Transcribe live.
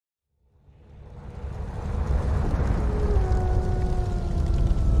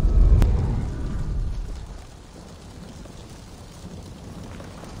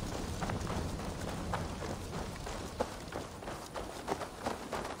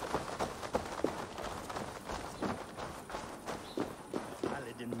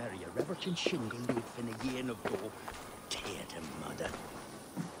and shingle leaf in a year of go. Tear to mother.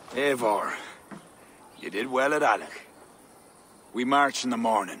 Eivor, you did well at Alec. We march in the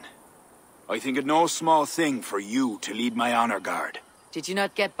morning. I think it no small thing for you to lead my honor guard. Did you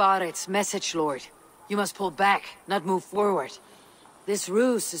not get Barid's message, Lord? You must pull back, not move forward. This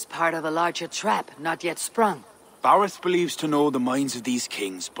ruse is part of a larger trap, not yet sprung. Barid believes to know the minds of these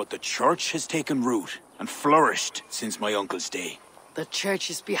kings, but the church has taken root and flourished since my uncle's day. The church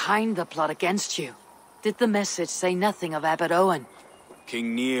is behind the plot against you. Did the message say nothing of Abbot Owen?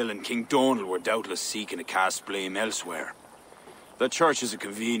 King Neil and King Donal were doubtless seeking to cast blame elsewhere. The church is a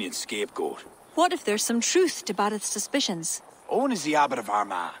convenient scapegoat. What if there's some truth to Barid's suspicions? Owen is the abbot of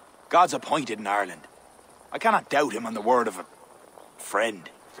Armagh, God's appointed in Ireland. I cannot doubt him on the word of a friend.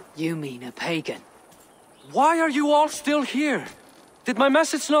 You mean a pagan? Why are you all still here? Did my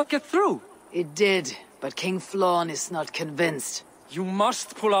message not get through? It did, but King Flann is not convinced. You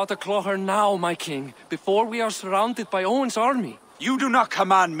must pull out the clawher now, my king, before we are surrounded by Owen's army. You do not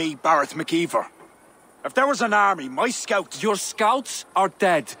command me, Bareth McEver. If there was an army, my scouts... Your scouts are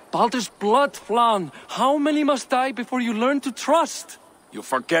dead. Baldur's blood, Flann. How many must die before you learn to trust? You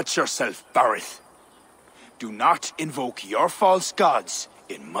forget yourself, Bareth. Do not invoke your false gods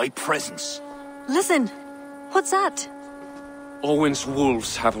in my presence. Listen, what's that? Owen's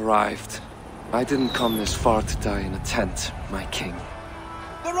wolves have arrived. I didn't come this far to die in a tent, my king.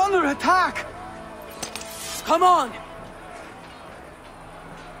 They're under attack! Come on!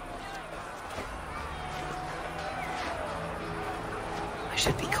 I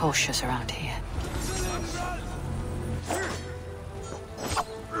should be cautious around here.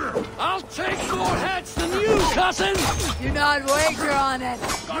 I'll take more heads than you, cousin! Do not wager on it!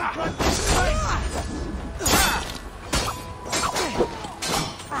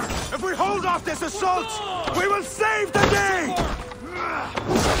 If we hold off this assault, we will save the day!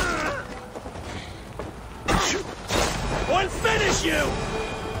 We'll finish you!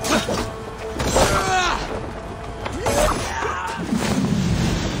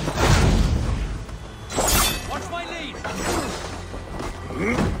 Watch my lead!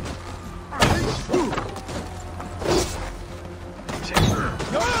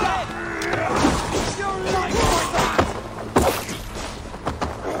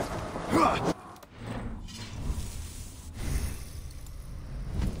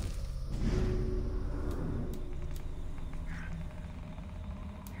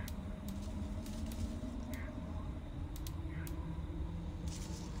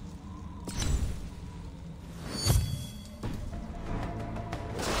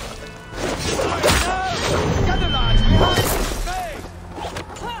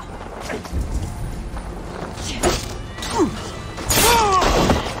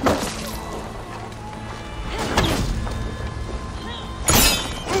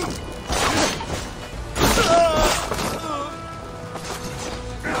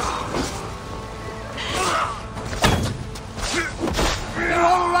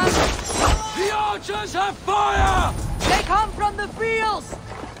 Have fire! They come from the fields!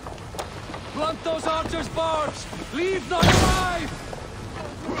 Blunt those archers' barbs! Leave not alive!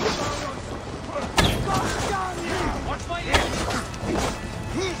 Watch my ears!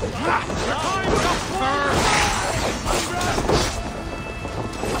 Time's up, sir!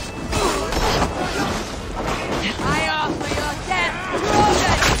 I offer your death!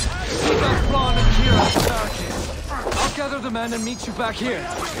 Take out Flann and Kira barricades. I'll gather the men and meet you back here.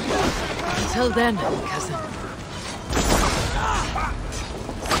 Until then, cousin.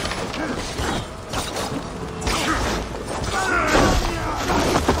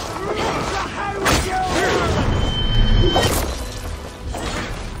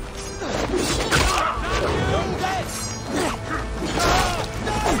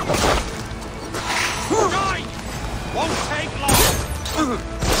 Won't take long!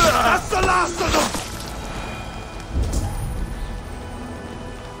 That's the last of them!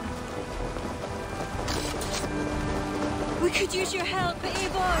 We could use your help,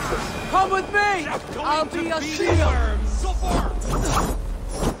 Eivor! Come with me! I'll be your shield! Support!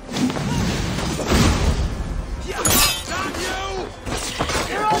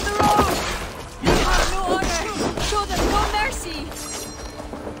 They're on the road! You have no honor! Show them no mercy!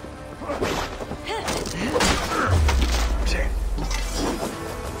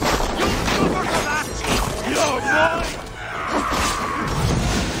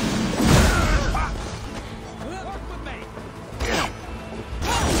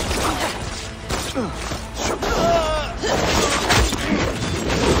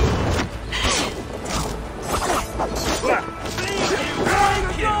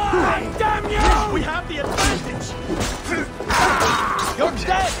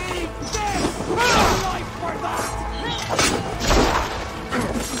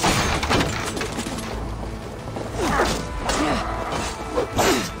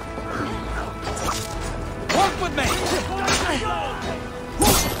 Work with me!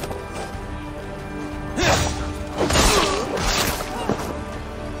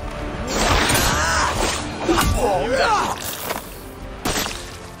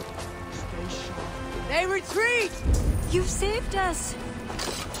 They retreat! You've saved us.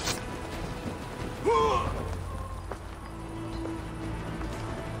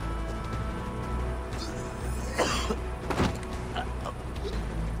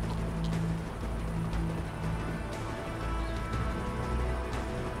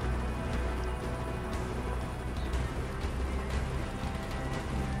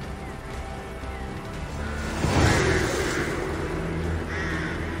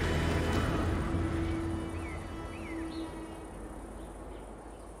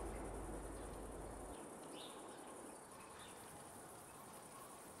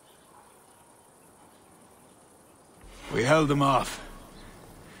 We held them off.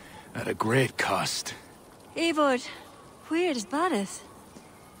 At a great cost. Eivor, where is Barid?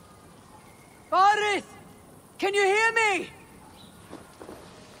 Barid! Can you hear me?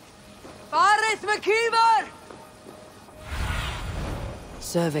 Barid McKeever!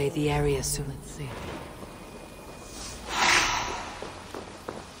 Survey the area soon and see.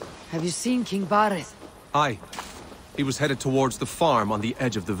 Have you seen King Barid? Aye. He was headed towards the farm on the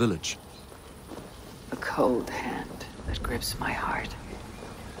edge of the village. A cold hand that grips my heart.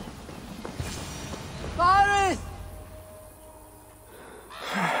 Barid!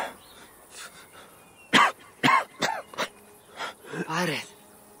 Barid,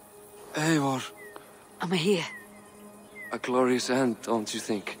 Eivor, I'm here. a glorious end, don't you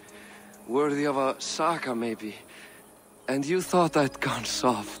think? Worthy of a saga, maybe. And you thought I'd gone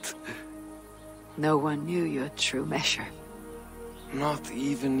soft. No one knew your true measure. Not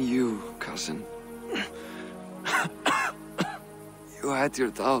even you, cousin. You had your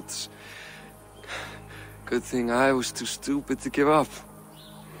doubts. Good thing I was too stupid to give up.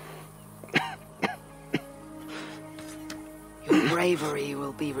 Your bravery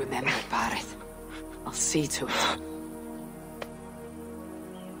will be remembered, Barid. I'll see to it.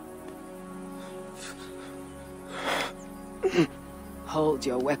 Hold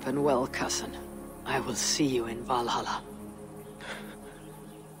your weapon well, cousin. I will see you in Valhalla.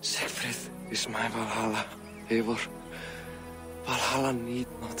 Siegfried is my Valhalla, Eivor. Valhalla need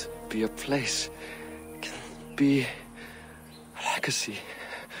not be a place. It can be a legacy.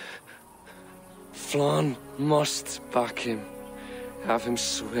 Flann must back him. Have him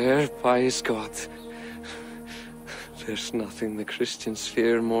swear by his God. There's nothing the Christians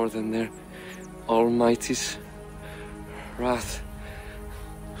fear more than their Almighty's wrath.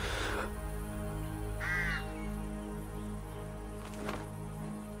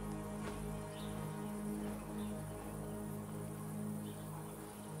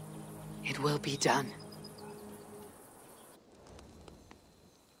 It will be done.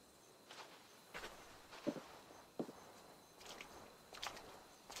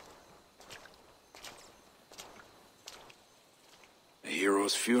 A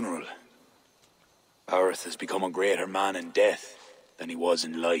hero's funeral. Barid has become a greater man in death than he was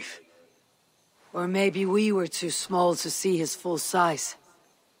in life. Or maybe we were too small to see his full size.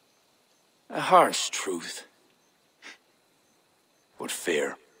 A harsh truth. But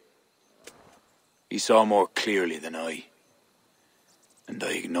fair. He saw more clearly than I. And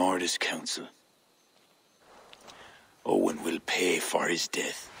I ignored his counsel. Owen will pay for his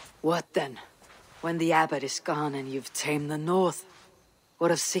death. What then? When the abbot is gone and you've tamed the north?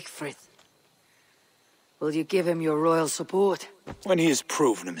 What of Siegfried? Will you give him your royal support? When he has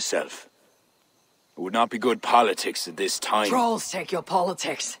proven himself. It would not be good politics at this time. Trolls take your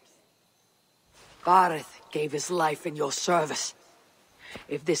politics. Barid gave his life in your service.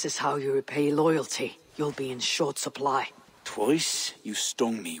 If this is how you repay loyalty, you'll be in short supply. Twice you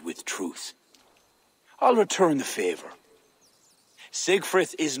stung me with truth. I'll return the favor.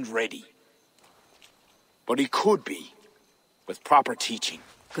 Siegfried isn't ready. But he could be, with proper teaching.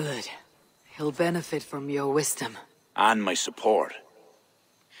 Good. He'll benefit from your wisdom. And my support.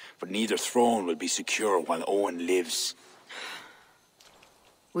 But neither throne will be secure while Owen lives.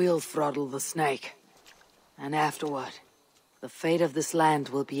 We'll throttle the snake. And afterward, the fate of this land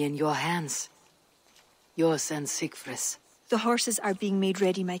will be in your hands. Yours and Siegfried's. The horses are being made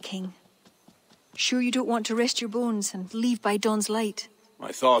ready, my king. Sure you don't want to rest your bones and leave by dawn's light?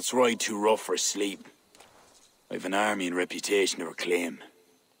 My thoughts ride too rough for sleep. I've an army and reputation to reclaim.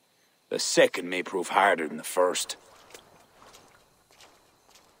 The second may prove harder than the first.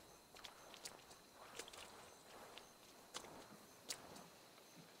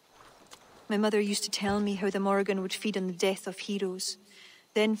 My mother used to tell me how the Morrigan would feed on the death of heroes.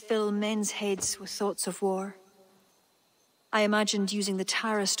 then fill men's heads with thoughts of war. I imagined using the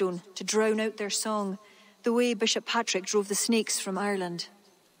Tara Stone to drown out their song, the way Bishop Patrick drove the snakes from Ireland.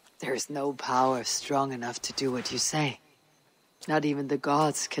 There is no power strong enough to do what you say. Not even the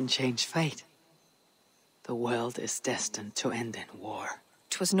gods can change fate. The world is destined to end in war.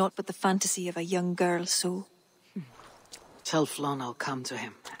 'Twas not but the fantasy of a young girl, so... Tell Flann I'll come to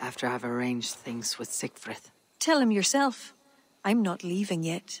him after I've arranged things with Siegfried. Tell him yourself. I'm not leaving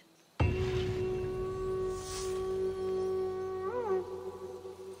yet.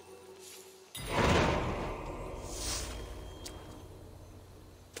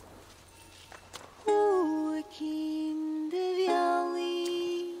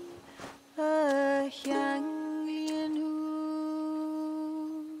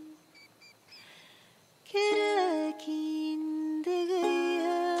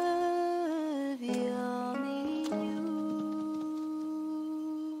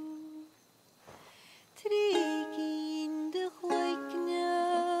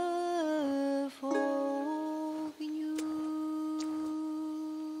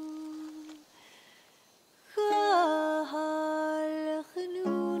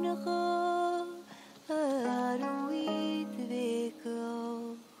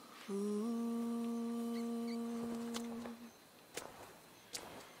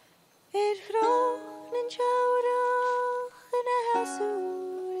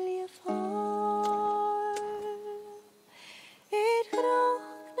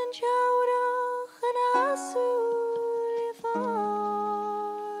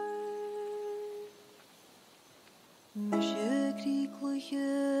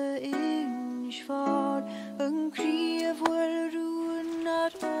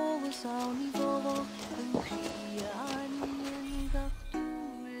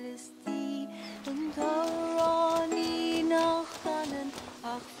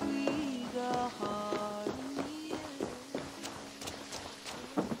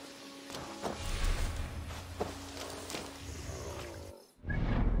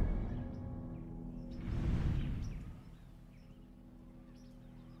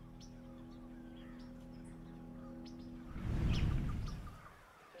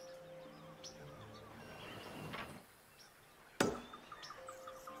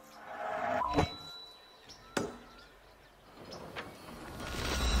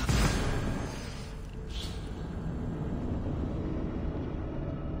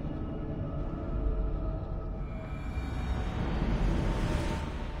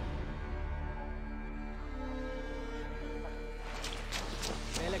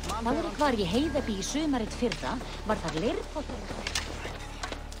 Barid var í Heiðaby í sumarið fyrra, var þar leirpotur.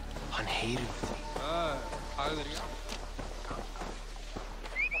 Hann heyrir því. Hægður í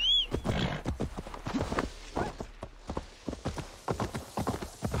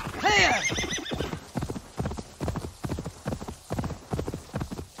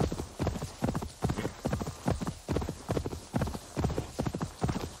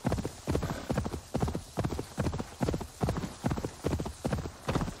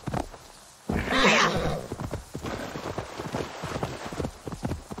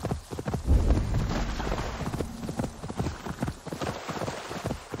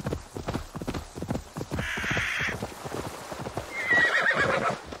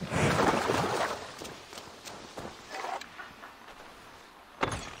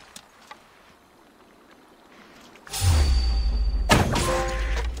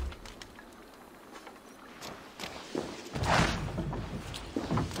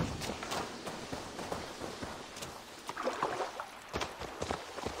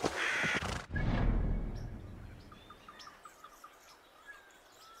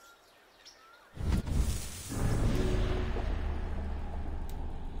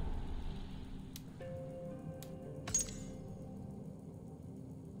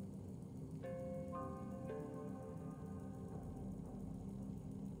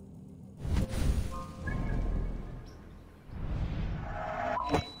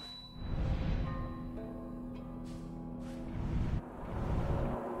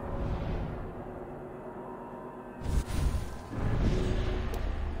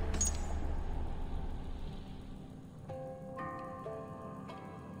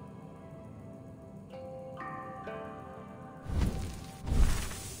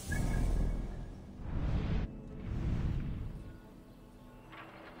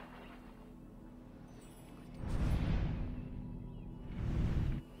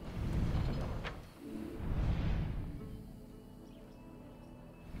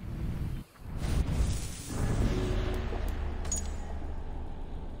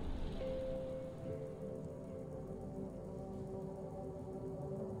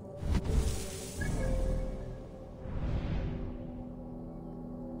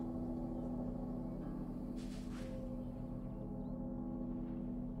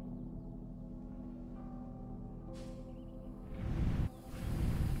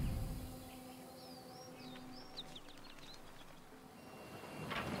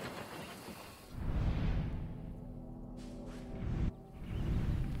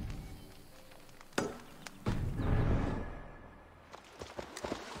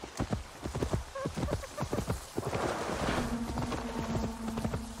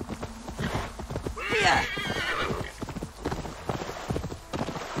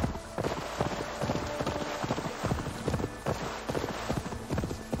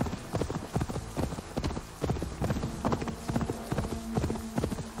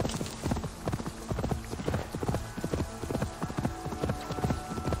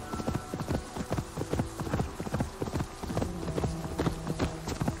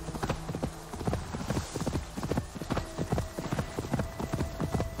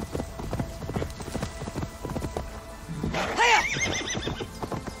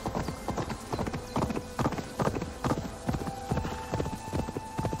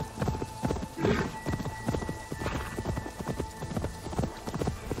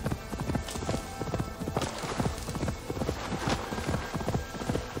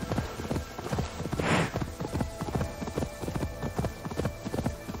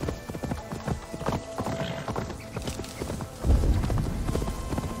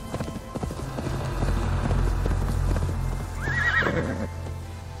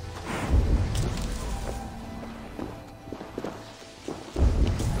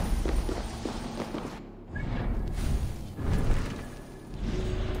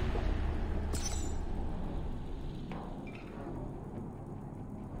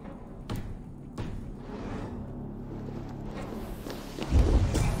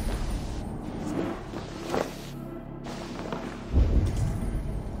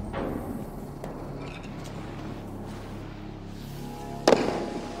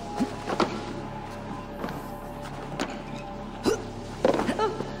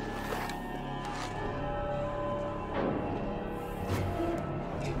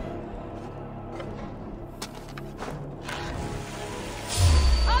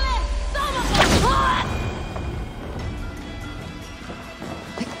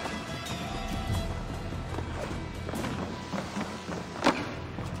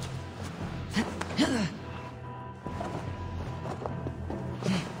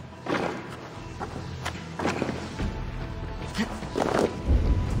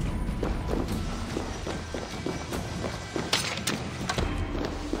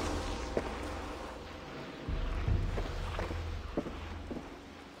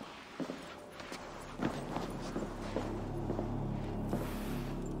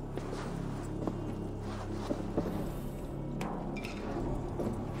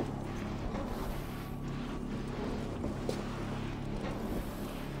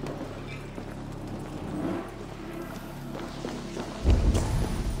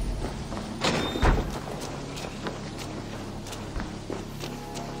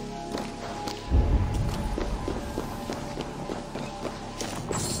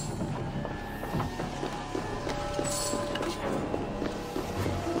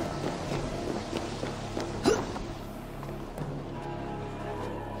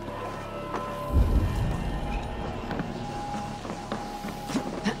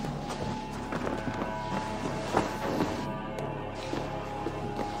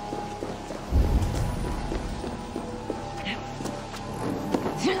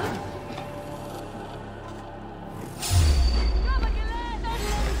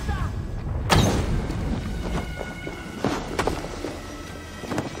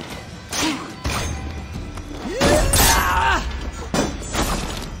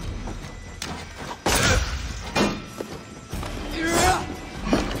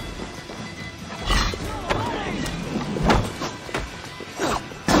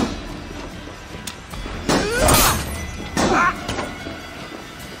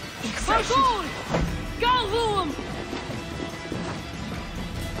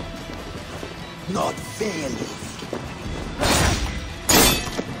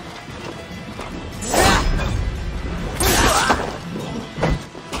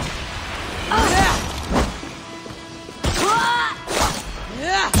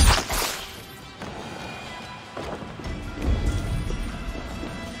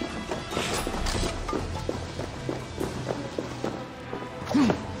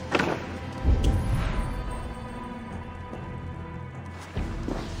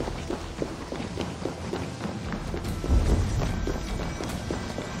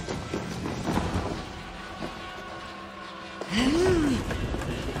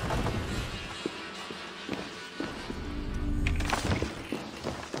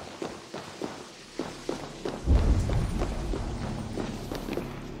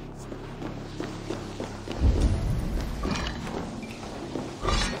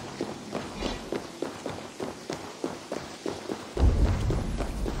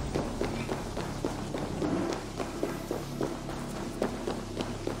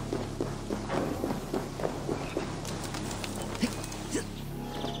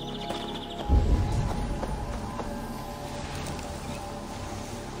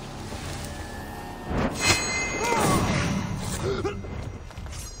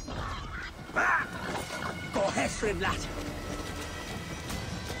hesrin, lad.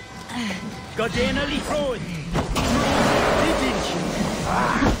 Godena li ffrwyd.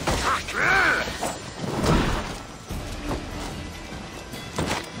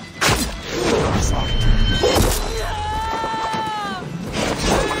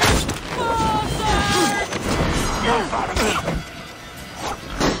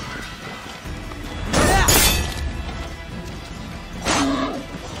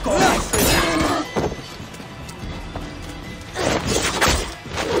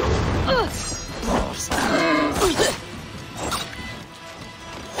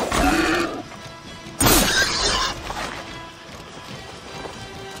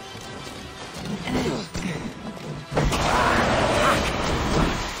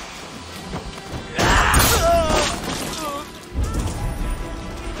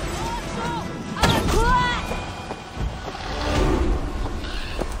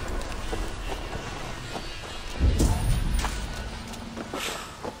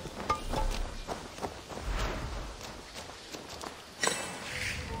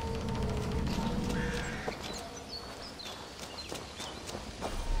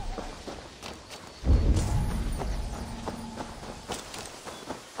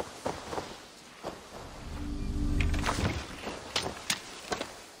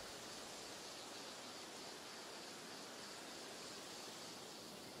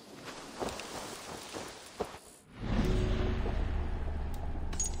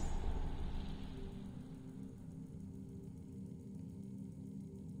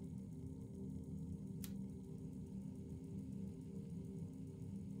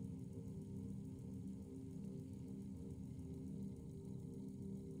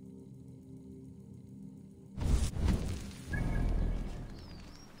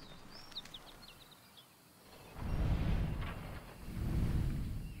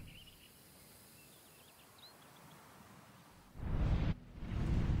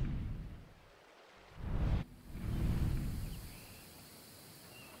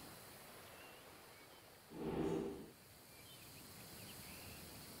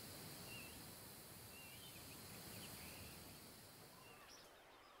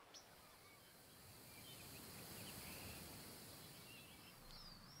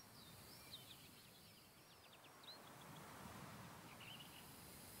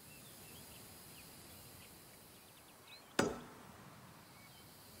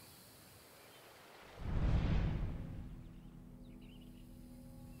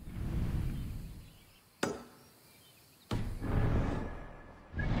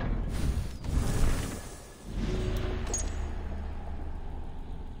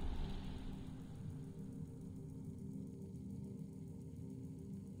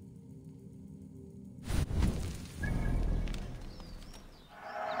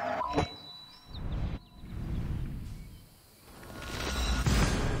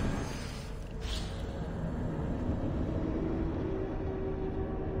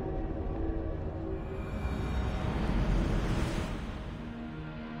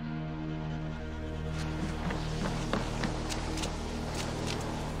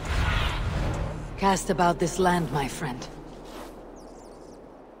 Cast about this land, my friend.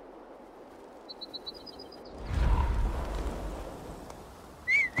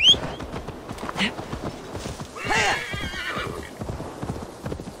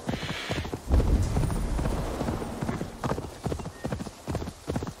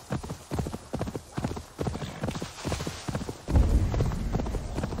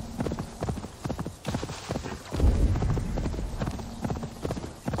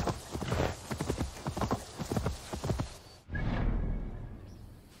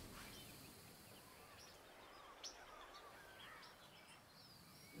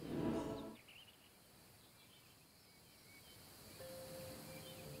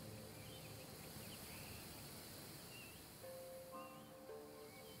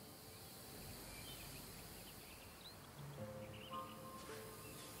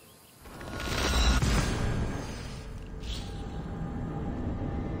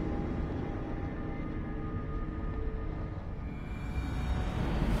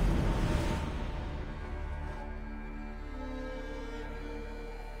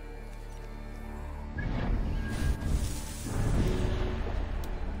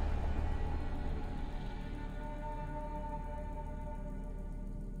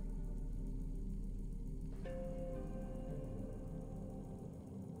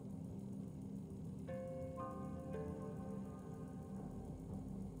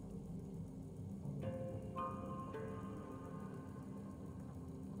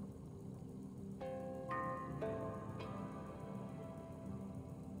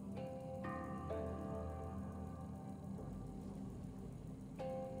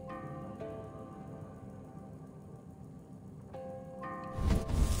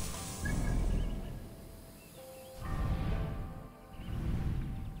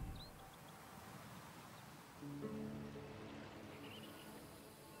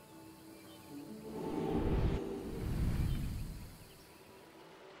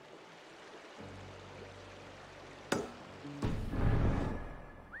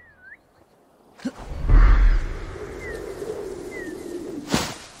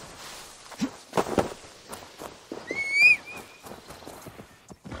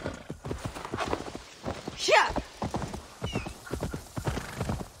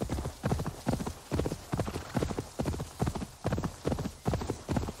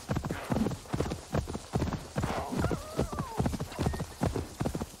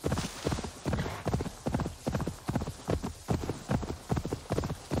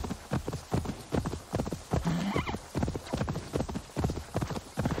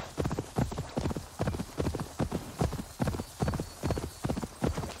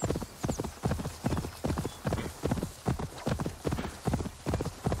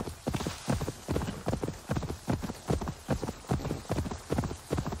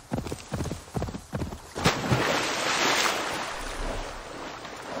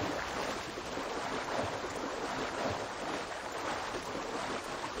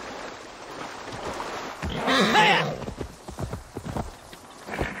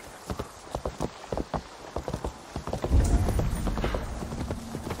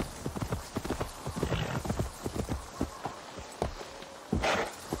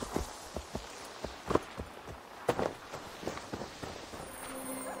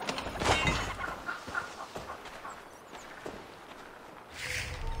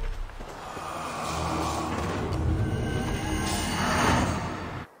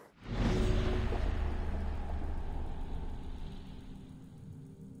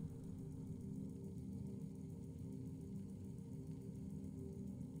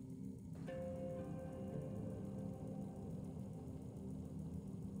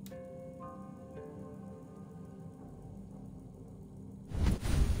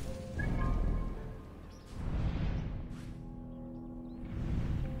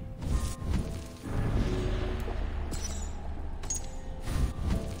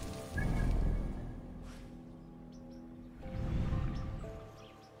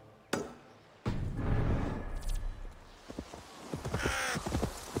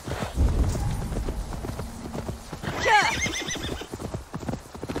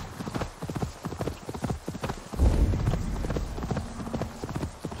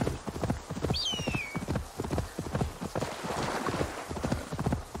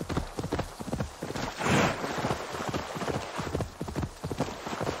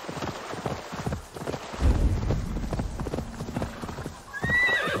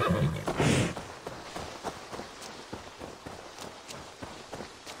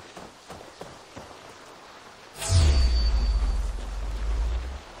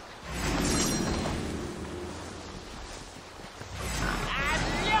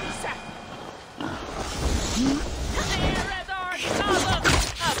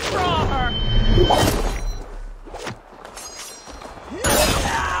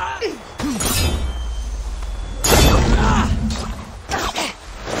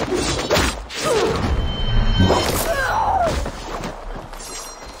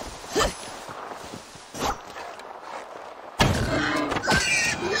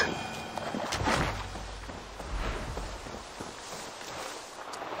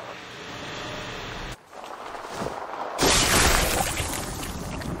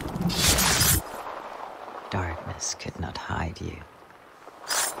 Darkness could not hide you.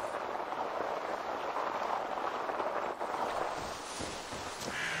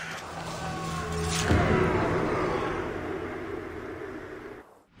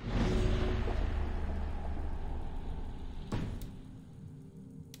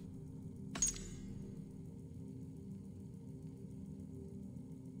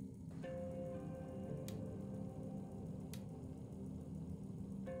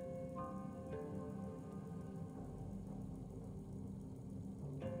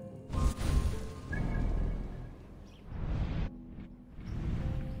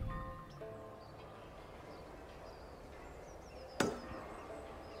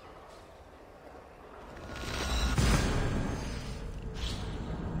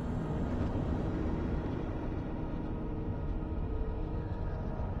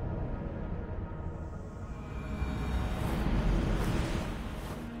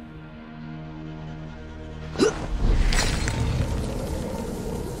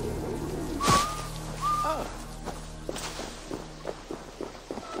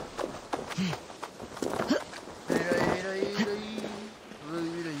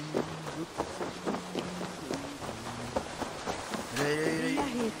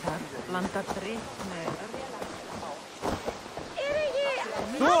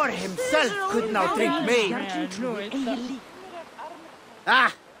 Thor himself could not drink me.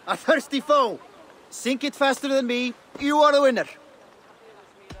 Ah, a thirsty foe. Sink it faster than me. You are the winner.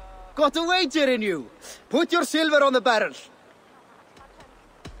 Got a wager in you. Put your silver on the barrel.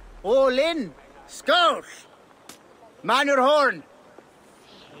 All in. Skål. Man your horn.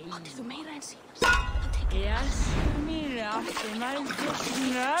 Yes, mine after meg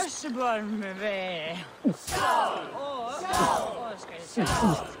snøseball med ved.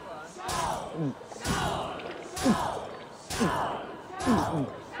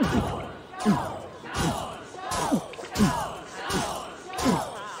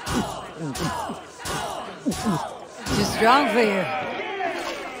 Too strong for you.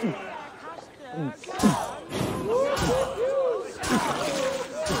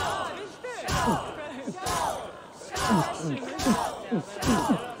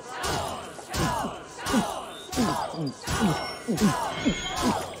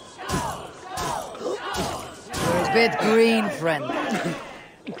 You're a bit green, friend.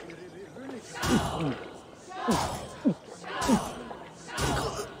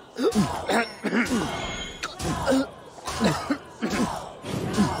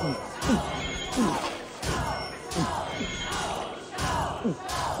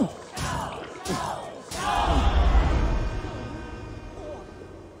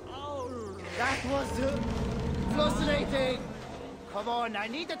 That was fascinating. Come on, I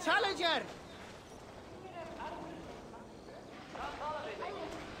need a challenger.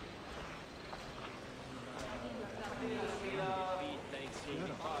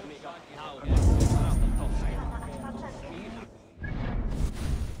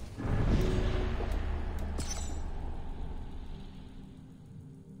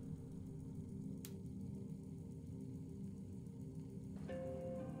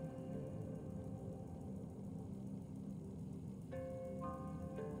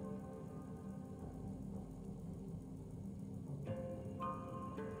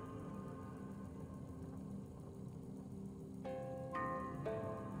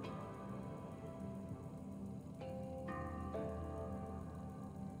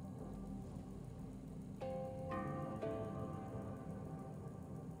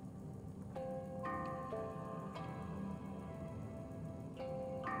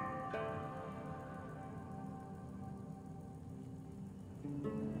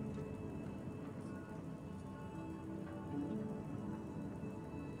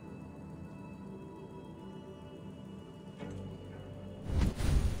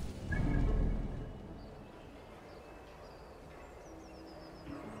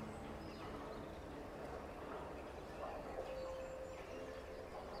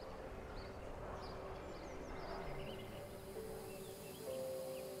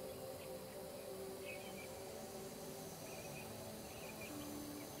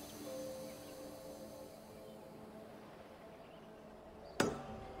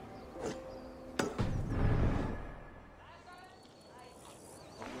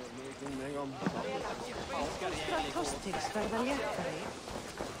 Tostigs verða léttari.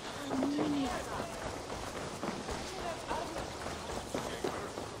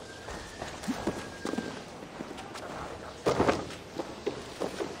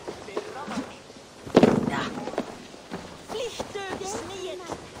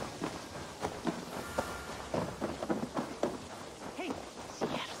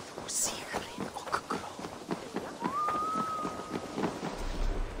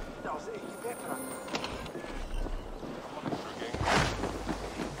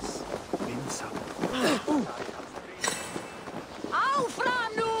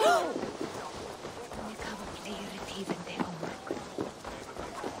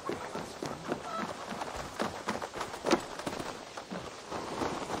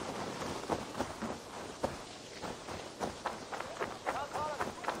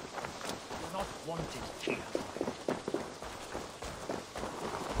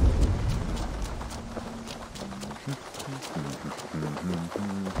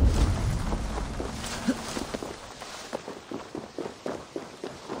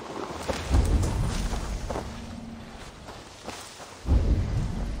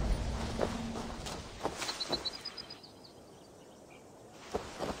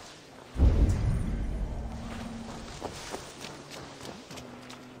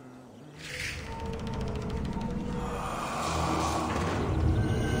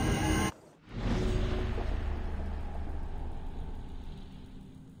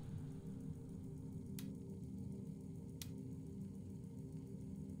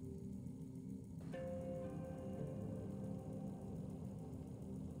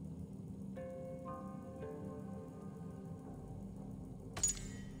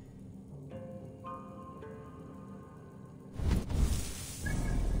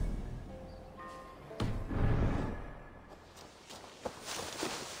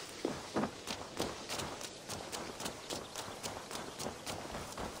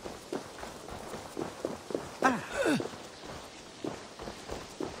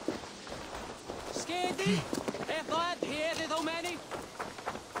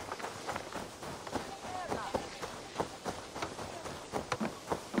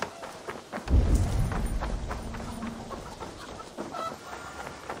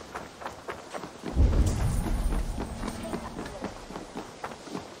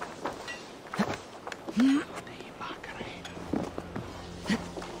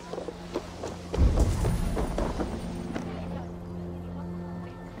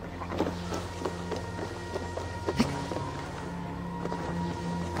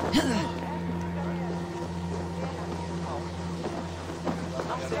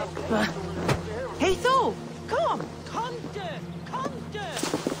 Hey, Thor! Kom! Kom du! Kom du!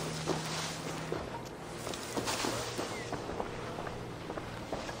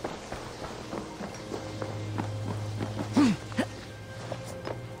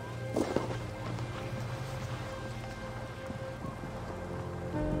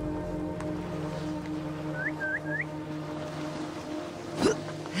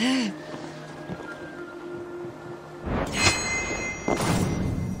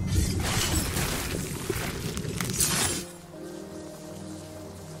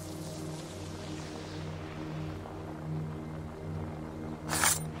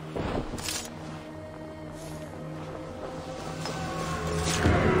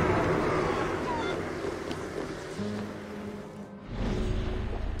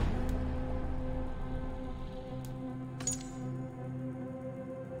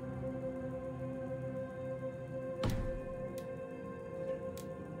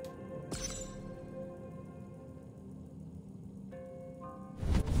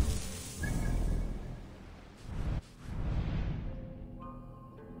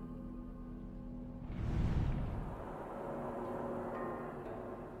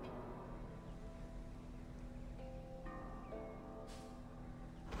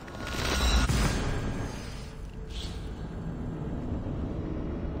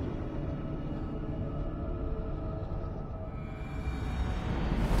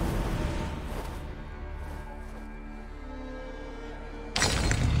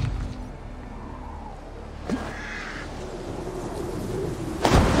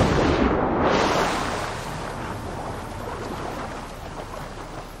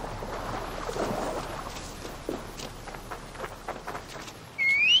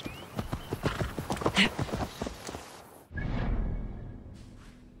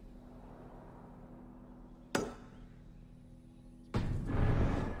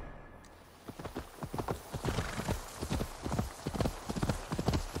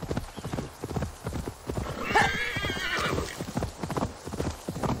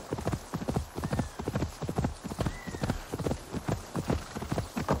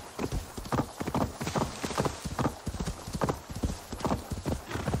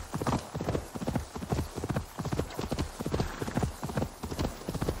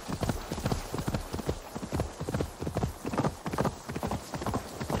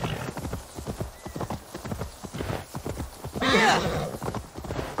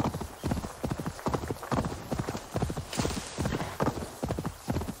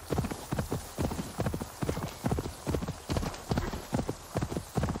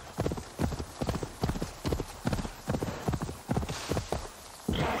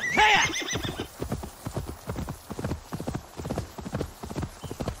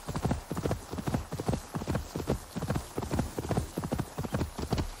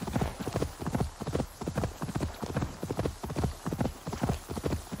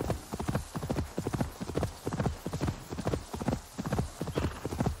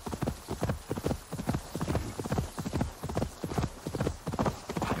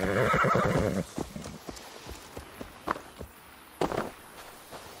 Let's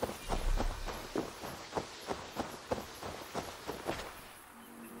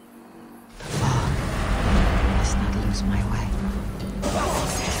not lose my way.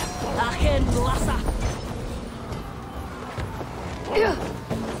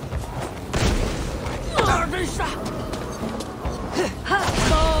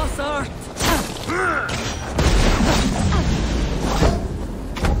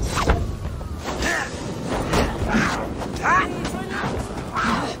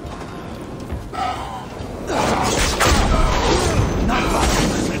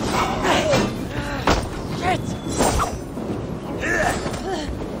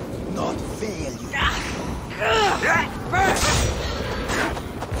 Not fail you. Not fail.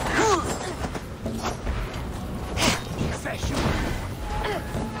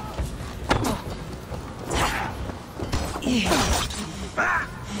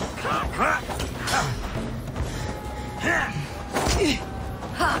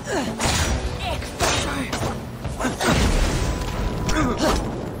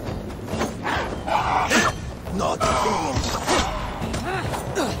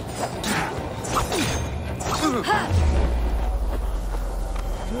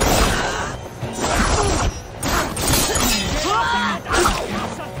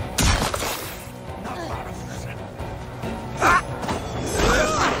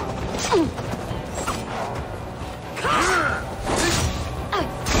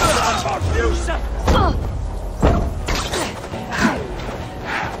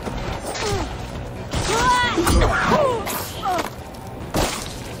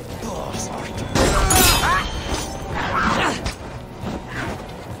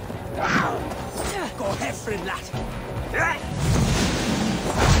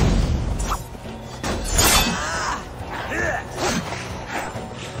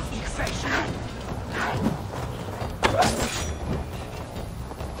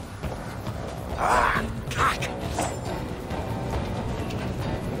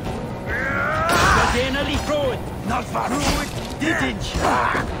 Not Barid, didn't you?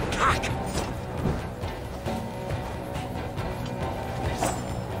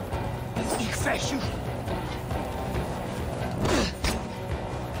 Ik ves je.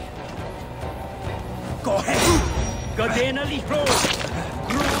 Go ahead. Godena ligt rood.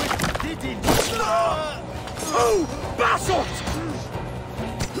 Rood, didn't you? Oh, basalt!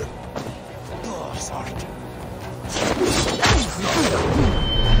 Oh, sorry.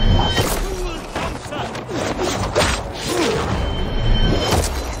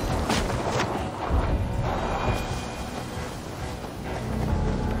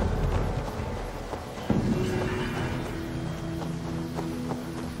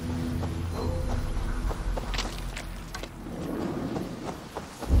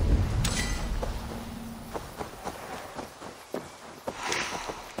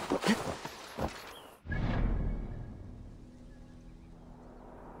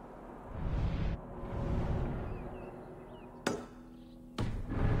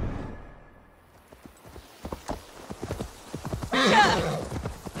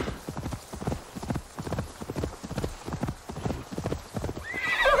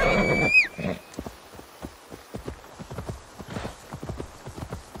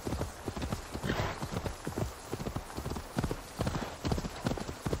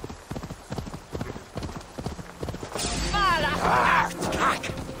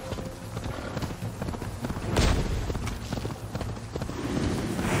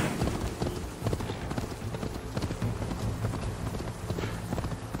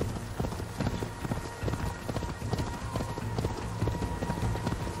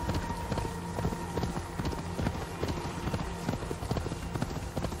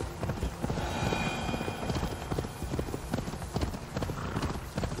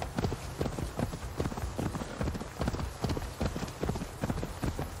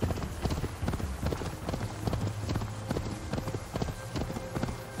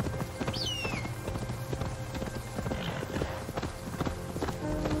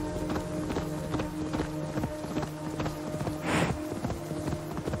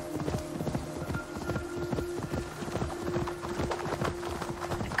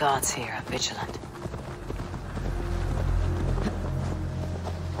 The gods here are vigilant.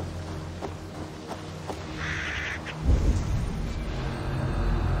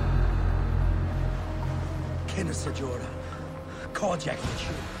 Kenna Jordan. Kojak with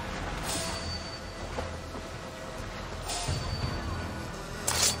you.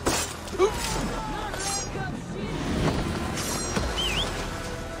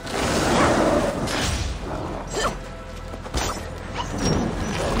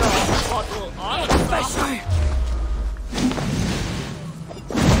 No.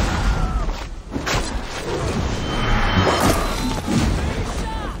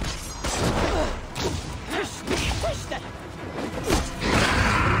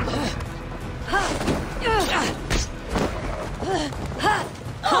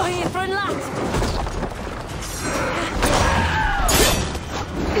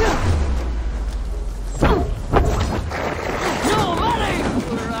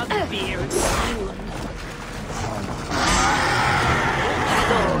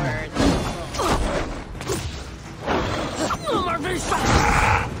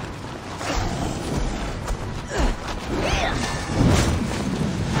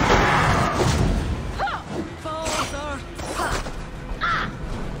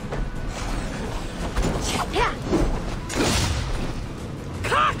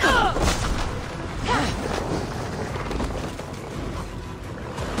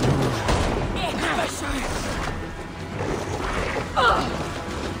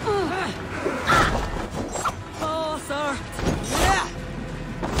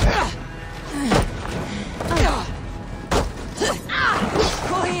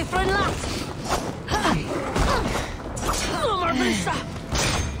 Flann! Maar brusa!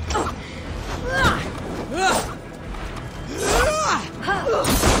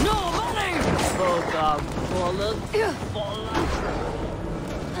 No money! Boga bollen, bollen.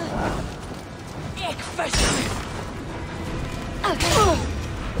 Ik vis!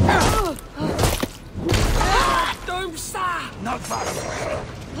 Doomsta! Not bad.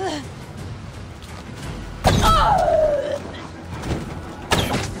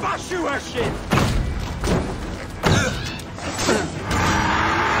 Bash you, shit!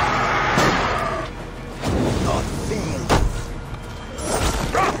 Not fail.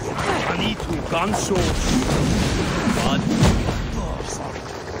 I need to gun sword. But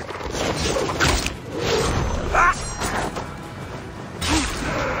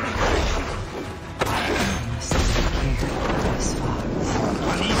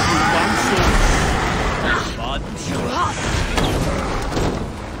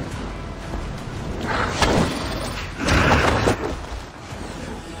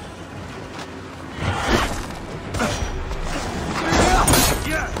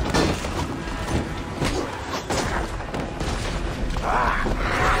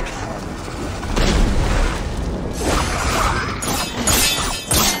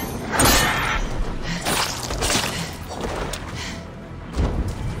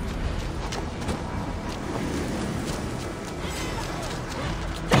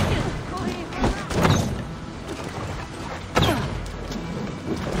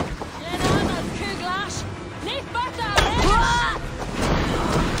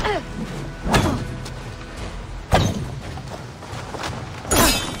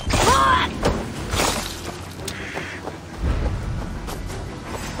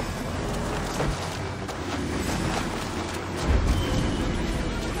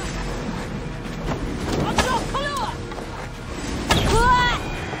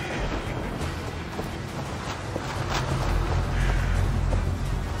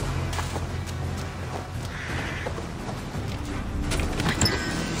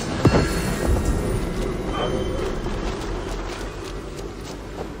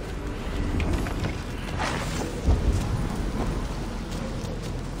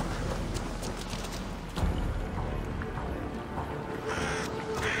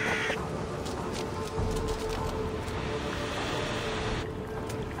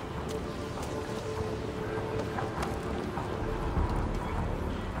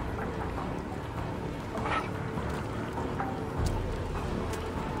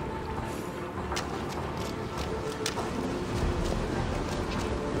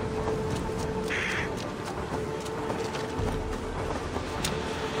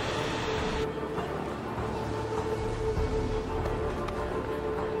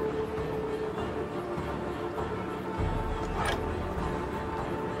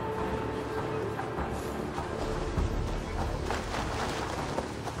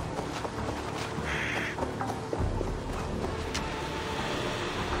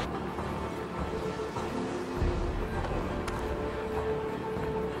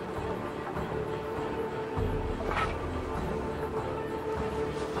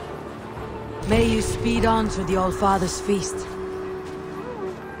May you speed on to the All-Father's feast.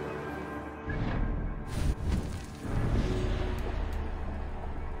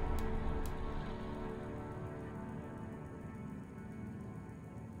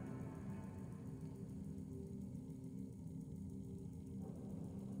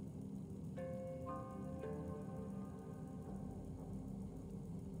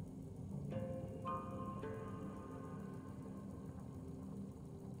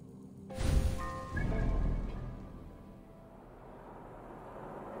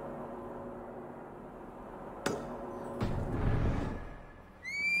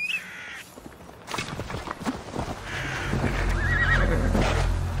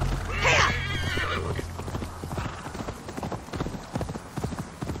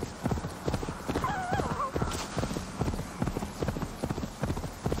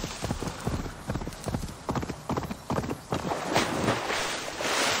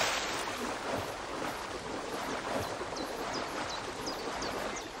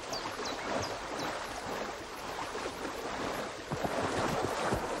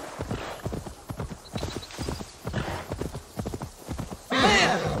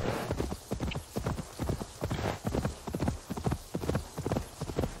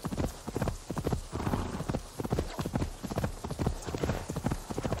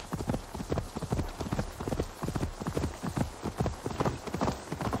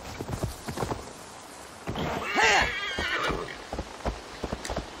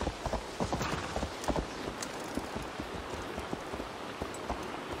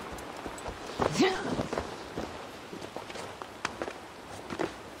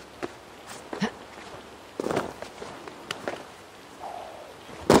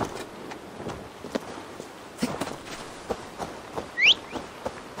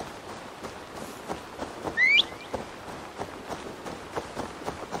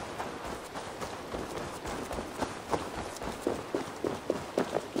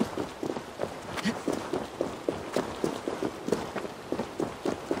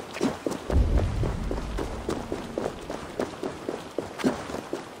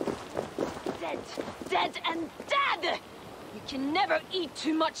 Dead and dead! You can never eat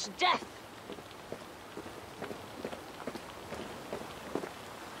too much death.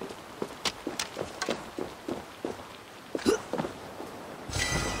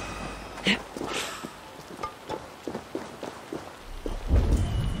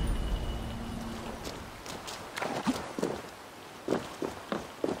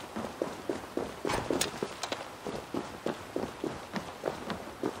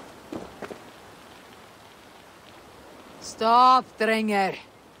 Stop, Dringer.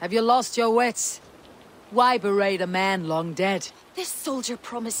 Have you lost your wits? Why berate a man long dead? This soldier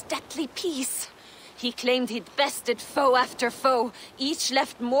promised deathly peace. He claimed he'd bested foe after foe, each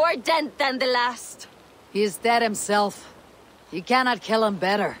left more dent than the last. He is dead himself. You cannot kill him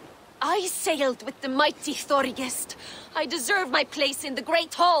better. I sailed with the mighty Thorgest. I deserve my place in the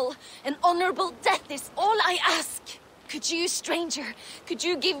Great Hall. An honorable death is all I ask. Could you, stranger, could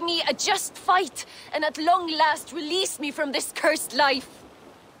you give me a just fight, and at long last release me from this cursed life?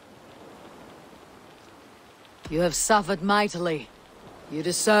 You have suffered mightily. You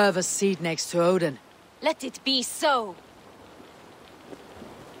deserve a seat next to Odin. Let it be so.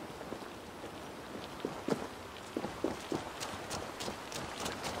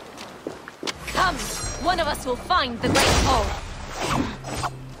 Come, one of us will find the Great Hall.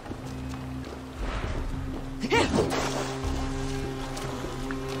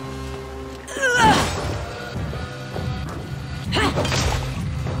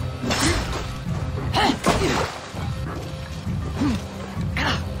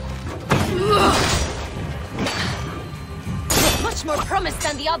 Much more promise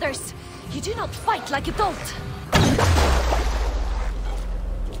than the others. You do not fight like a dolt.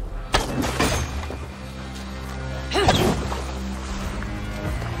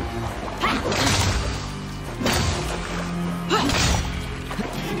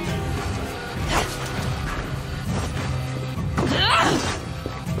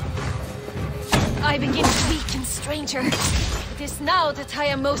 I begin to weaken, stranger. It is now that I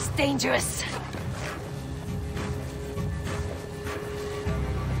am most dangerous.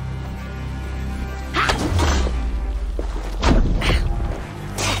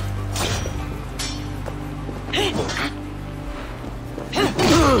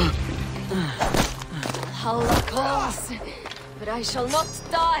 Allah calls, but I shall not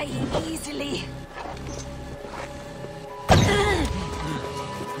die easily.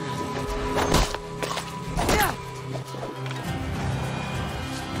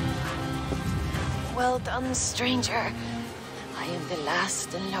 Well done, stranger. I am the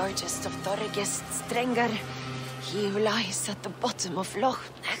last and largest of Thorgest's Drengar, he who lies at the bottom of Loch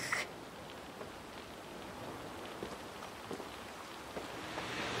Ness.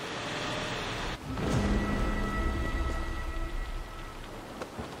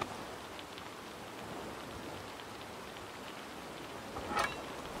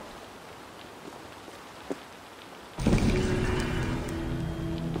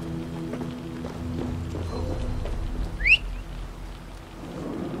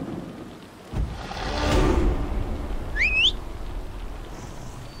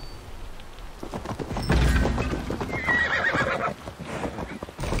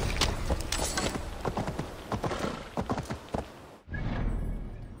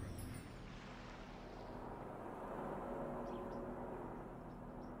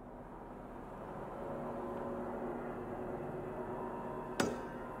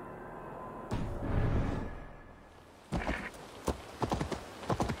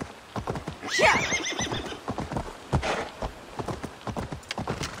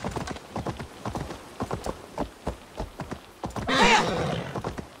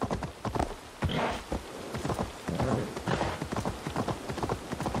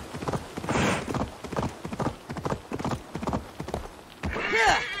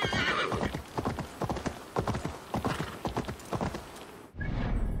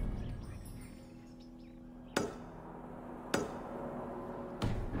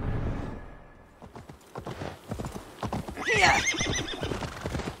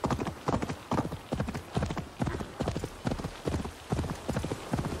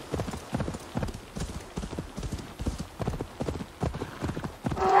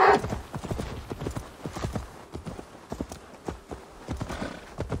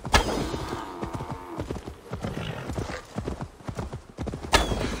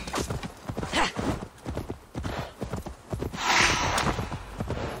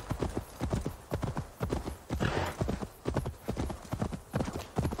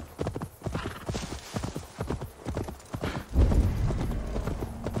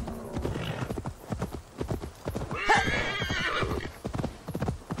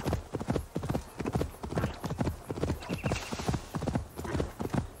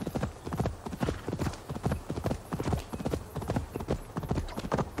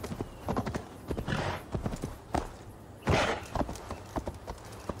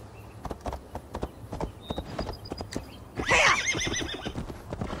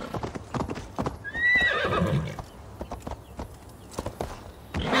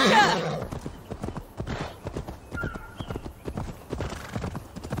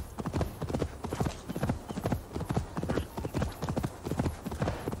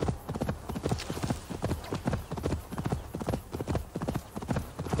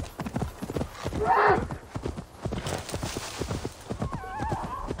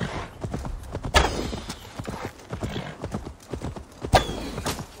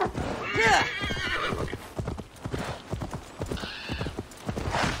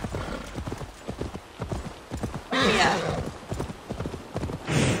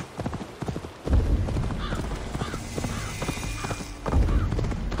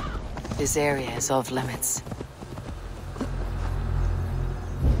 This area is off limits.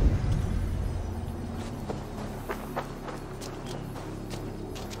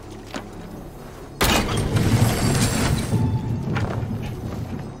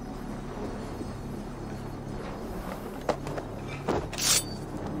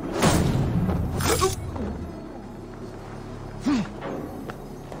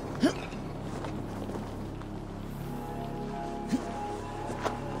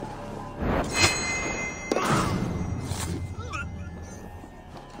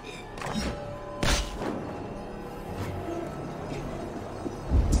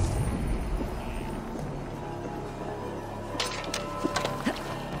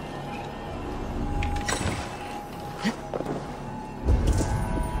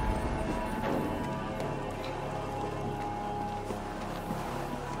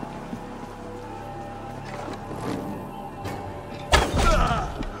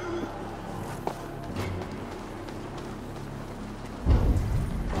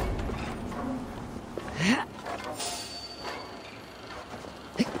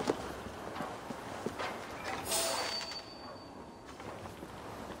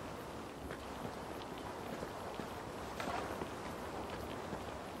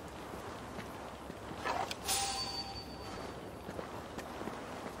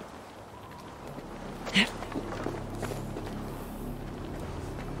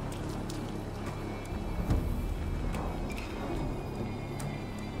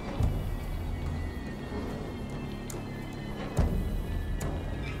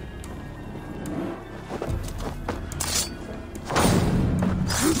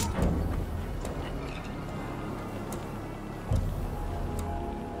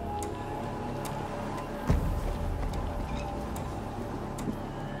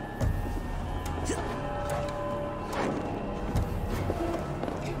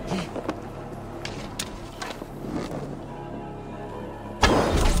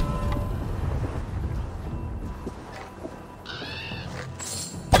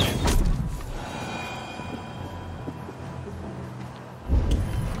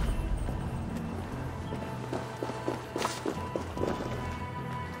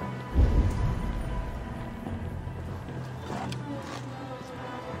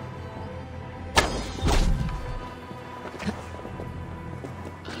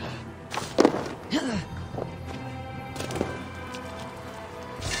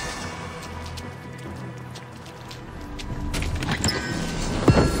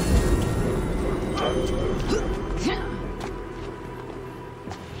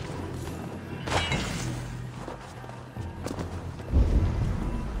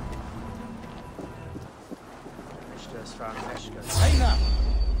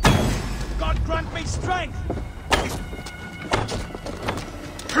 God grant me strength!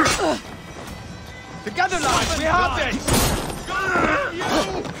 Together, lads, we have this!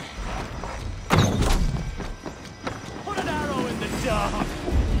 Put an arrow in the dark!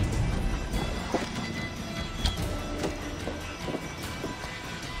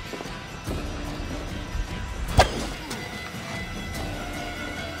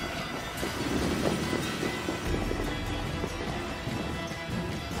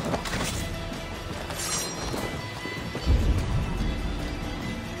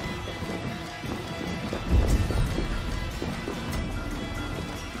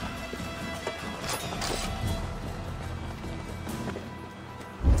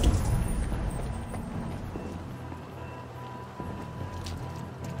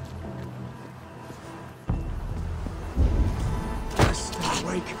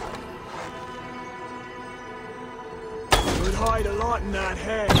 Would hide a lot in that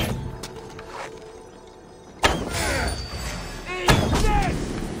head. Eat this!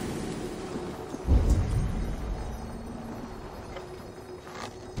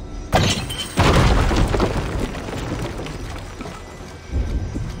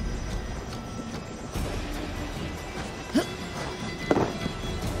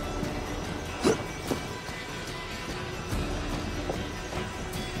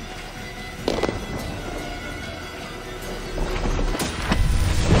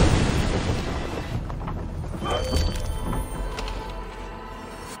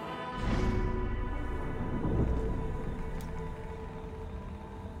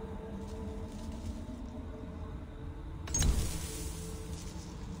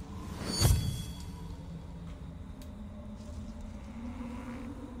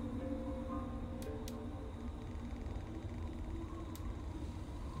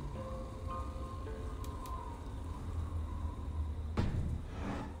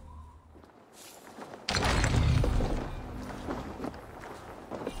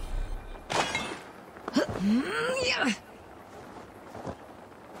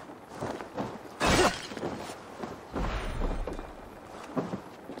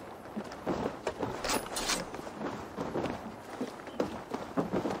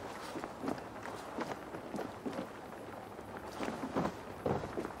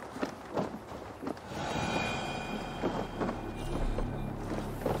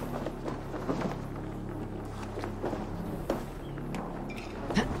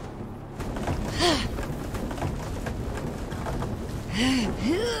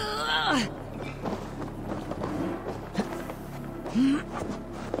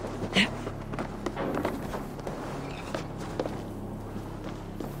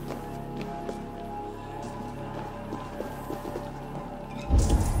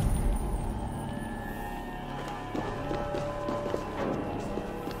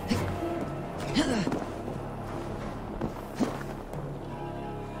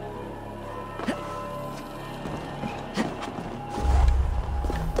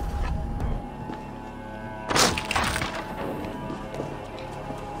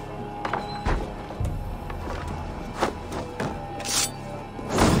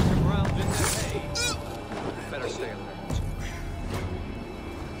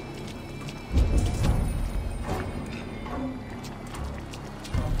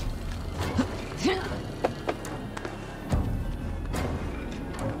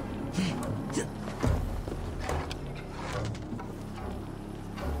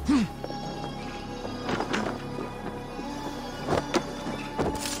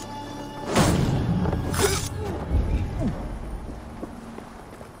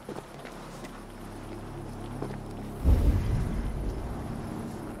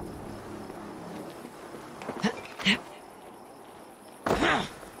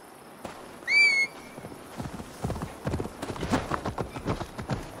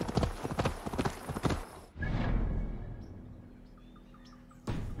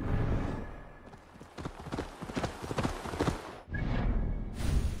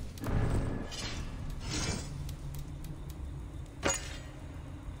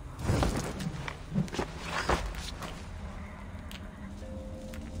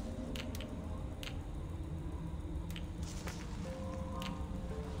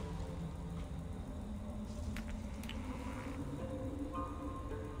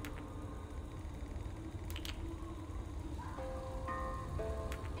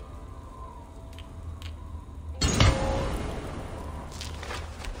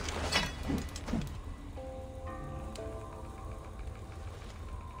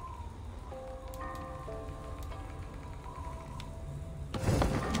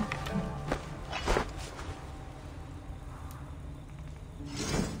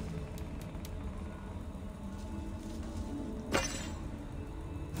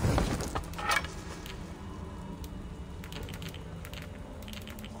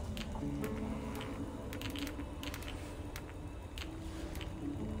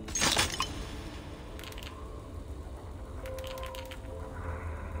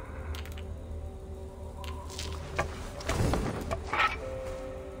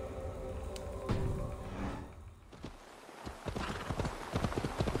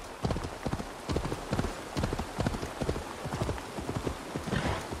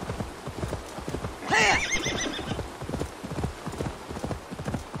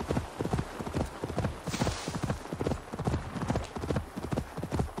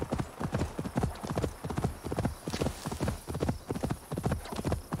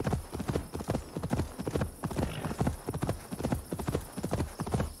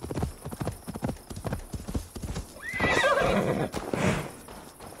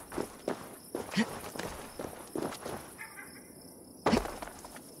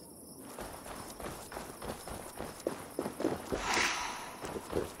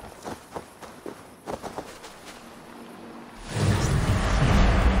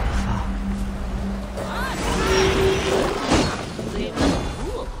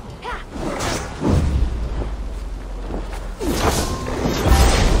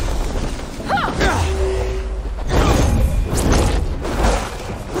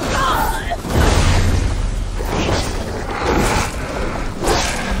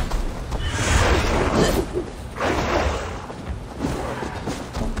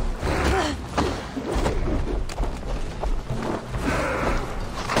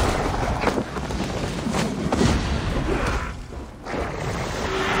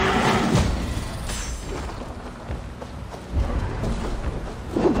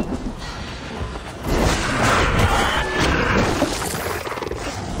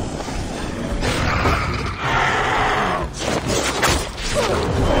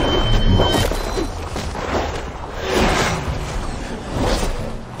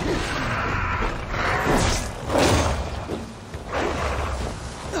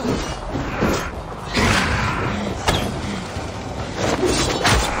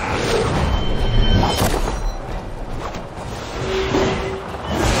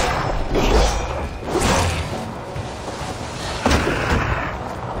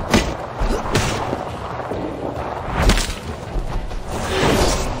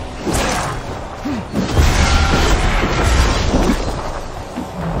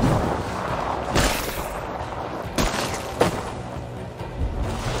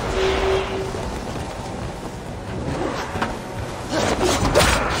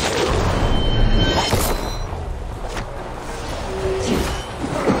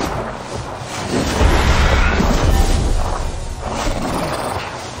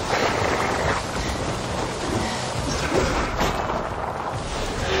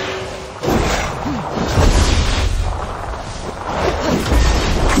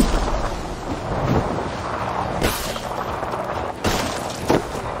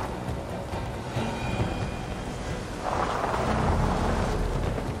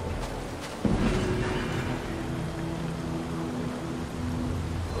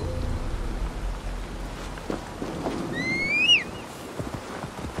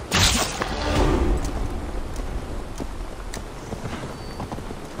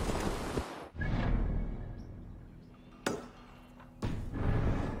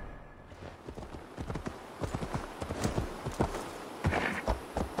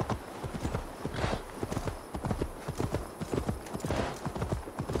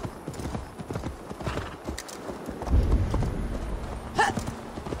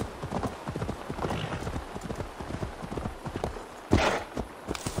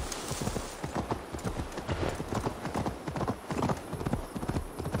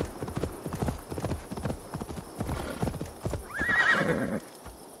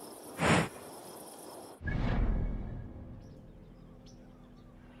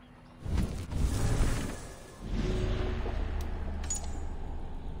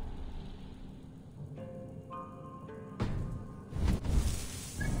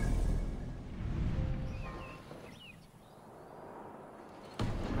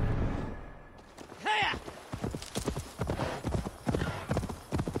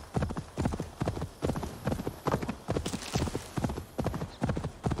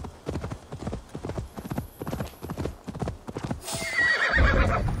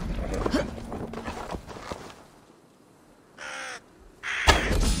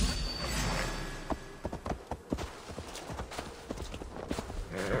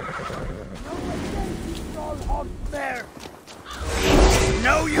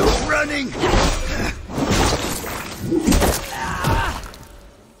 happening?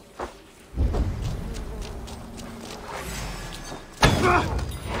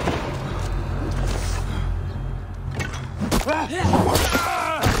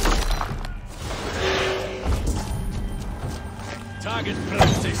 Target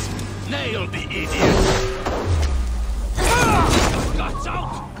practice. Nail the idiot. Guts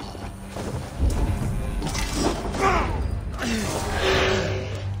out.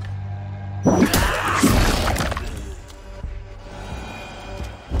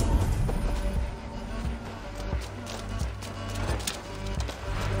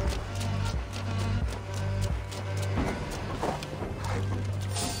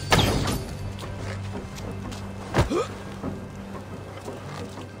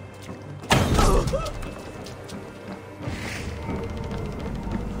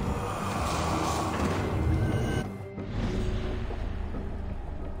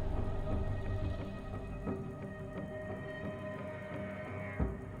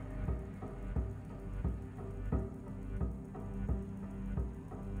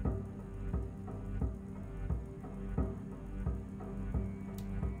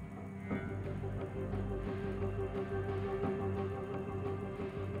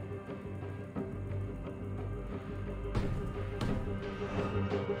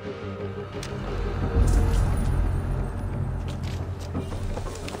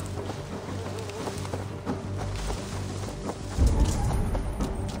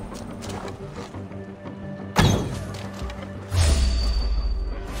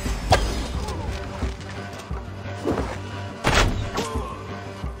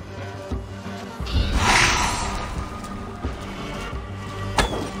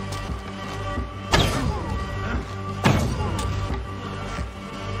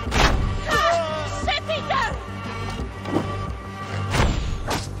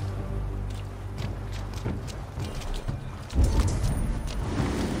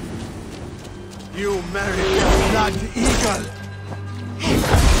 You married a blood eagle!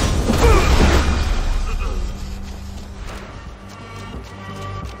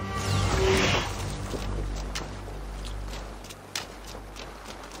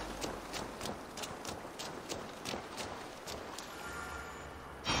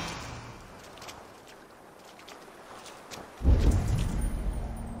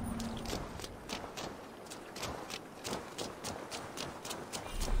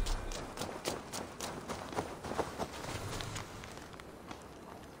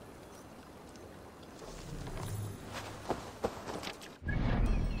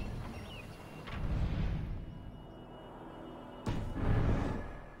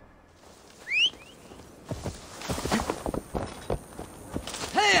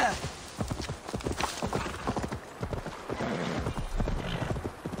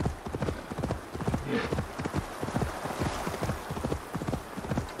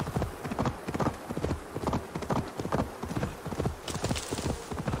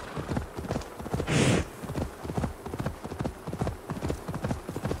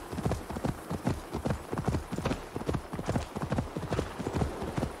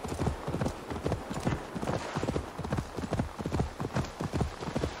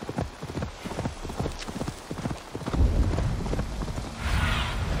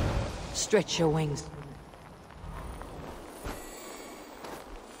 Stretch your wings.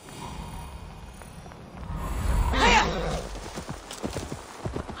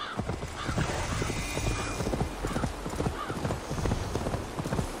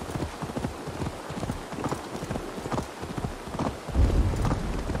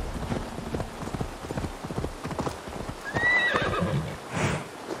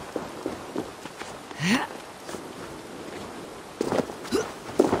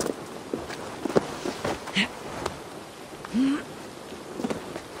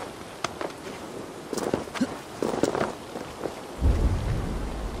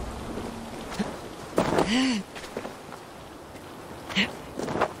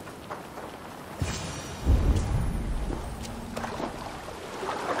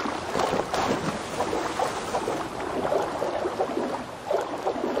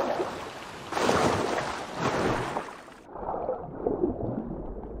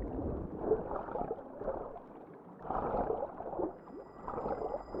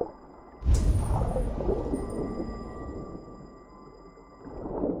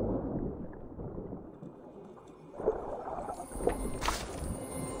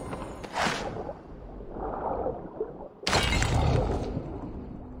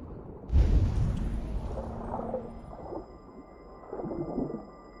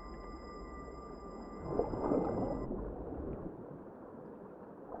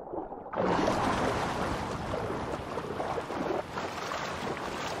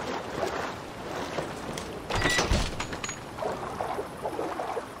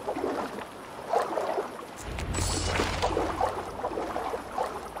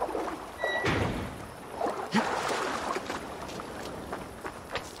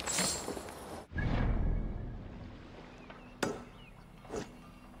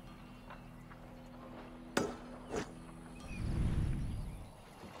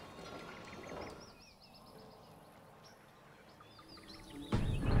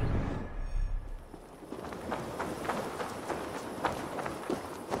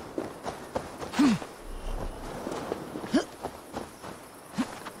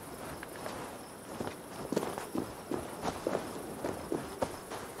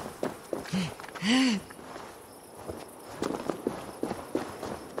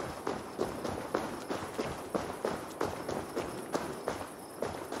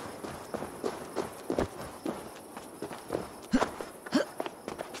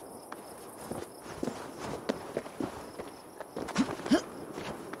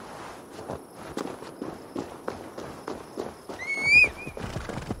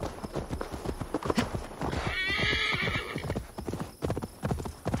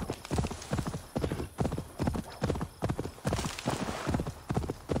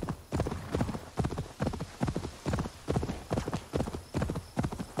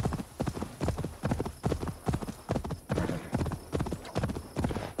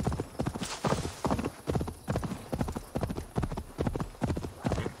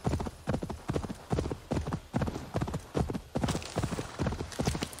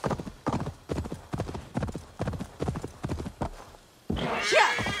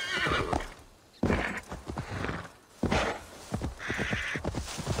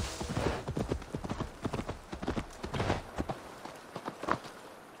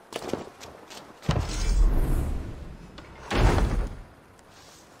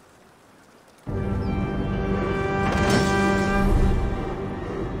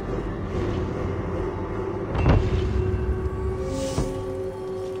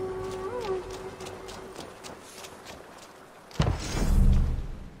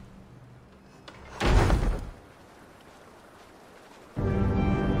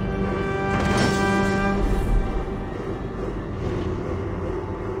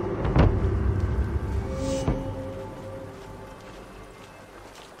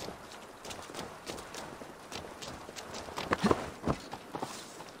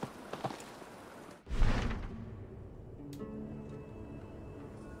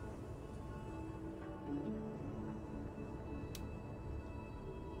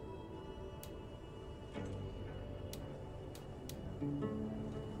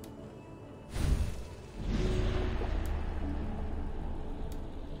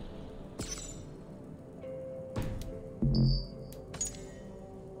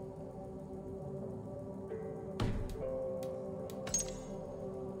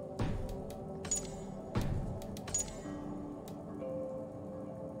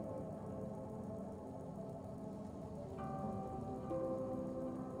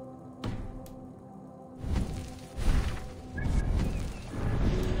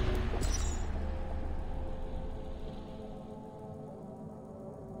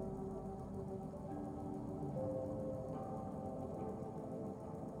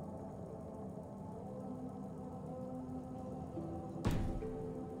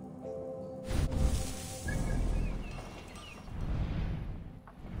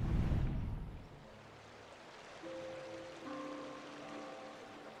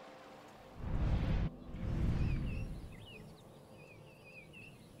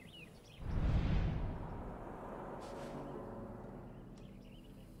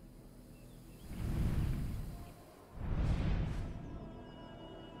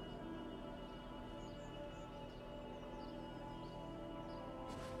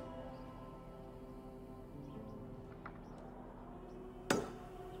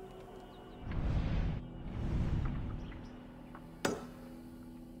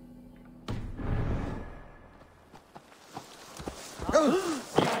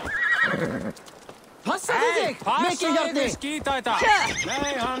 Passaðu þig! Mikið hjarni! Skítæta!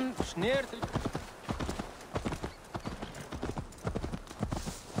 Nei, hann snér til...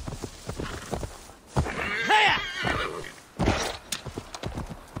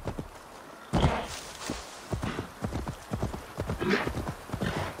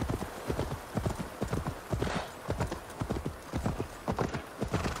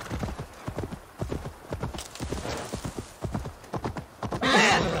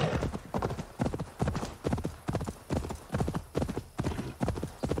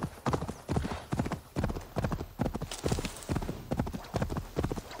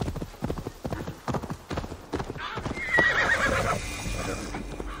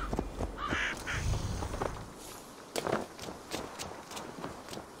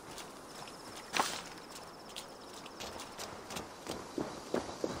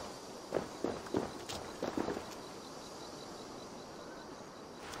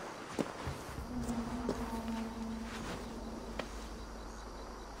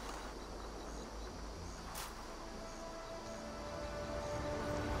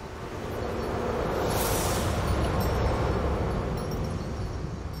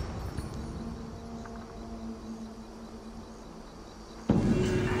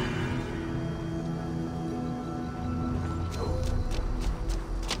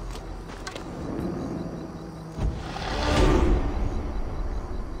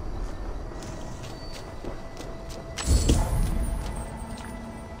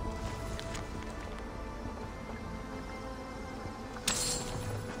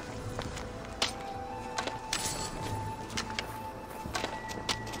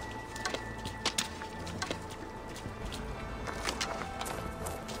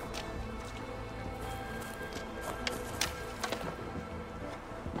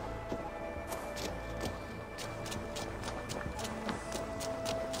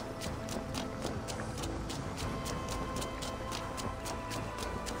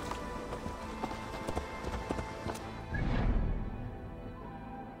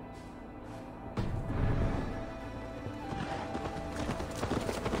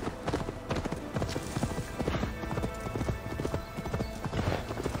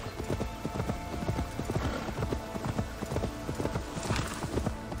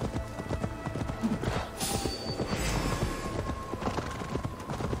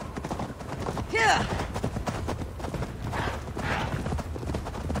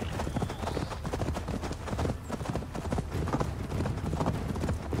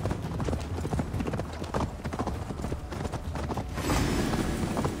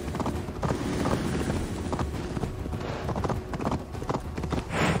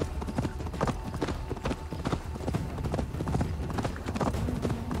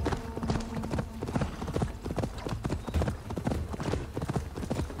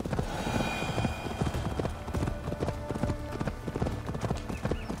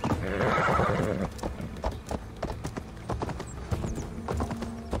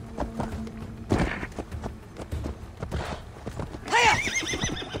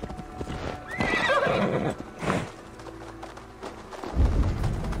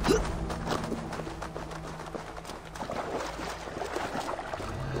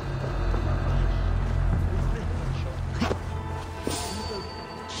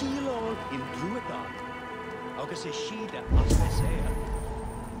 agus is shida as Messiah.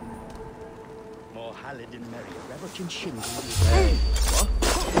 More Halidin Merry, Reverchin Shindy.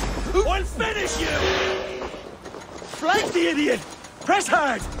 What? I'll finish you! Flank the idiot! Press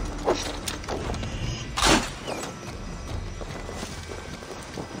hard!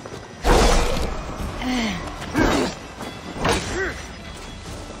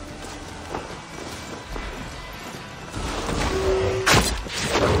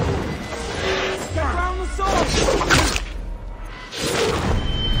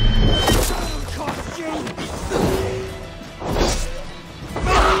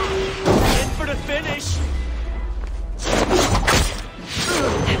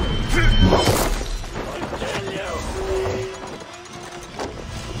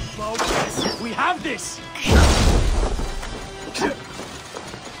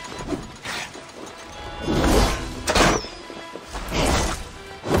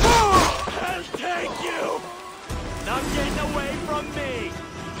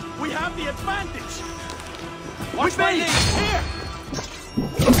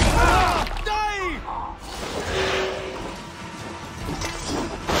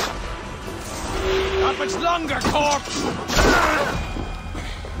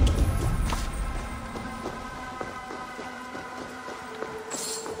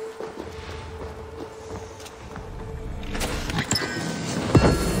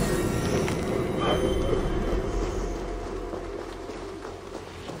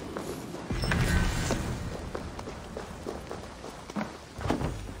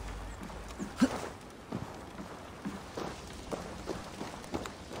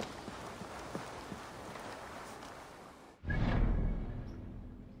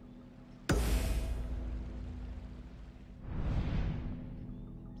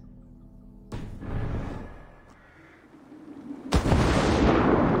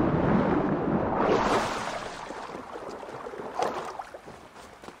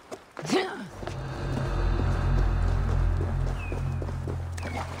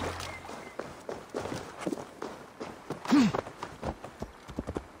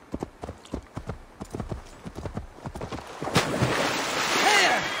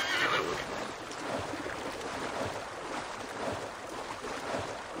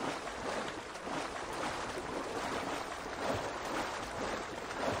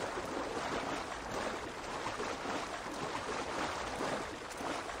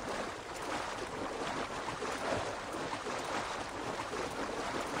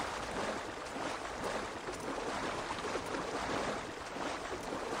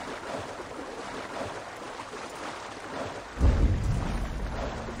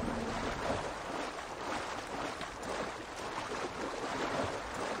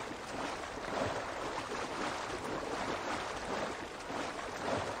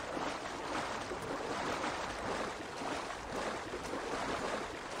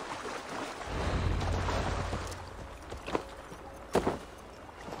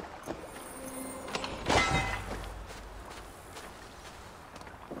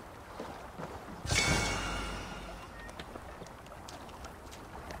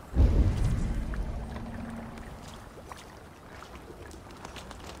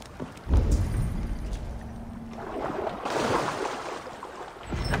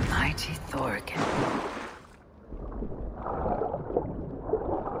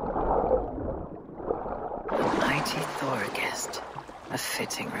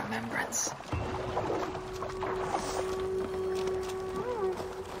 Remembrance.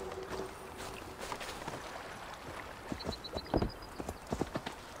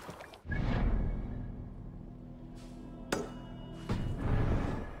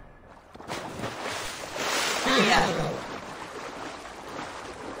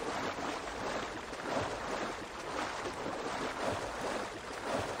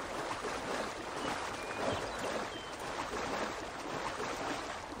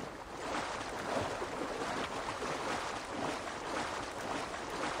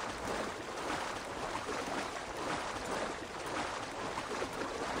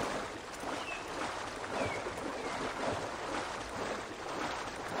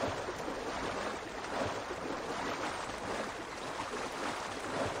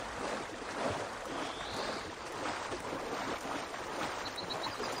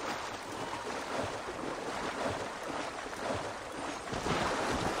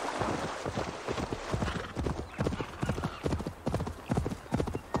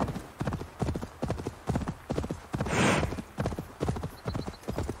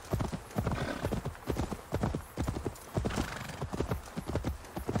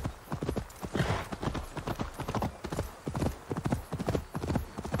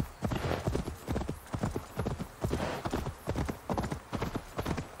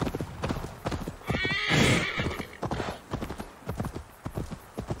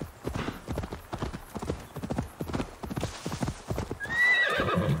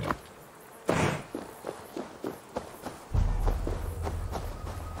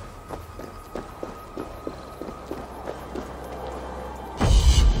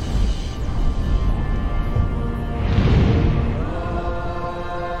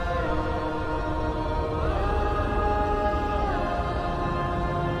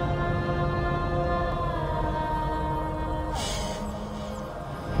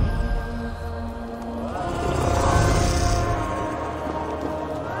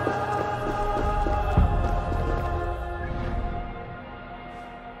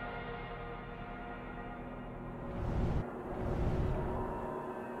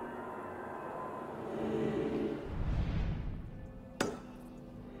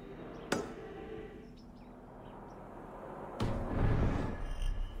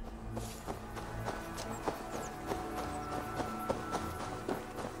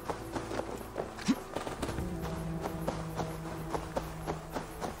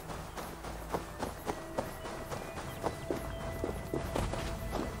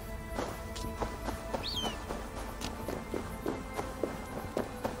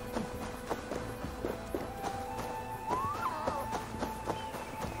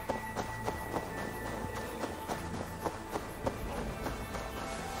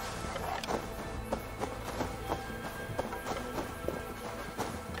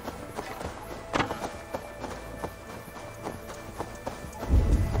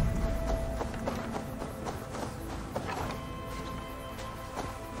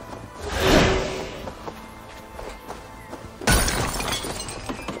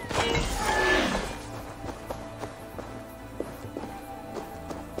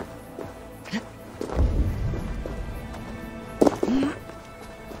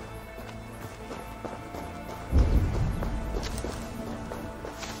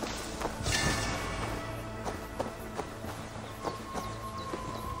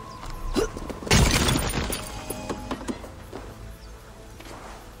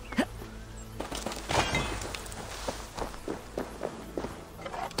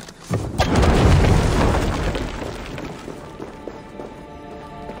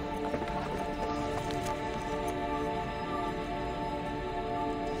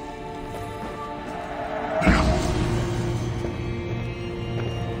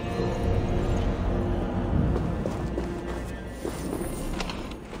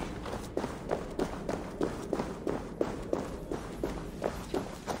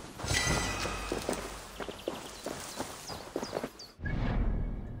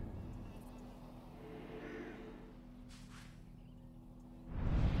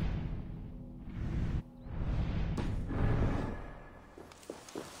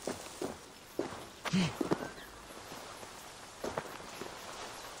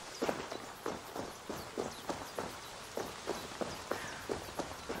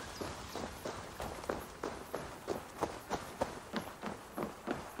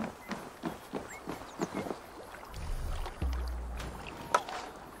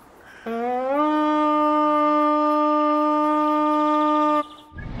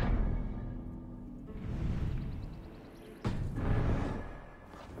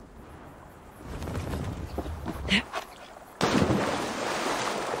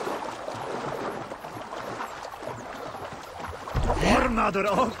 Tornadur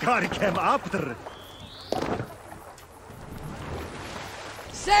okkar kem after.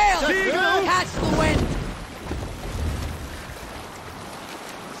 Sail! Catch the wind!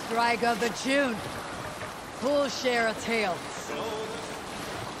 Strike of the tune. Full share a tale.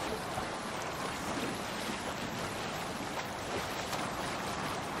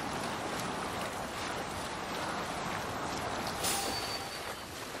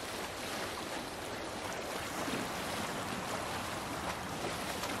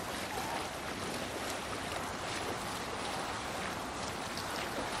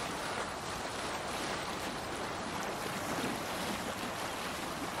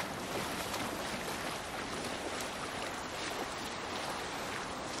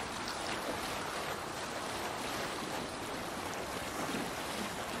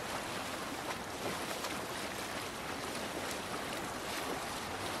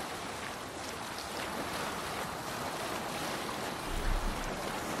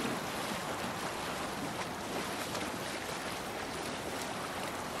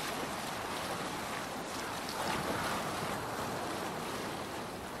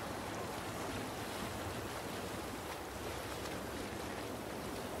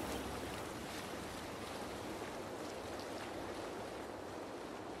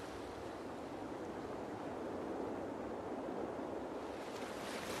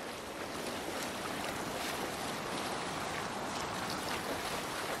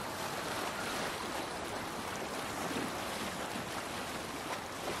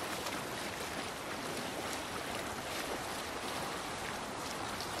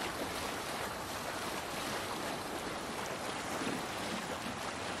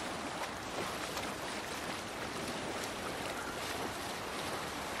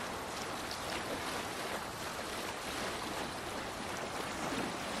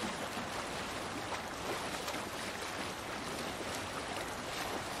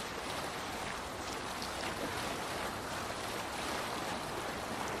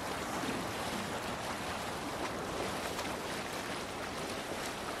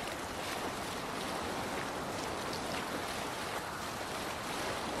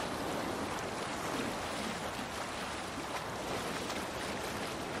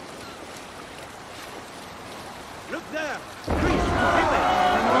 Look there!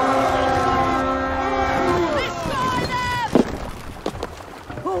 Destroy them!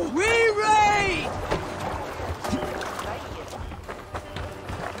 We raid!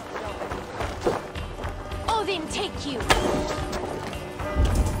 Odin, take you!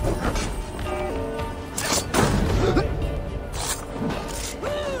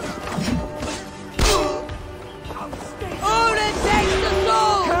 Odin takes the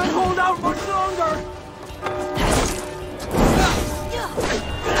soul! Can't hold out much longer!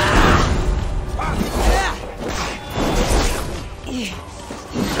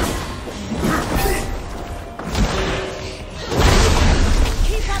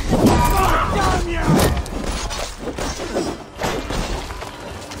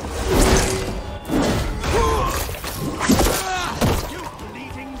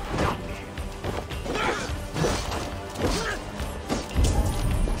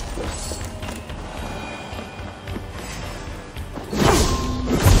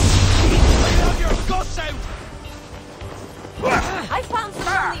 I found some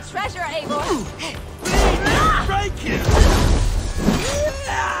holy treasure, Eivor! Break it!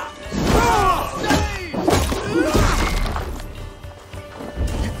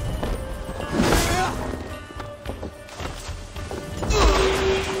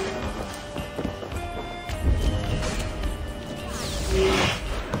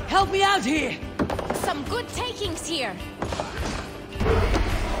 Help me out here! Some good takings here!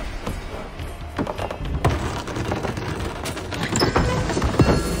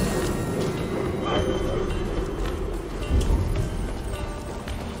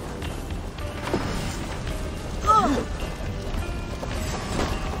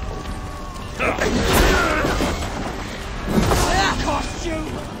 Cost you!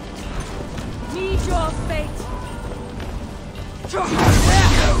 Need your fate!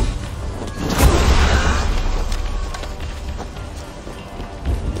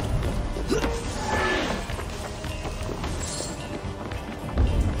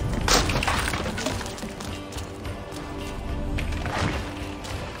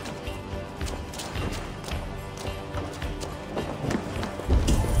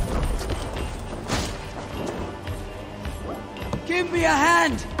 Give me a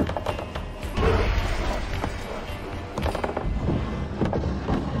hand!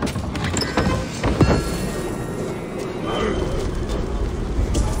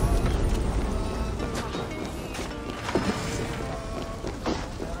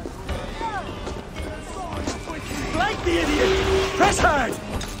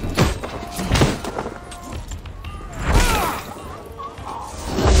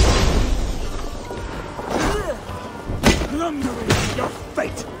 thundering at your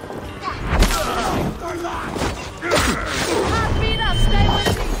fate! Peter, stay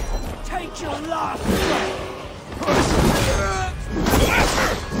with me! Take your last breath!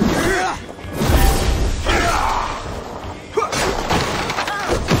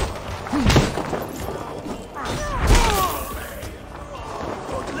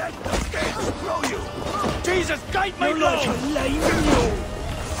 Don't let the gates throw you! Jesus, guide my Lord! Like a lame mule!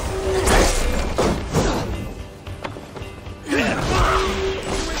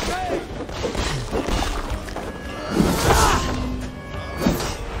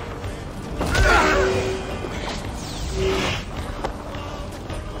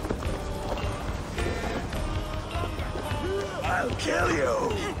 I'll kill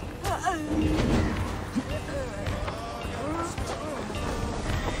you!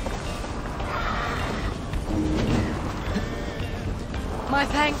 My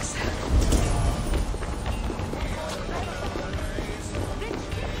thanks.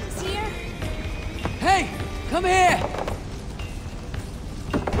 He's here. Hey, come here!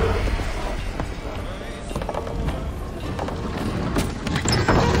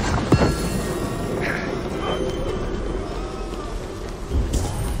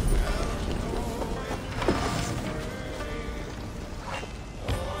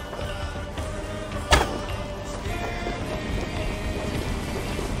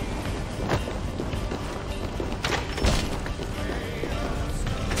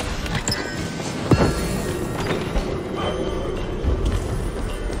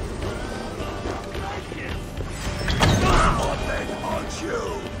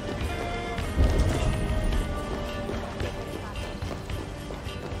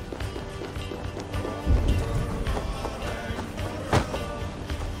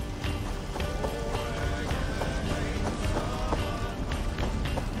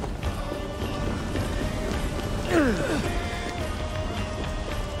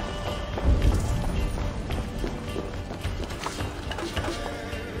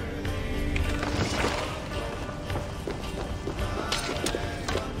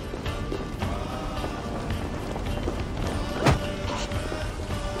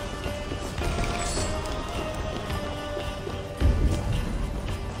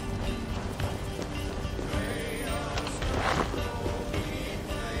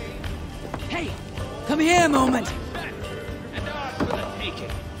 Come here a moment. And ours for the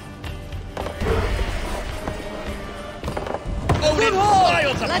taking. Good haul!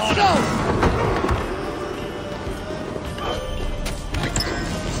 Let's go!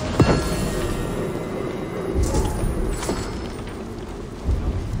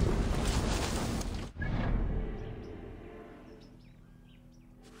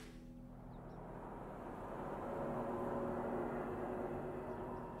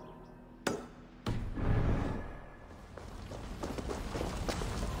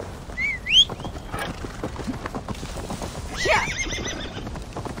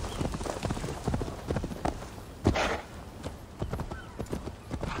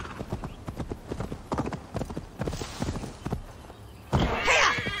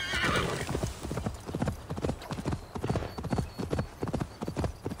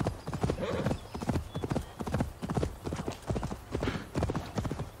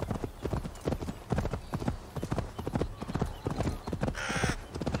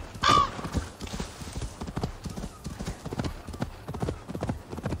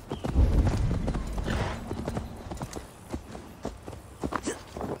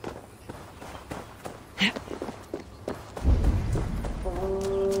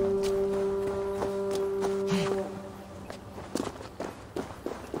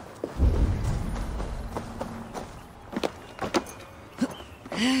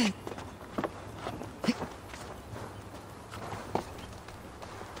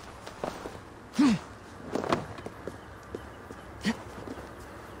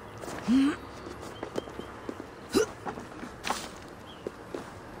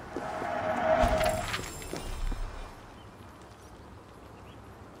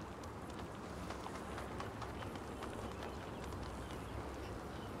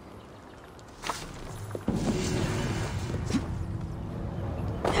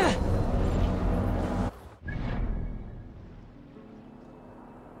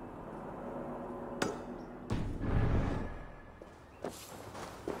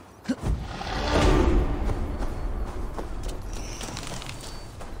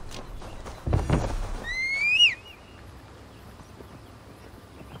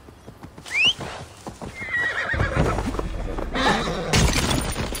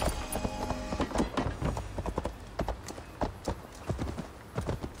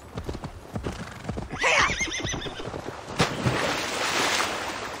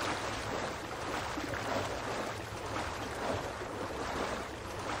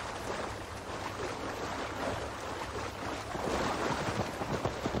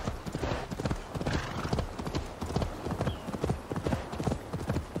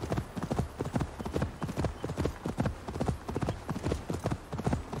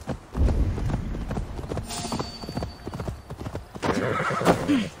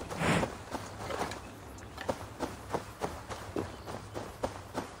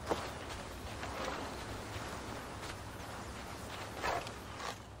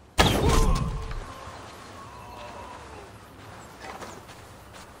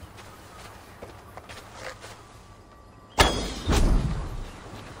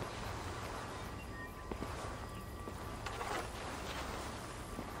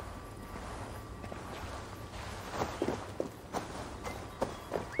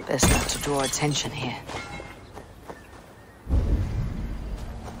 Best not to draw attention here.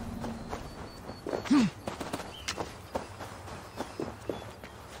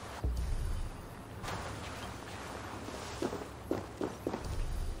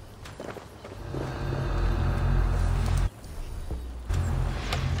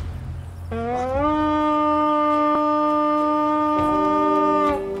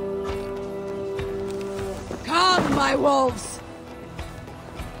 Come, my wolves!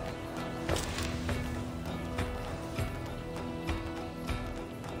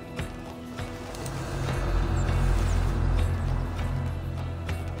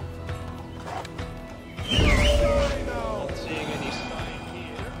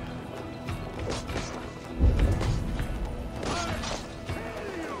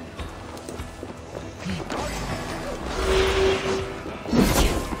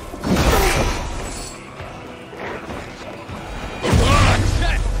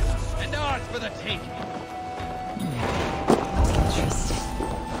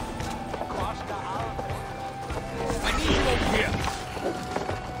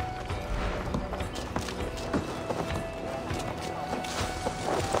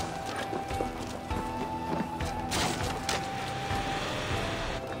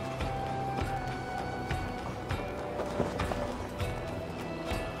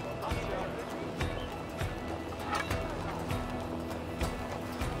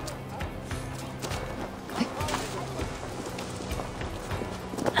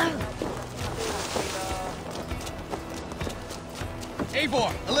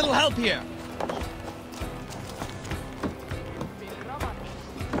 Eivor, a little help here.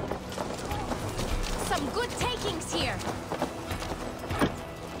 Some good takings here.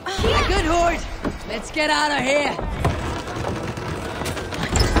 A good horde! Let's get out of here!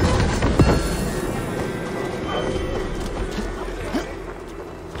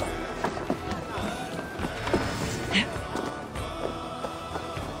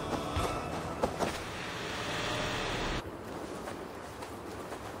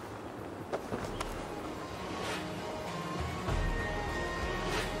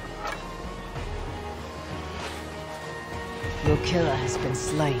 Your killer has been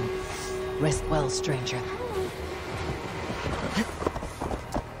slain. Rest well, stranger.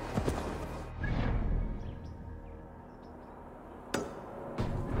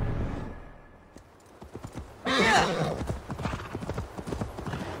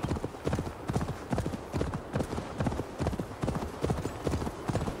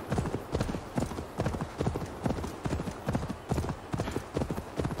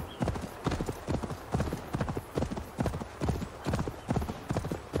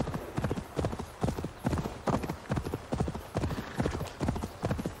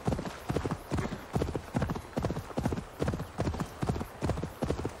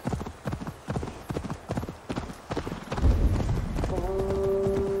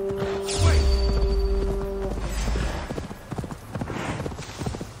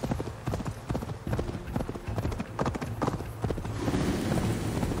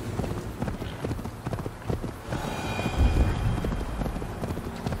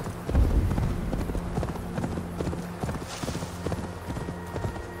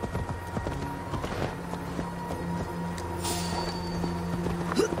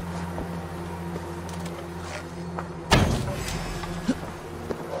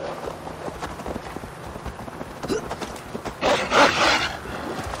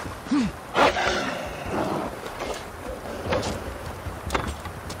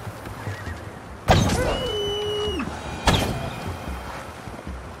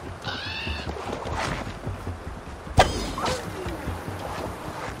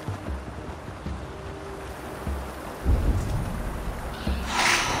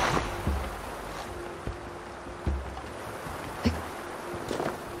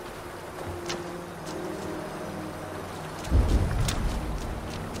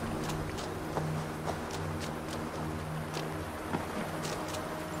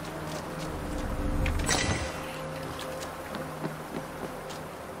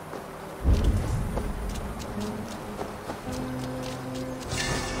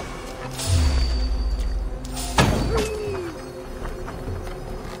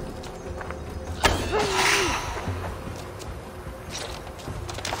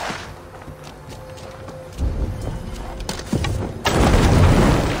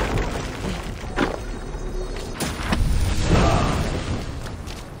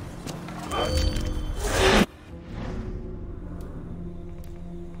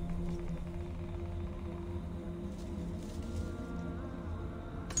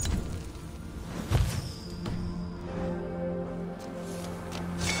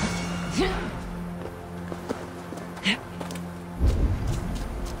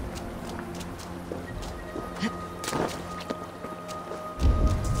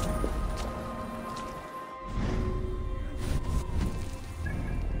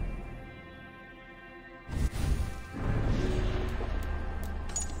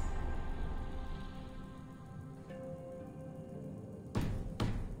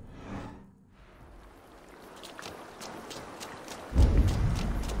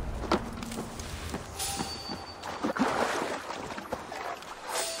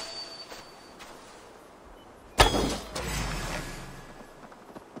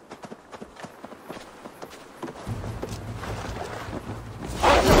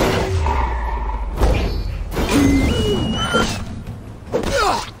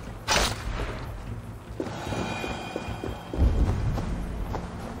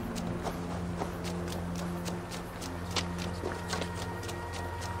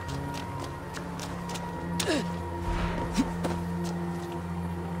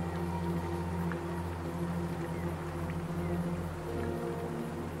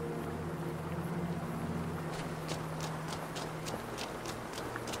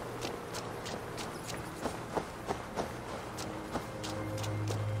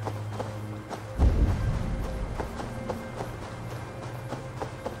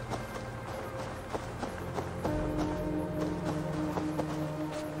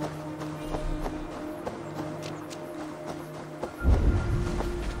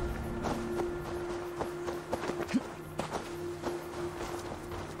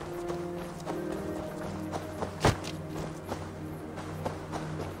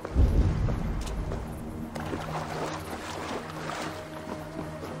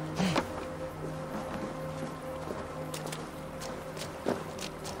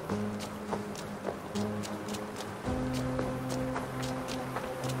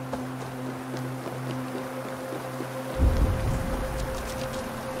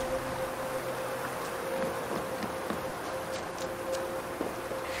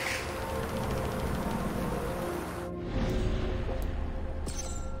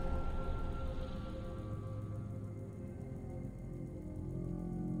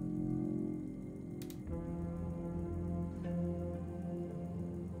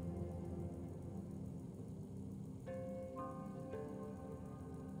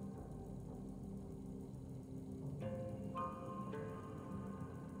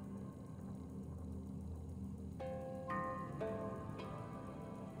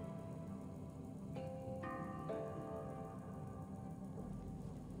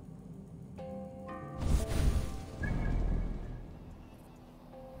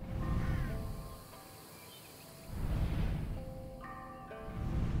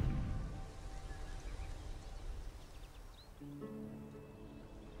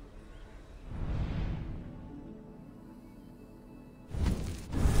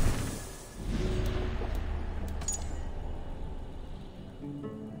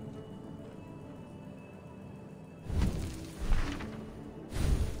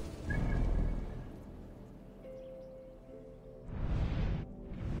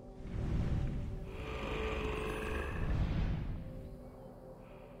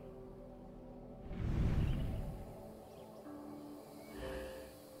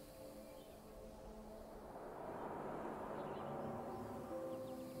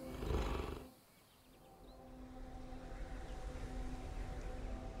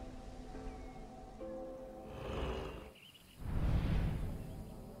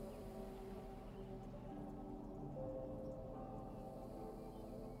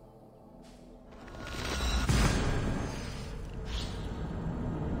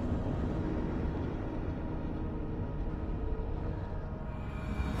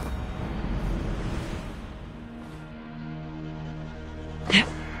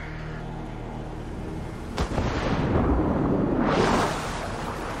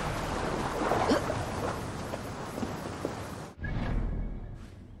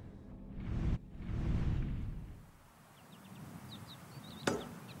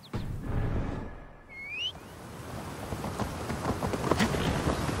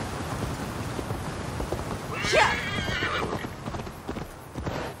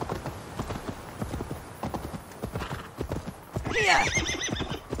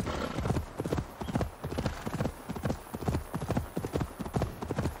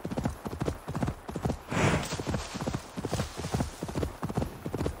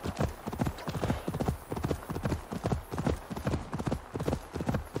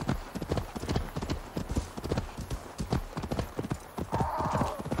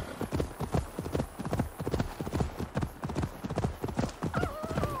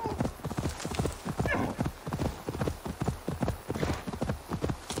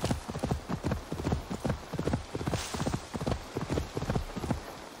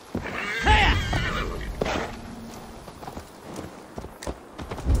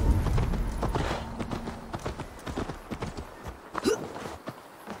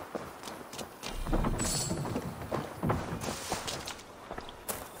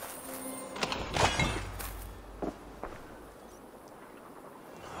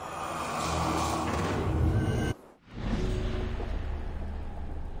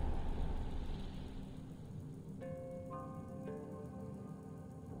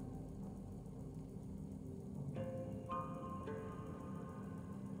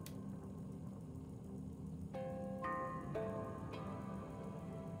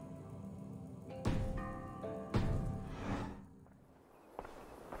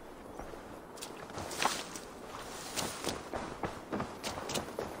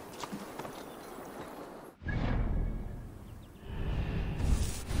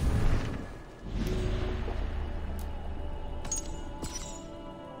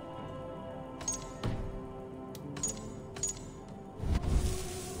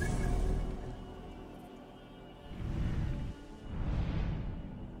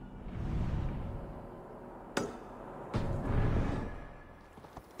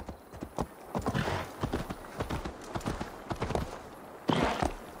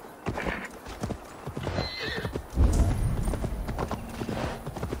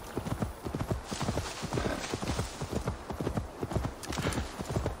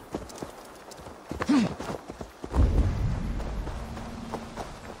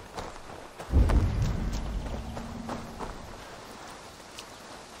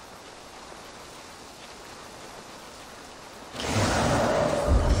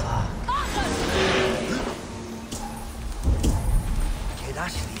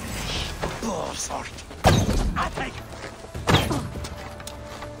 Borsort. Attack!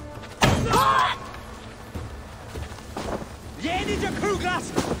 Jenige Kruglas!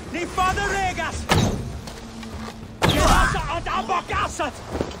 Ni fader regas! Gerasa ad abogasat!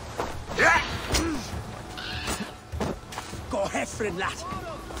 Gå hefren, lad!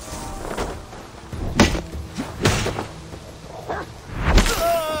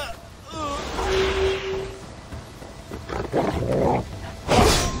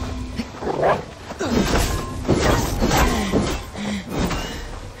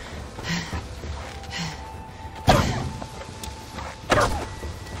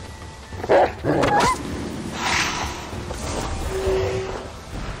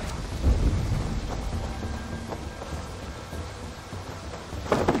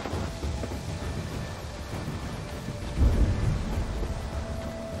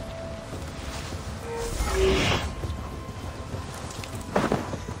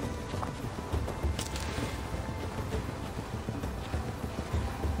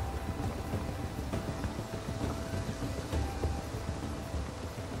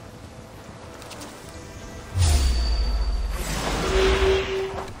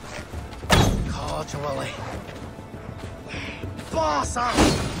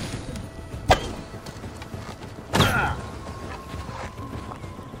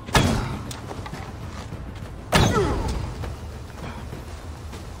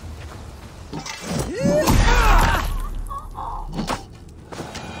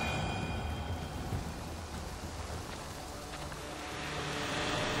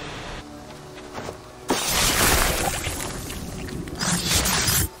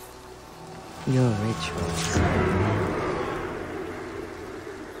 Your rituals.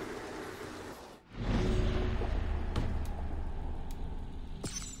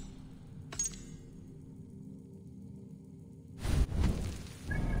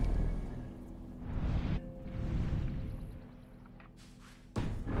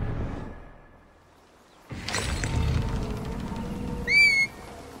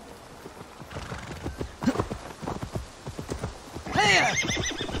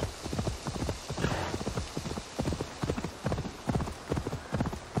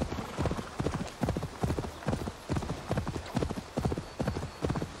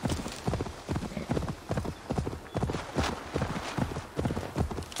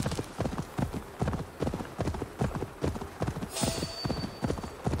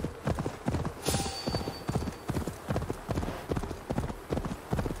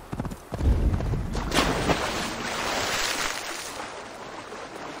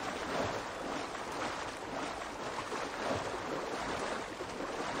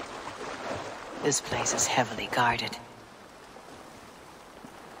 This place is heavily guarded.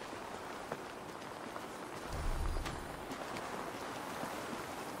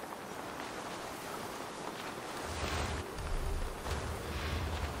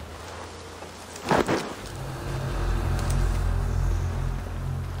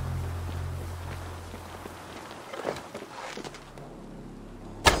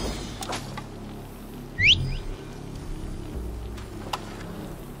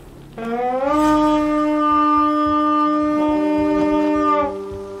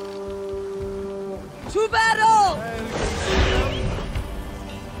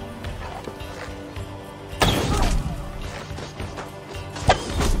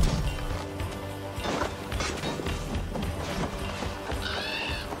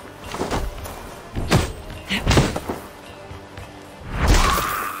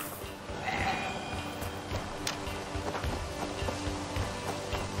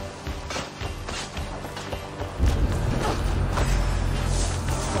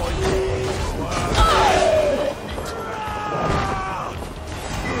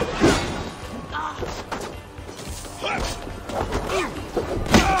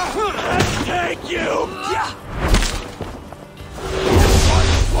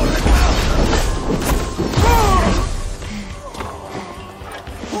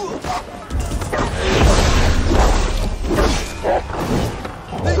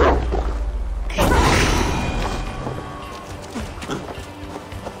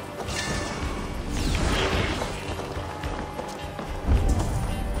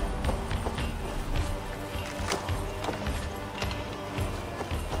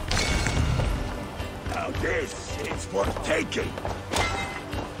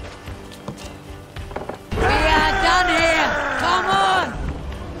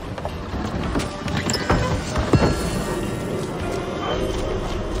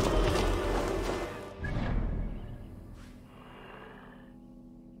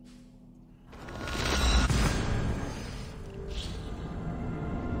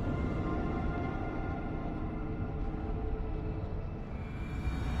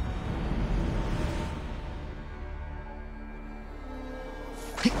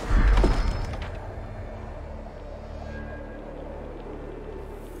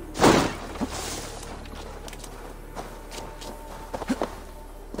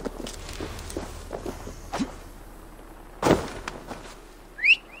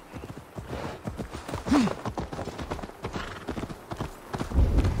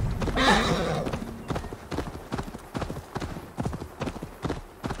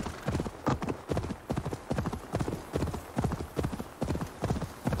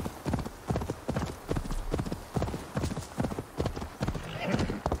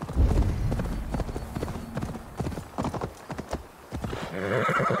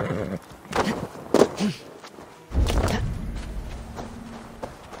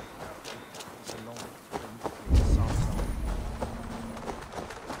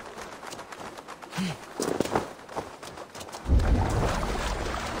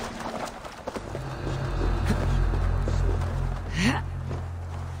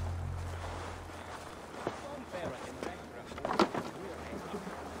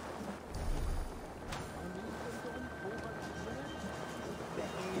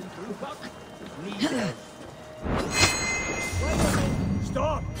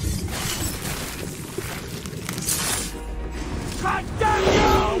 Stop! God damn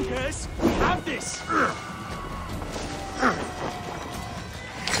you! Yes, have this!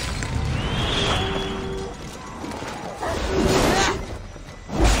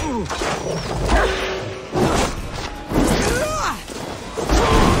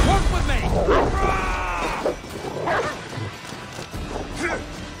 Work with me!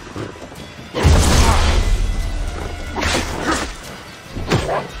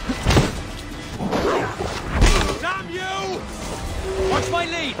 Damn you! Watch my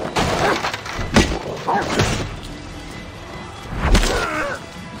lead!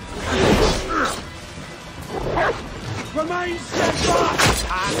 Remain steadfast!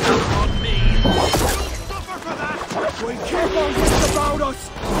 Hands on me! You'll suffer for that! We keep on what's about us!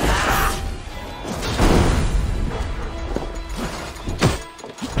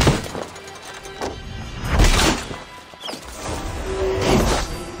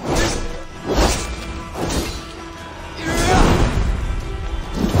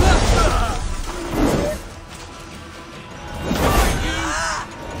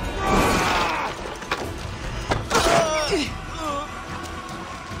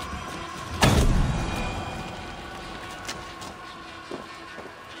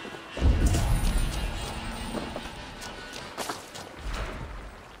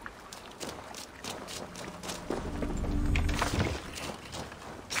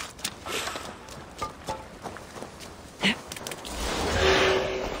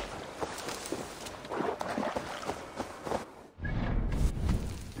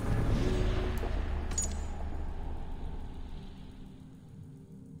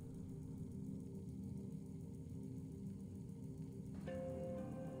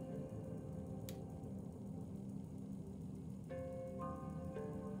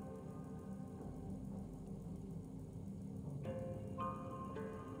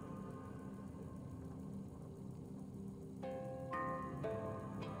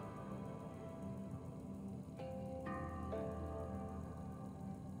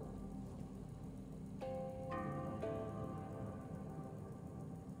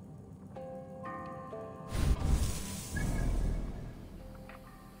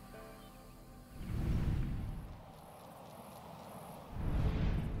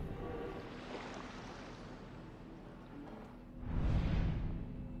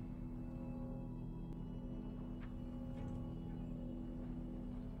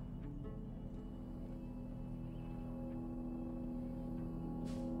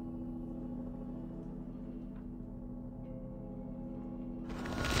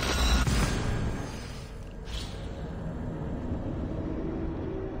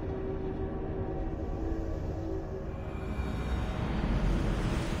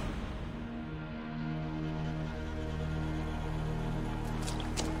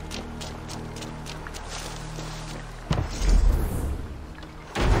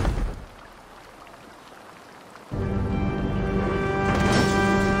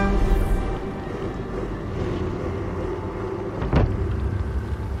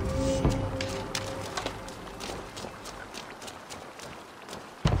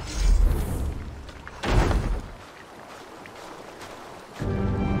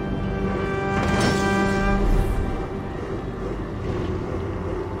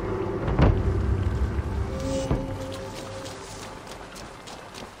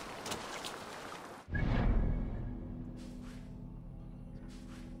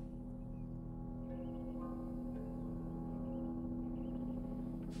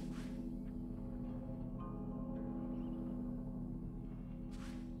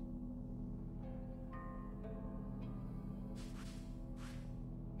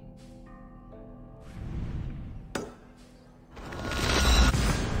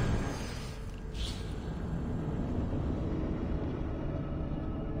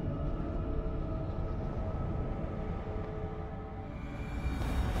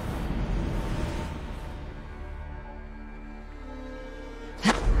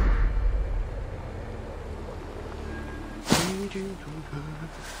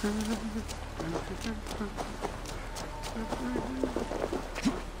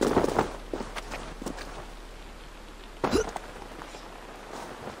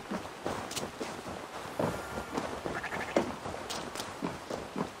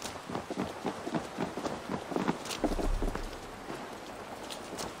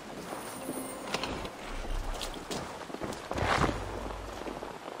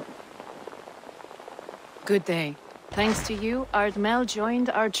 Good day. Thanks to you, Ardmel joined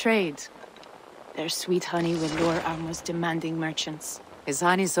our trade. Their sweet honey will lure our most demanding merchants. Is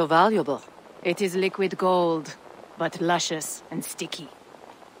honey so valuable? It is liquid gold, but luscious and sticky.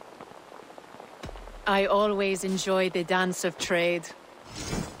 I always enjoy the dance of trade.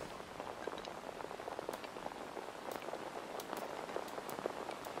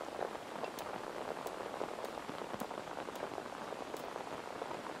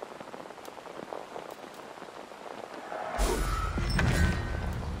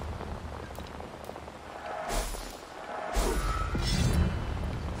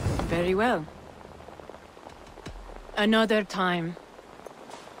 Very well. Another time.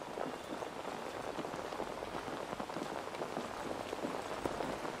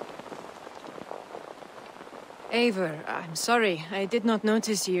 Eivor, I'm sorry, I did not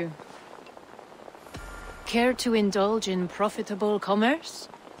notice you. Care to indulge in profitable commerce?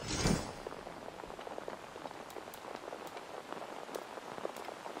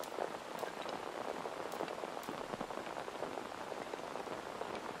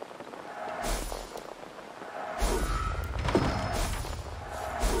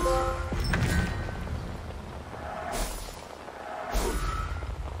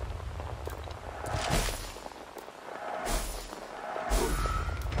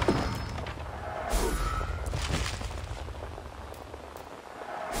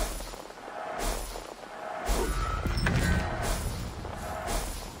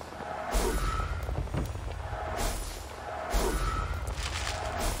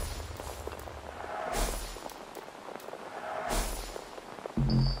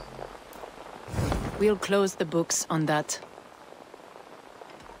 We'll close the books on that.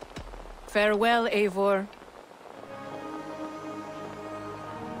 Farewell, Eivor.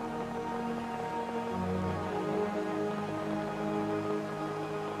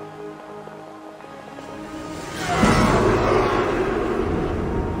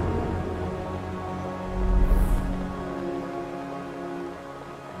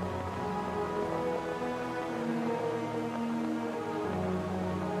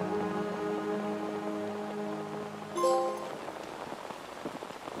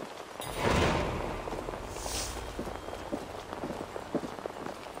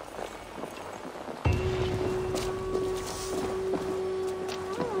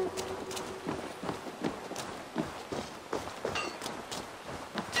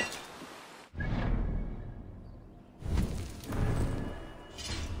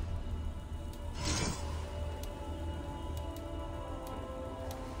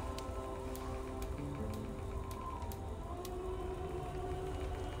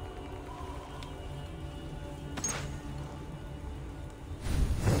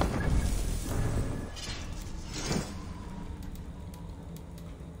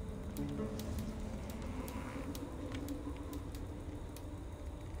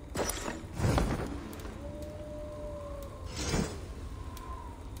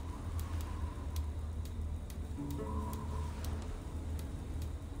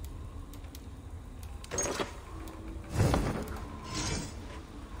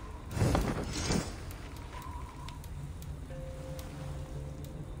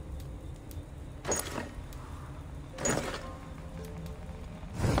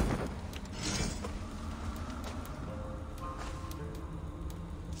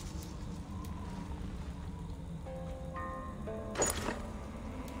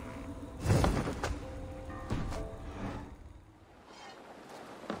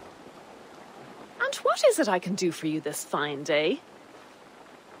 What is it I can do for you this fine day?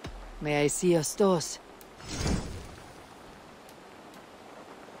 May I see your stores?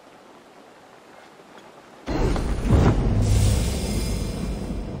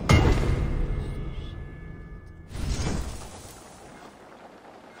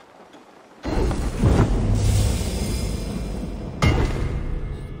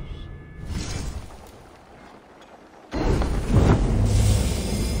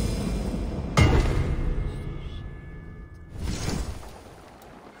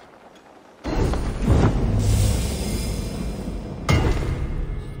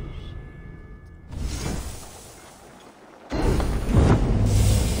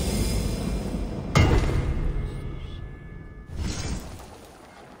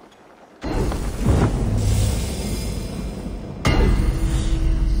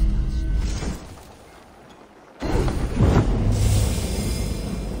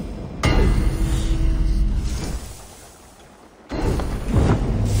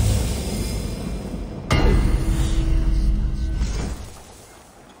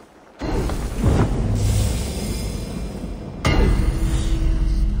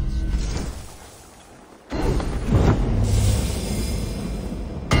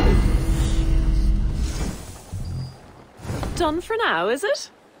 done for now, is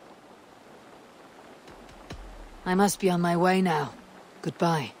it? I must be on my way now.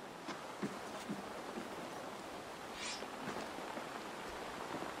 Goodbye.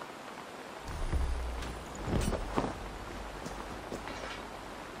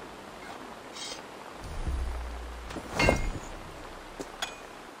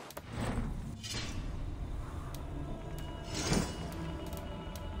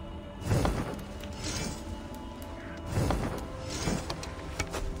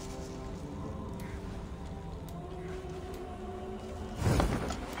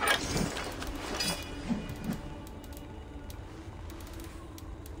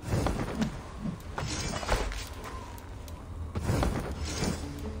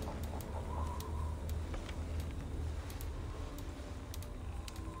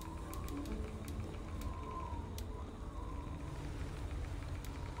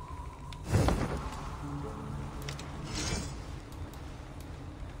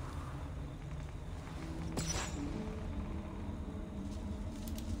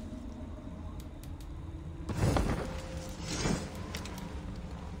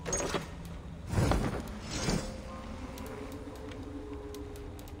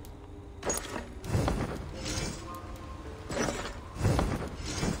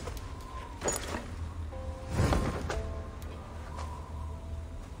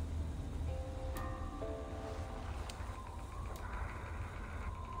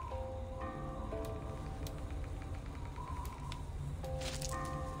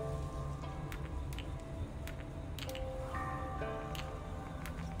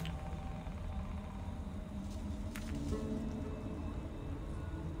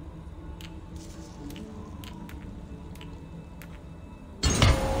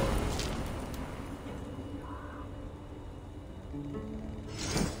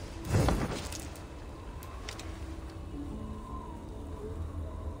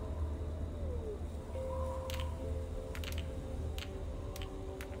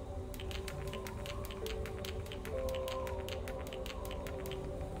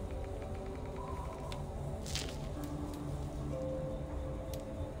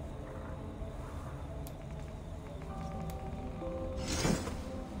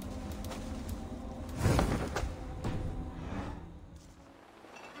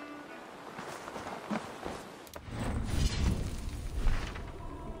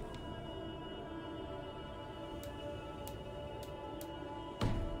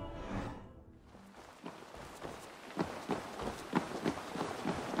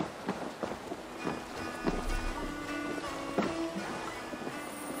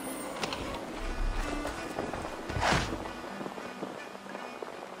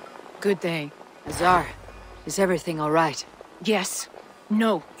 Good day. Azar, is everything all right? Yes.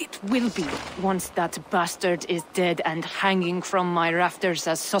 No, it will be, once that bastard is dead and hanging from my rafters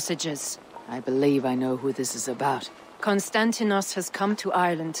as sausages. I believe I know who this is about. Konstantinos has come to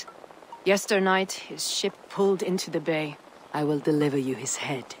Ireland. Yesternight, his ship pulled into the bay. I will deliver you his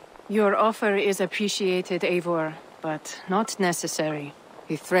head. Your offer is appreciated, Eivor, but not necessary.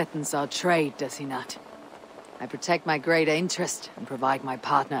 He threatens our trade, does he not? I protect my great interest and provide my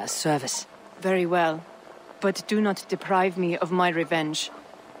partner a service. Very well. But do not deprive me of my revenge.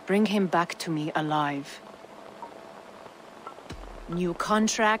 Bring him back to me alive. New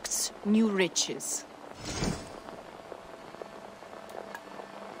contracts, new riches.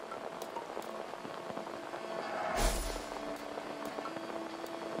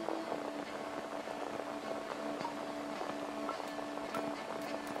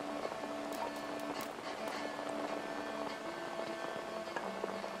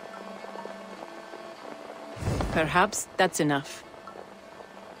 Perhaps that's enough.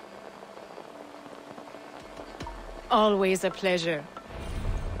 Always a pleasure.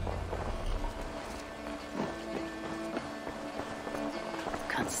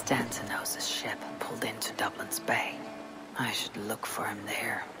 Konstantinos' ship pulled into Dublin's Bay. I should look for him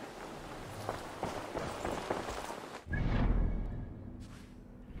there.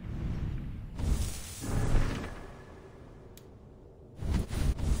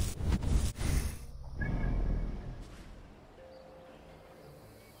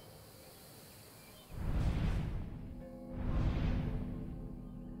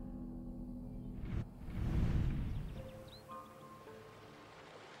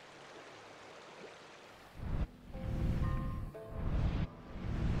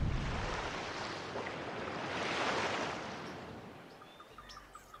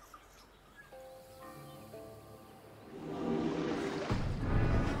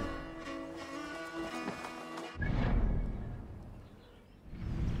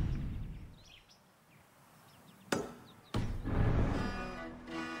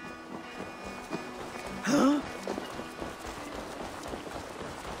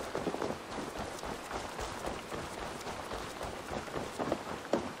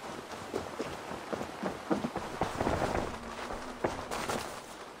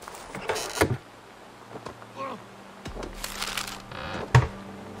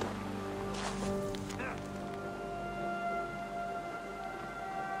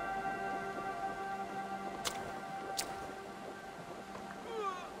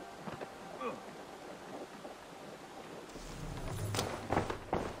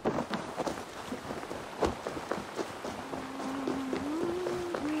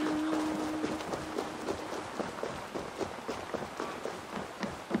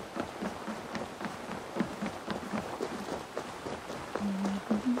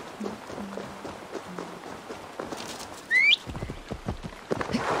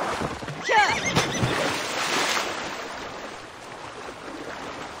 Gotcha!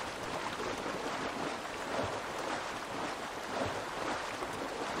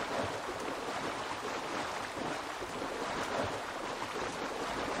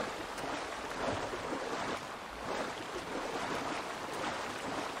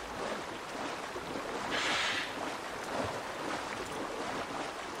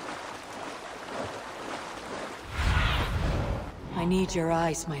 I need your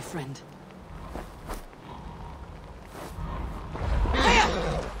eyes, my friend.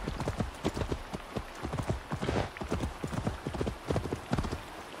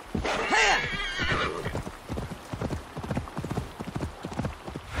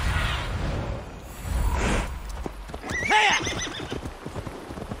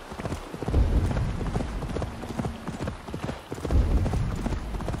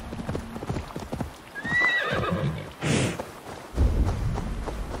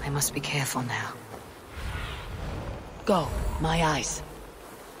 Must be careful now. Go, my eyes.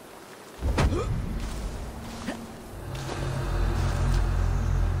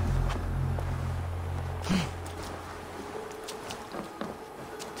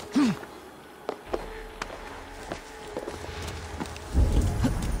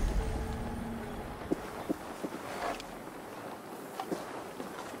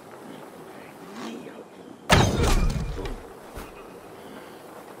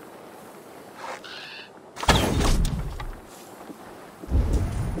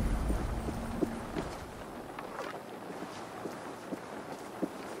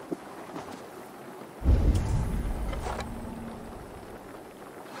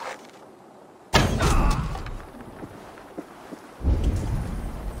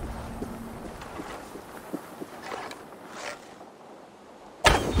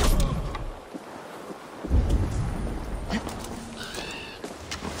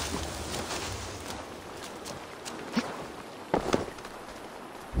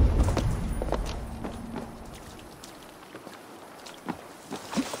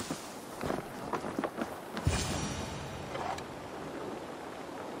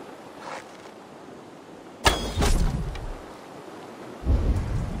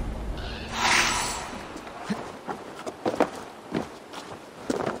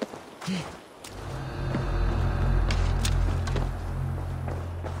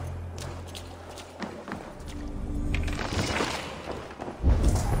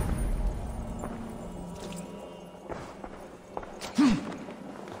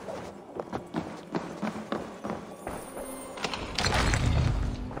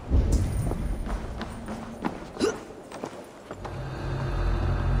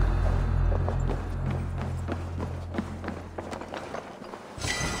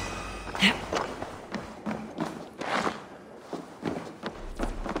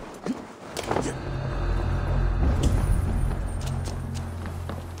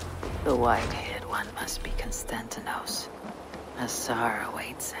 The white-haired one must be Constantinos. Azar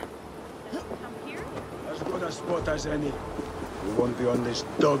awaits him. As good a spot as any. We won't be on this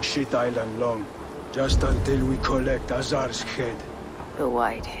dog-shit island long. Just until we collect Azar's head. The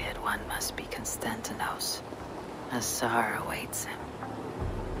white-haired one must be Constantinos. Azar awaits him.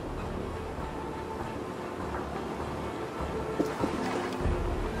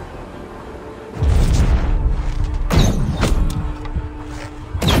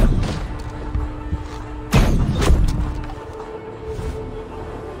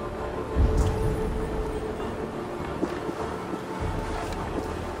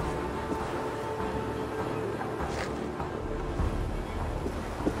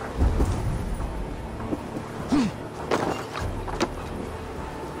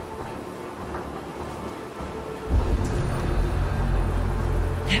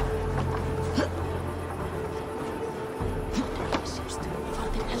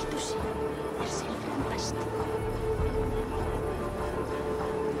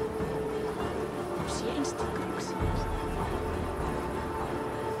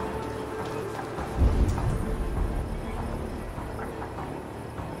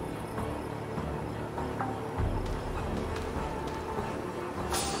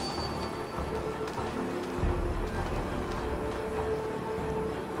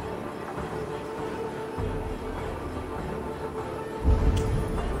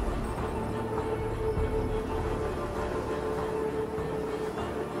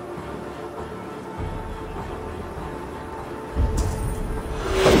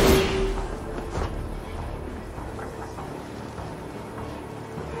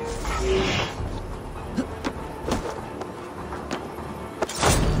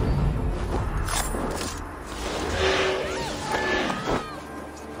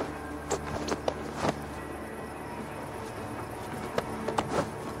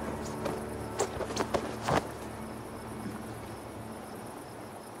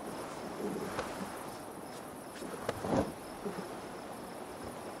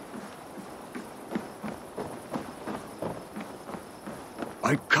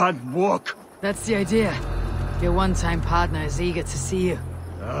 I can't walk. That's the idea. Your one-time partner is eager to see you.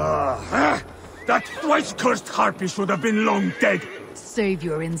 That twice-cursed harpy should have been long dead. Save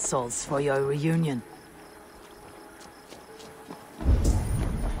your insults for your reunion.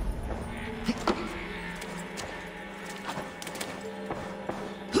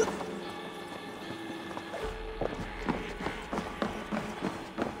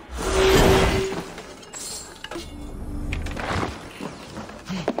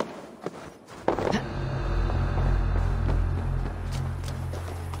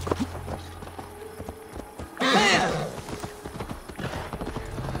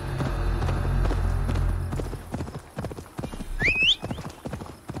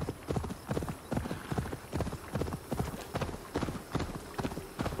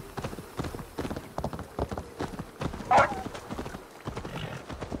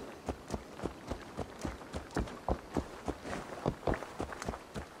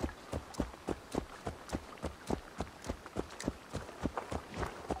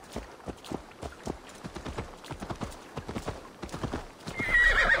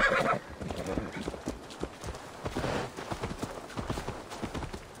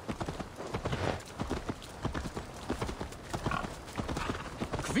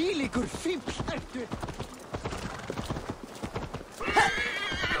 Hvílíkur fífl ertu!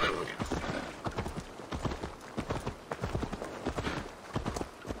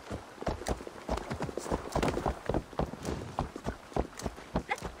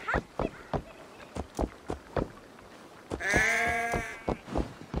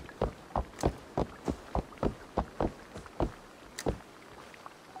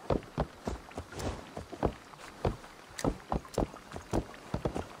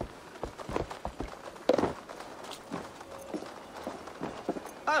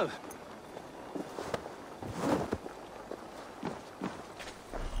 Oh.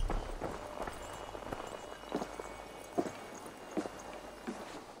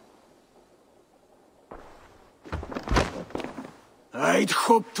 I'd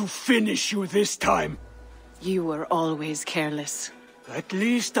hoped to finish you this time. You were always careless. At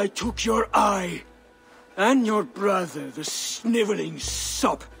least I took your eye. And your brother, the sniveling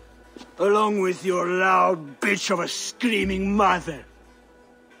sop. Along with your loud bitch of a screaming mother.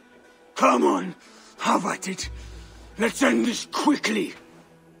 Come on, have at it. Let's end this quickly.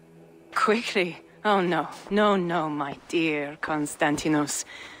 Quickly? Oh no, no, my dear Constantinos.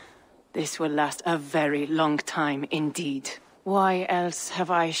 This will last a very long time indeed. Why else have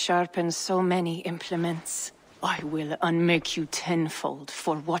I sharpened so many implements? I will unmake you tenfold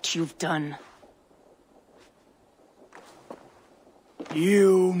for what you've done.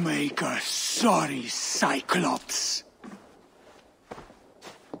 You make a sorry Cyclops.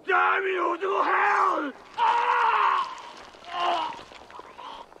 Damn you to hell!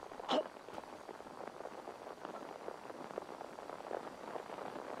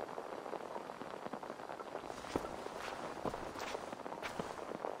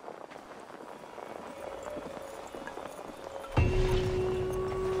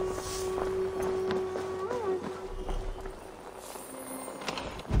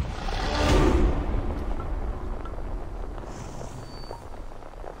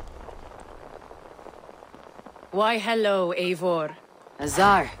 Why hello, Eivor.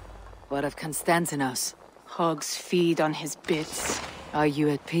 Azar, what of Constantinos? Hogs feed on his bits. Are you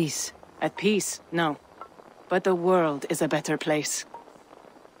at peace? At peace? No. But the world is a better place.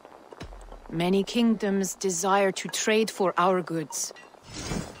 Many kingdoms desire to trade for our goods.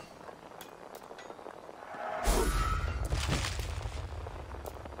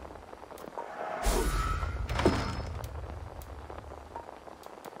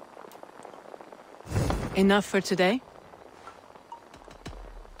 Enough for today?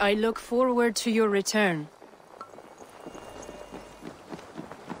 I look forward to your return.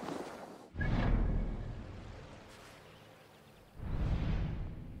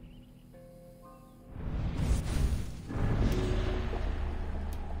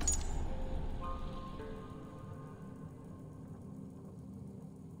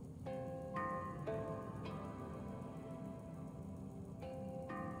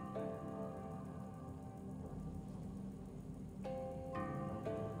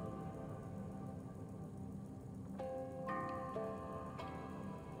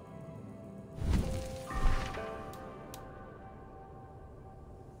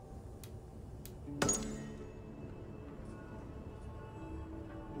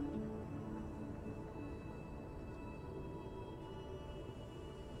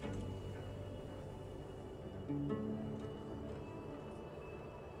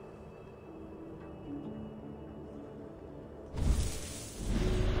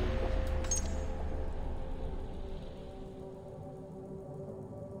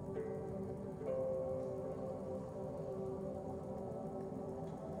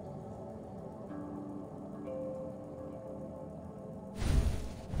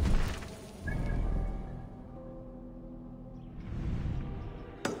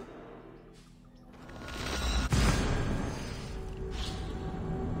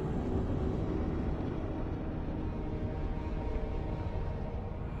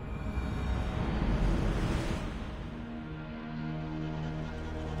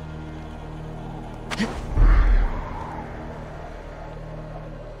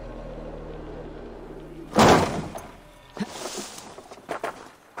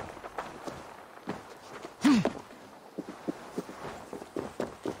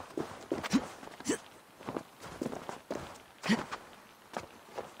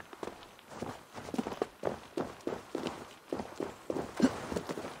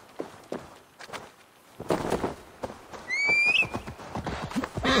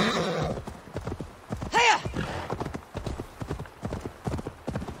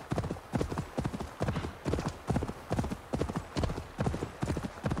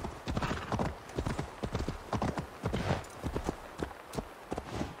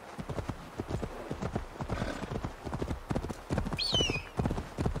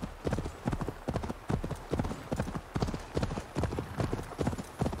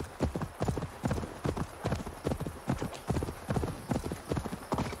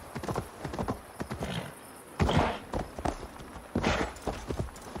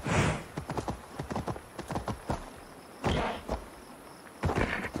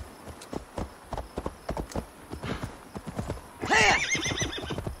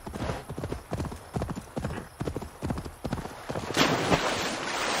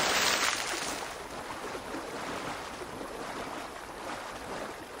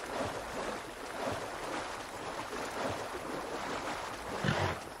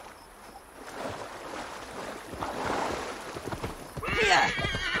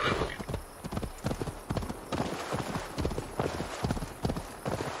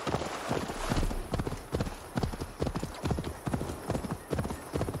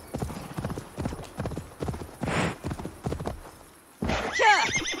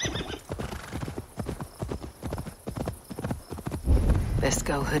 Best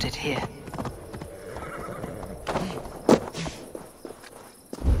go hooded here.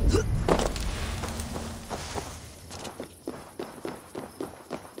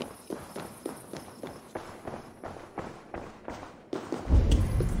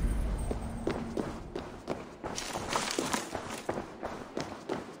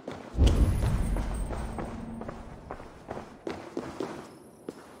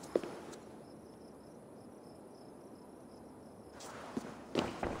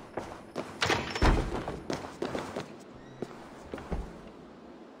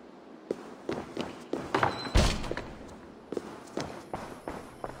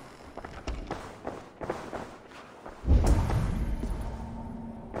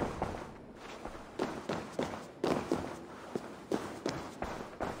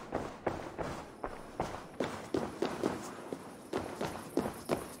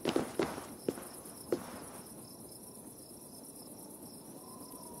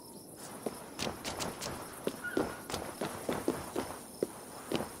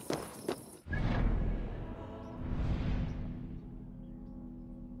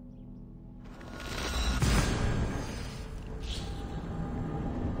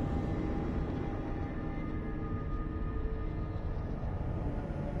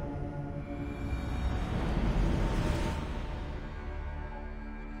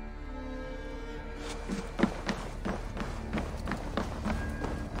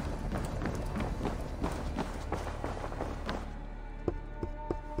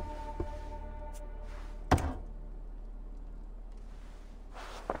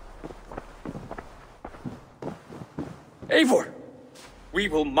 Eivor! We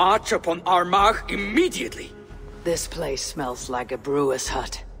will march upon Armagh immediately! This place smells like a brewer's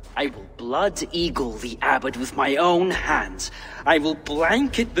hut. I will blood eagle the abbot with my own hands. I will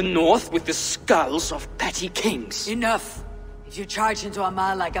blanket the north with the skulls of petty kings. Enough! If you charge into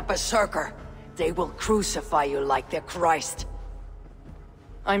Armagh like a berserker, they will crucify you like their Christ.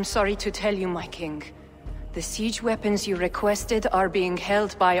 I'm sorry to tell you, my king. The siege weapons you requested are being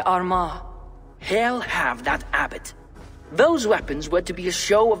held by Armagh. Hell have that abbot. Those weapons were to be a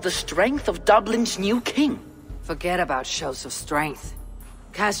show of the strength of Dublin's new king. Forget about shows of strength.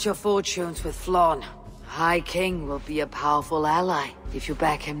 Cast your fortunes with Flann. High King will be a powerful ally if you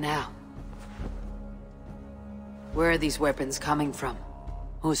back him now. Where are these weapons coming from?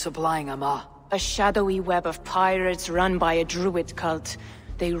 Who's supplying Armagh? A shadowy web of pirates run by a druid cult.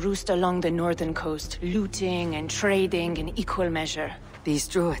 They roost along the northern coast, looting and trading in equal measure. These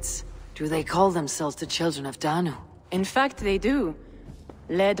druids, do they call themselves the Children of Danu? In fact, they do.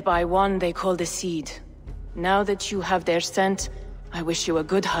 Led by one they call the Seed. Now that you have their scent, I wish you a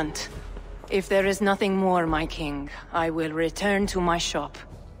good hunt. If there is nothing more, my king, I will return to my shop.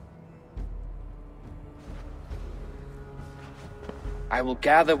 I will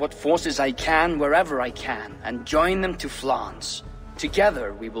gather what forces I can wherever I can, and join them to Flann's.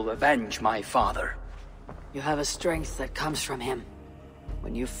 Together we will avenge my father. You have a strength that comes from him.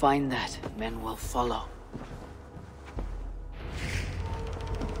 When you find that, men will follow.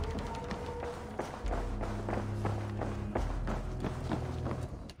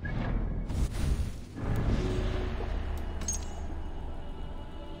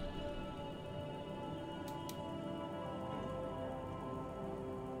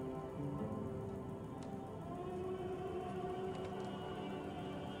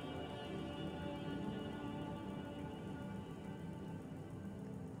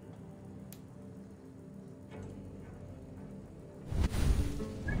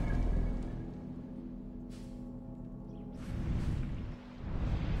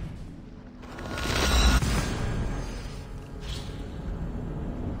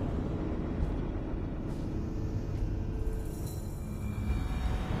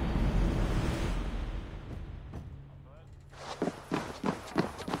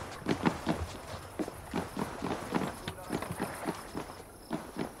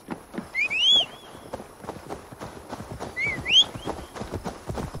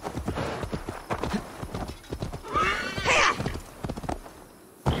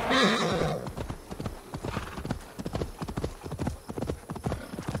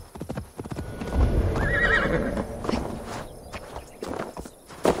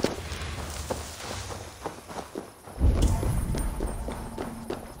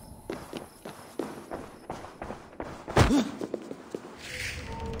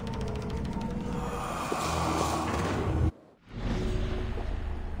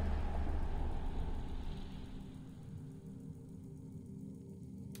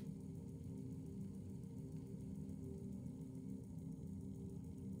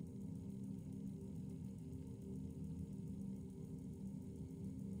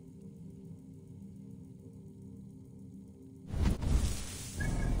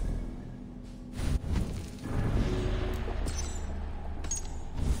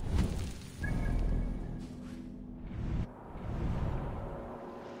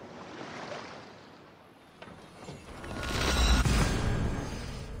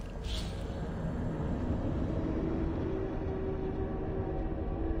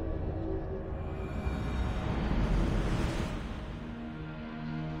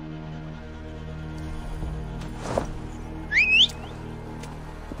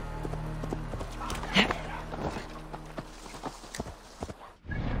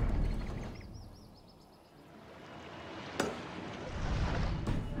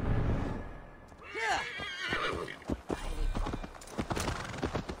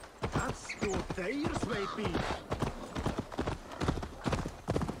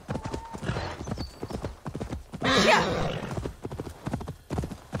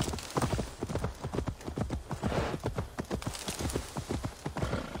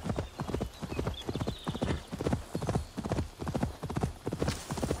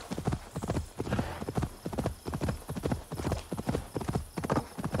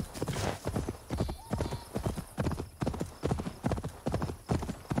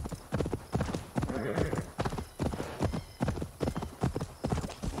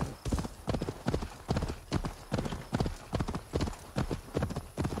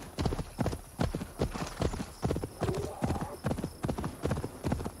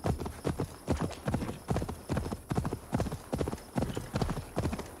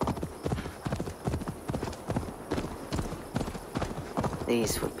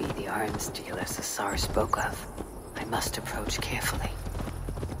 These would be the arms dealers the Tsar spoke of. I must approach carefully.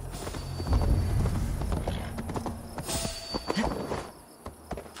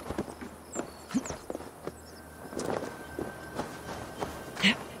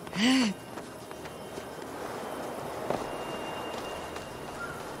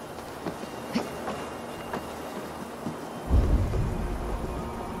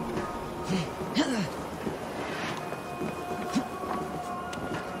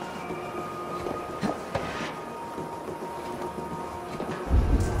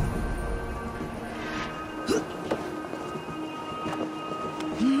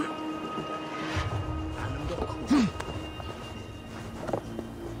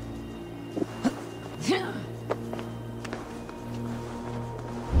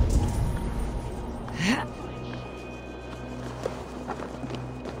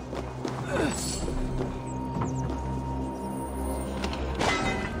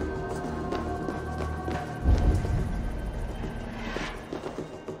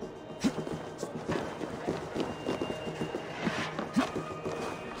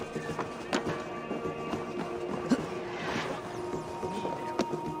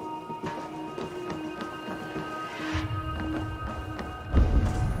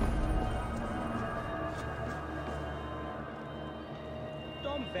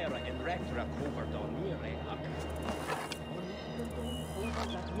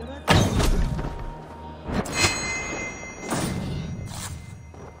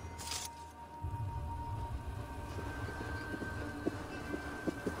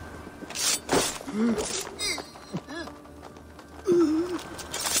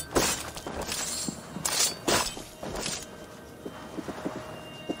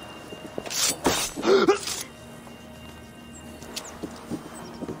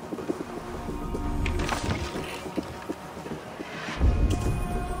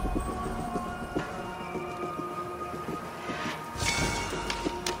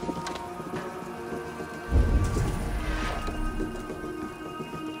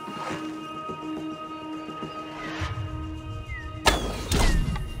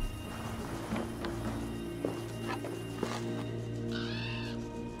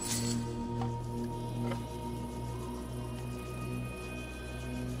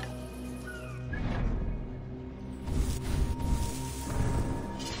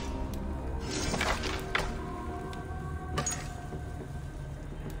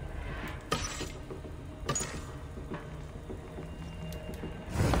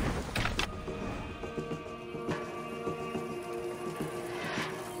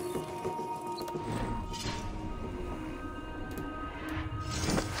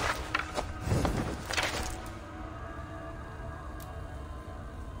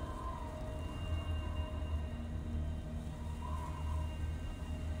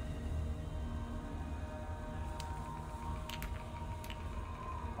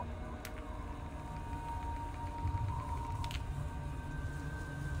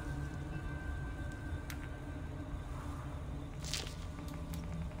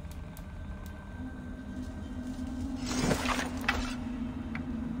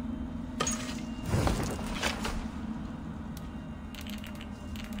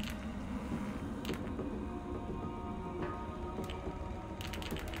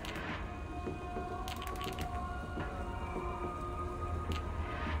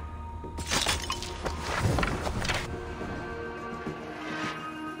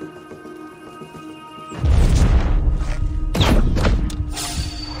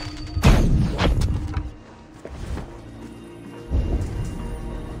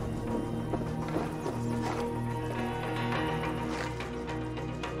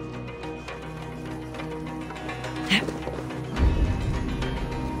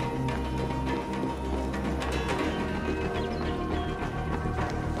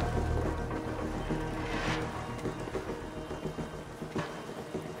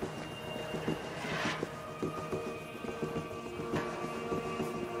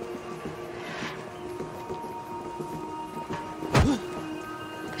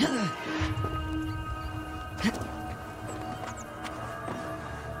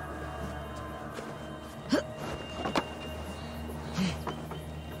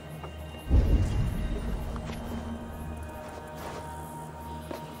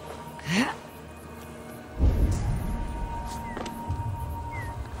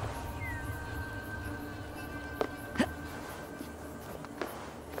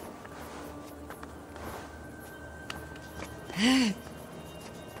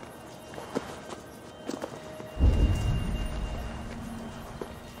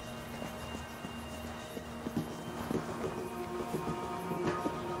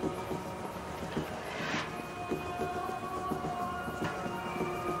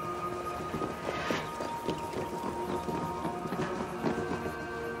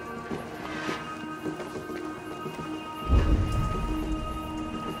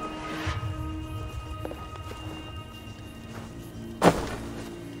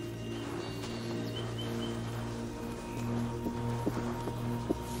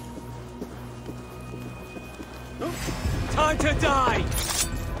 Time to die!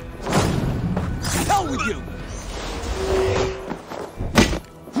 Hell with you!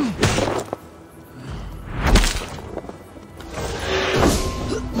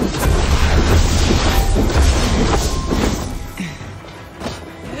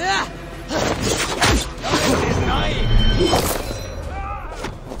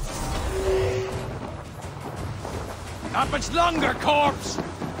 Not much longer, corpse!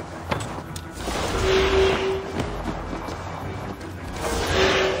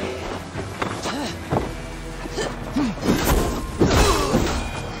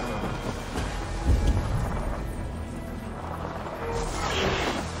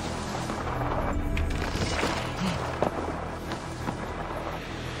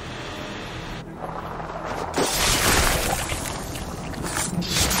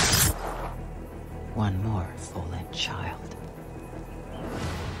 One more fallen child.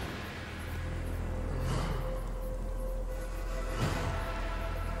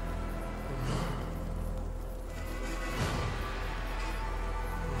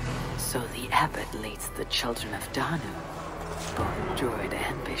 So the abbot leads the children of Danu, both druid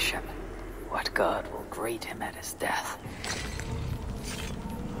and bishop. What god will greet him at his death?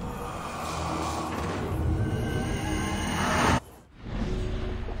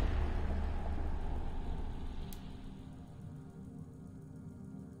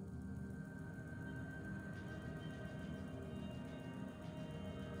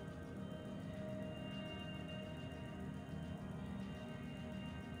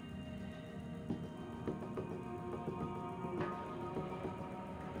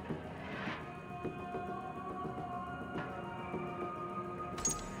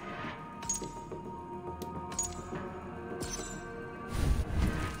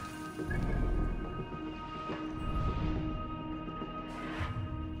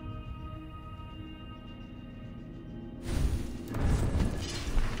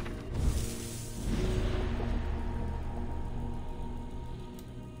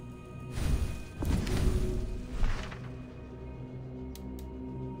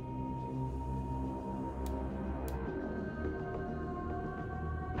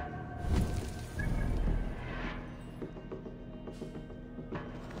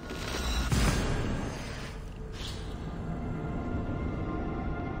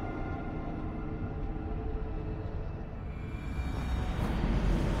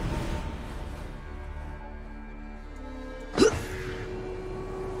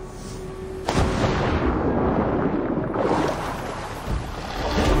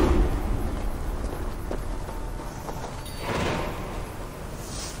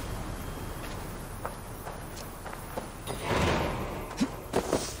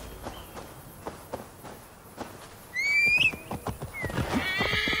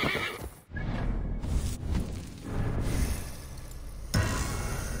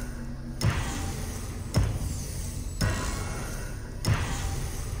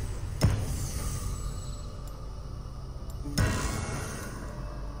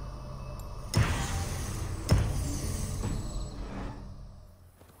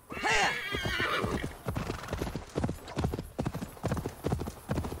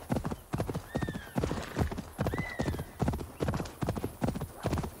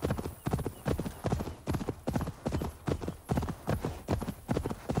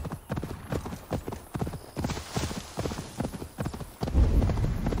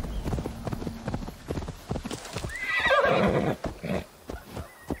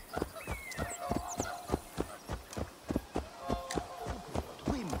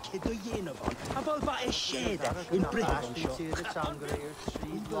 In Britain.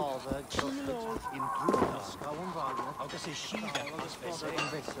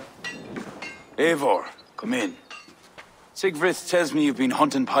 Eivor, come in. Sigfrid tells me you've been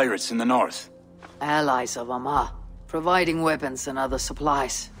hunting pirates in the north. Allies of Amma, providing weapons and other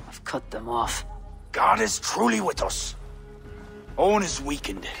supplies. I've cut them off. God is truly with us. Owen is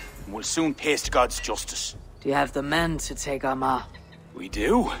weakened, and will soon taste God's justice. Do you have the men to take Amma? We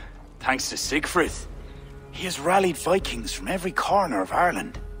do, thanks to Sigfrid. He has rallied Vikings from every corner of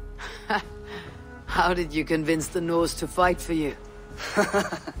Ireland. How did you convince the Norse to fight for you?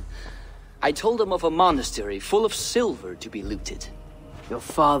 I told him of a monastery full of silver to be looted. Your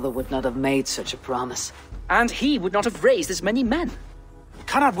father would not have made such a promise. And he would not have raised as many men. You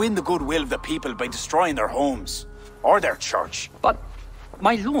cannot win the goodwill of the people by destroying their homes, or their church. But,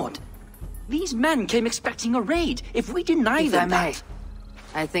 my lord, these men came expecting a raid. If we deny them that...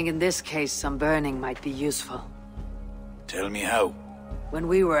 I think in this case some burning might be useful. Tell me how. When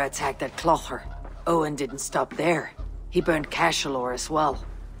we were attacked at Clogher, Owen didn't stop there. He burned Cashel as well,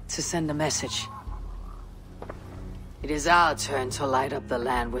 to send a message. It is our turn to light up the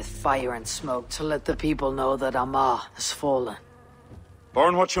land with fire and smoke to let the people know that Armagh has fallen.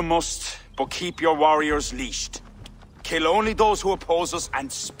 Burn what you must, but keep your warriors leashed. Kill only those who oppose us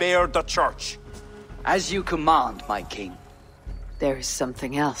and spare the church. As you command, my king. There is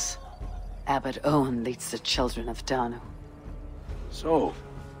something else. Abbot Owen leads the children of Danu. So,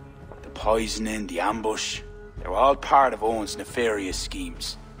 the poisoning, the ambush, they were all part of Owen's nefarious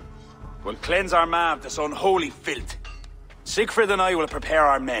schemes. We'll cleanse Armagh of this unholy filth. Siegfried and I will prepare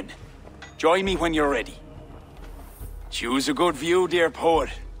our men. Join me when you're ready. Choose a good view, dear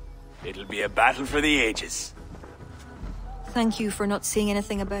poet. It'll be a battle for the ages. Thank you for not saying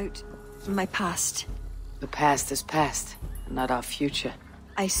anything about my past. The past is past, and not our future.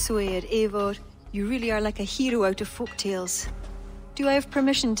 I swear, Eivor, you really are like a hero out of folk tales. Do I have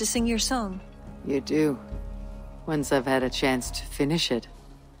permission to sing your song? You do. Once I've had a chance to finish it.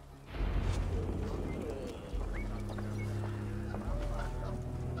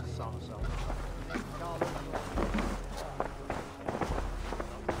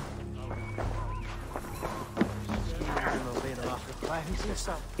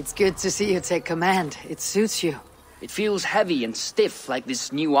 It's good to see you take command. It suits you. It feels heavy and stiff like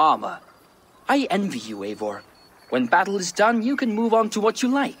this new armor. I envy you, Eivor. When battle is done, you can move on to what you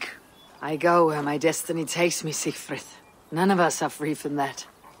like. I go where my destiny takes me, Siegfried. None of us are free from that.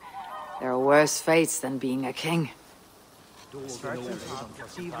 There are worse fates than being a king.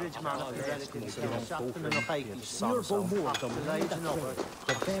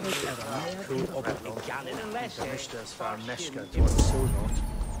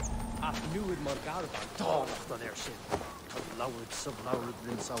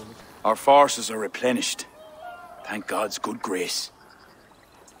 Our forces are replenished. Thank God's good grace.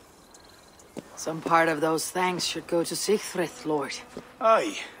 Some part of those thanks should go to Siegfried, Lord.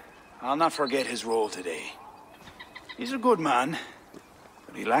 Aye, I'll not forget his role today. He's a good man,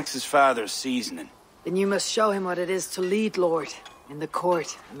 but he lacks his father's seasoning. Then you must show him what it is to lead, Lord, in the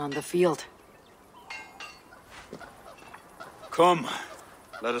court and on the field. Come,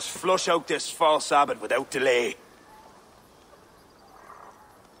 let us flush out this false abbot without delay.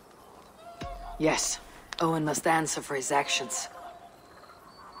 Yes, Owen must answer for his actions.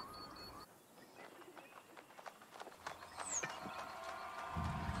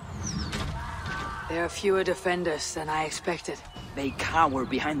 There are fewer defenders than I expected. They cower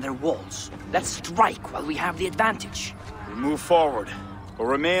behind their walls. Let's strike while we have the advantage. We move forward, but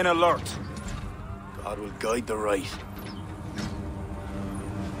remain alert. God will guide the right.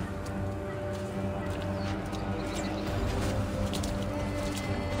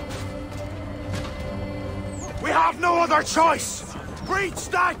 We have no other choice! Breach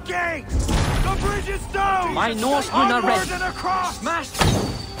that gate! The bridge is down! My Norsemen are ready. And across! Smash!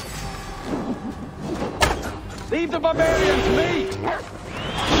 Leave the barbarians to me!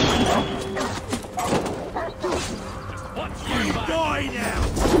 What's your boy now?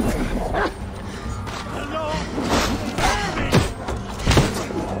 Hello?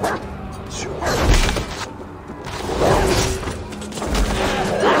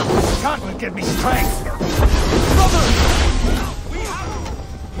 God will give me strength! Brother! We have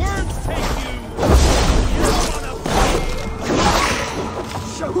words take you!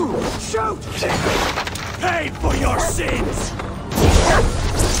 Shoot! Pay for your sins!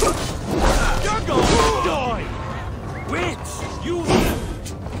 You're going to die! Witch! You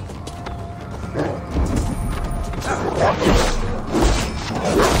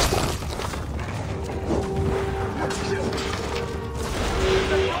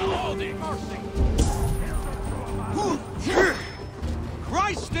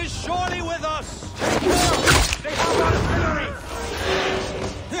Christ is surely with us! They have artillery!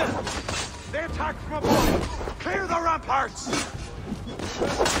 They attack from above! Clear the ramparts!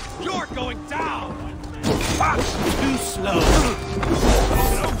 You're going down! too slow!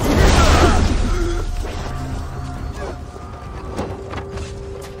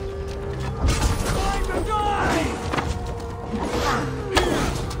 Time to die!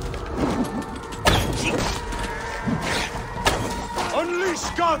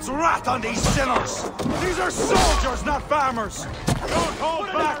 God's wrath on these sinners! These are soldiers, not farmers! Don't hold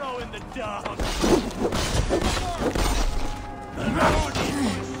back! Put an arrow in the dog!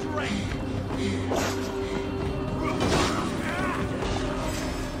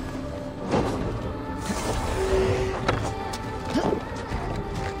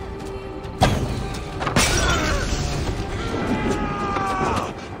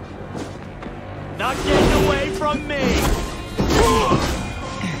 Not getting away from me!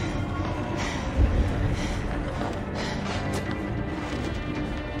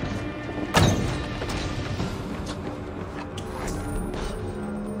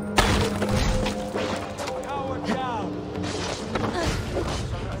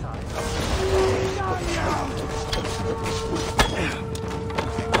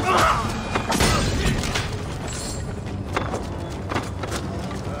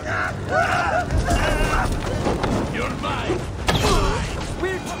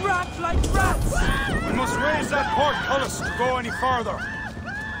 Farther.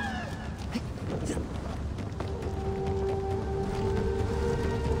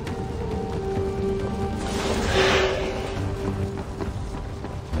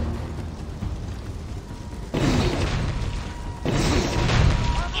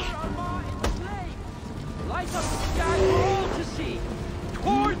 Light up the sky for all to see.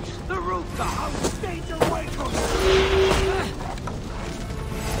 Towards the rooftop. Stay away from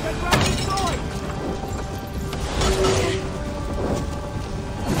Get ready, going.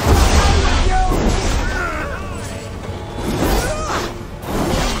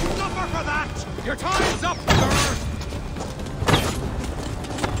 Your time's up, sir!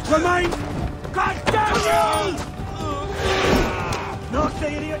 Remain! God damn you! Knock the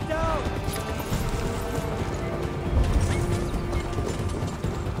idiot down!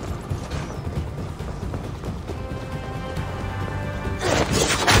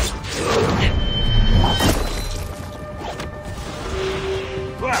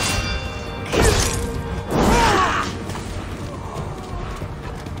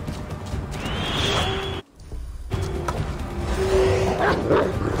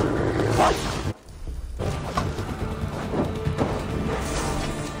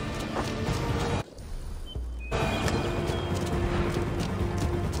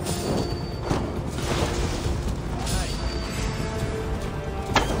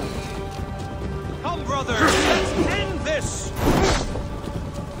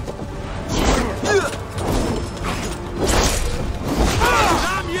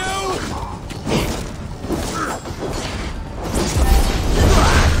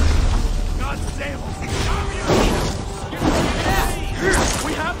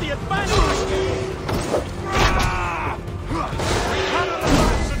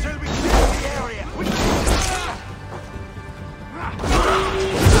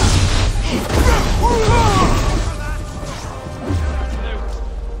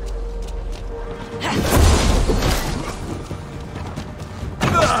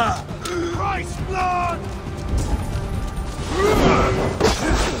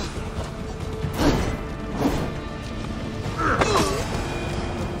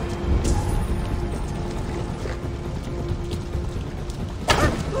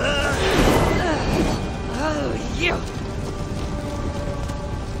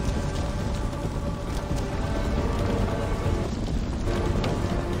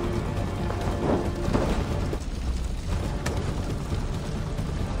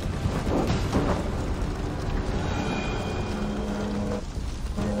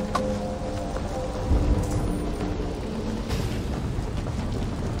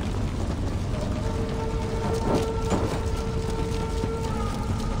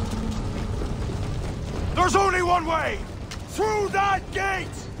 There's only one way! Through that gate!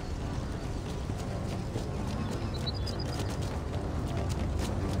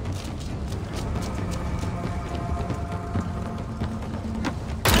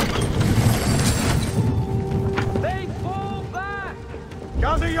 They fall back!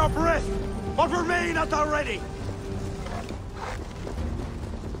 Gather your breath, but remain at the ready!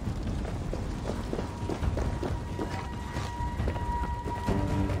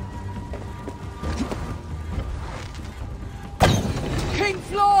 King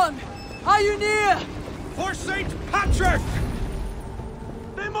Flann! Are you near? For Saint Patrick!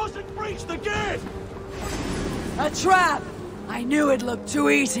 They mustn't breach the gate! A trap! I knew it looked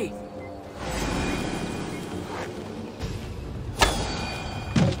too easy.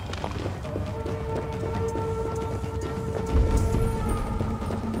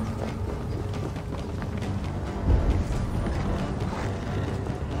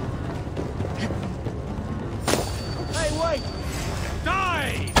 Hey, wait!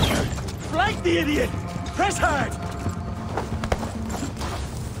 Die! the idiot! Press hard!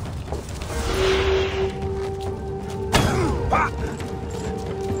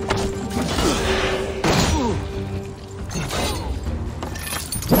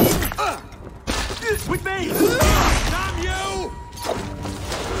 With me! Damn you!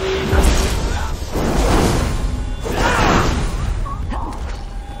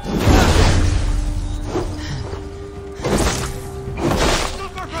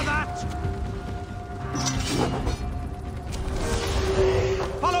 Suffer for that!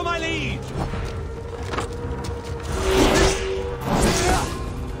 Follow my lead!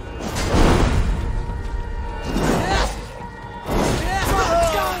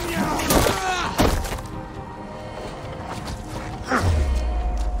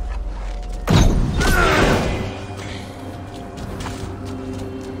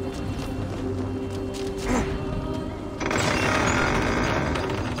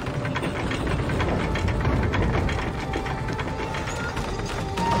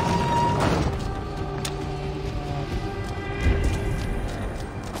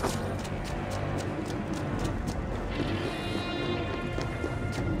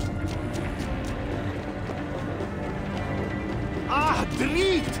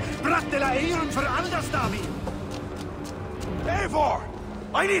 Eivor!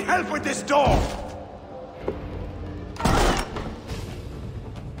 I need help with this door!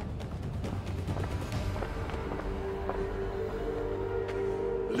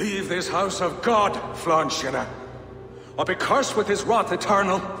 Leave this house of God, Flann, or be cursed with his wrath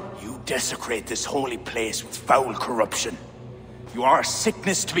eternal. You desecrate this holy place with foul corruption. You are a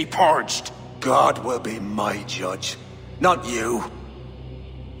sickness to be purged. God will be my judge, not you.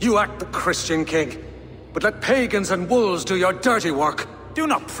 You act the Christian king, but let pagans and wolves do your dirty work. Do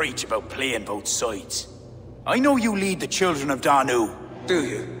not preach about playing both sides. I know you lead the children of Danu. Do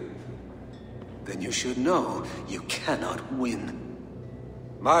you? Then you should know you cannot win.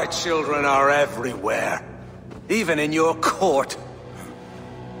 My children are everywhere, even in your court.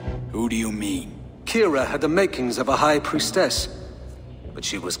 Who do you mean? Kira had the makings of a high priestess, but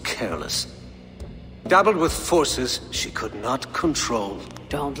she was careless. Dabbled with forces she could not control.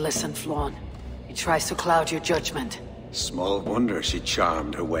 Don't listen, Flann. He tries to cloud your judgment. Small wonder she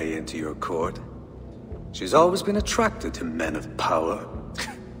charmed her way into your court. She's always been attracted to men of power.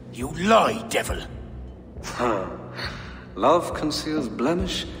 You lie, devil! Love conceals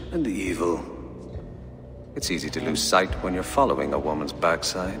blemish and evil. It's easy to lose sight when you're following a woman's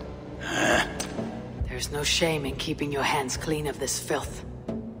backside. There's no shame in keeping your hands clean of this filth.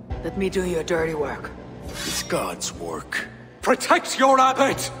 Let me do your dirty work. It's God's work. Protect your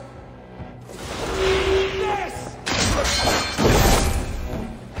abbot!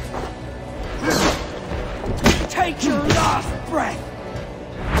 Take your last breath!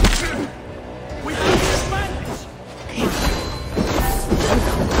 We can dismantle!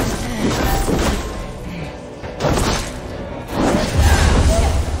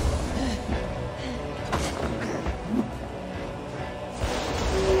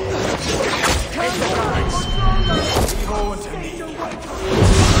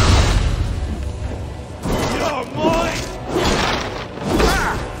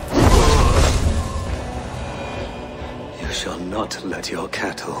 Not let your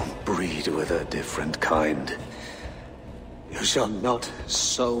cattle breed with a different kind. You shall not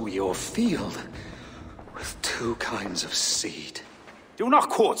sow your field with two kinds of seed. Do not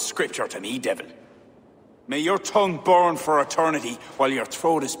quote scripture to me, devil. May your tongue burn for eternity while your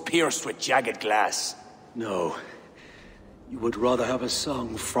throat is pierced with jagged glass. No. You would rather have a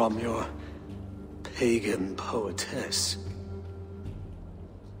song from your pagan poetess.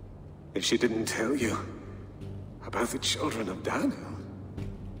 If she didn't tell you about the children of Danu,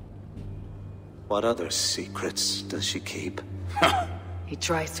 what other secrets does she keep? He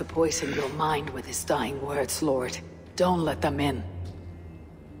tries to poison your mind with his dying words, Lord. Don't let them in.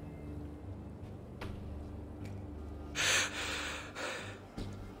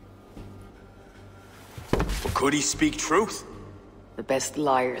 Could he speak truth? The best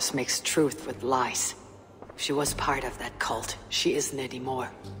liars mix truth with lies. She was part of that cult. She isn't anymore.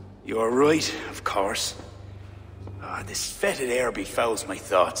 You're right, of course. This fetid air befouls my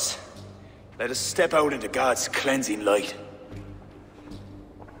thoughts. Let us step out into God's cleansing light.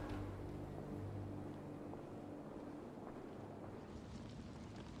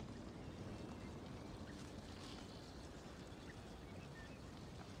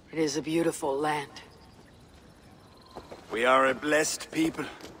 It is a beautiful land. We are a blessed people.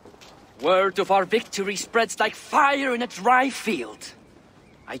 Word of our victory spreads like fire in a dry field.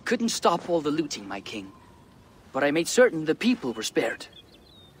 I couldn't stop all the looting, my king. But I made certain the people were spared.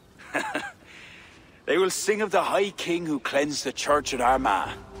 They will sing of the High King who cleansed the church at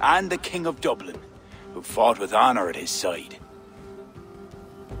Armagh, and the King of Dublin, who fought with honor at his side.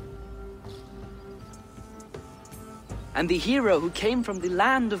 And the hero who came from the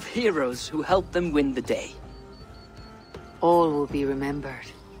land of heroes who helped them win the day. All will be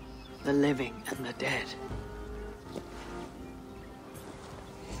remembered, the living and the dead.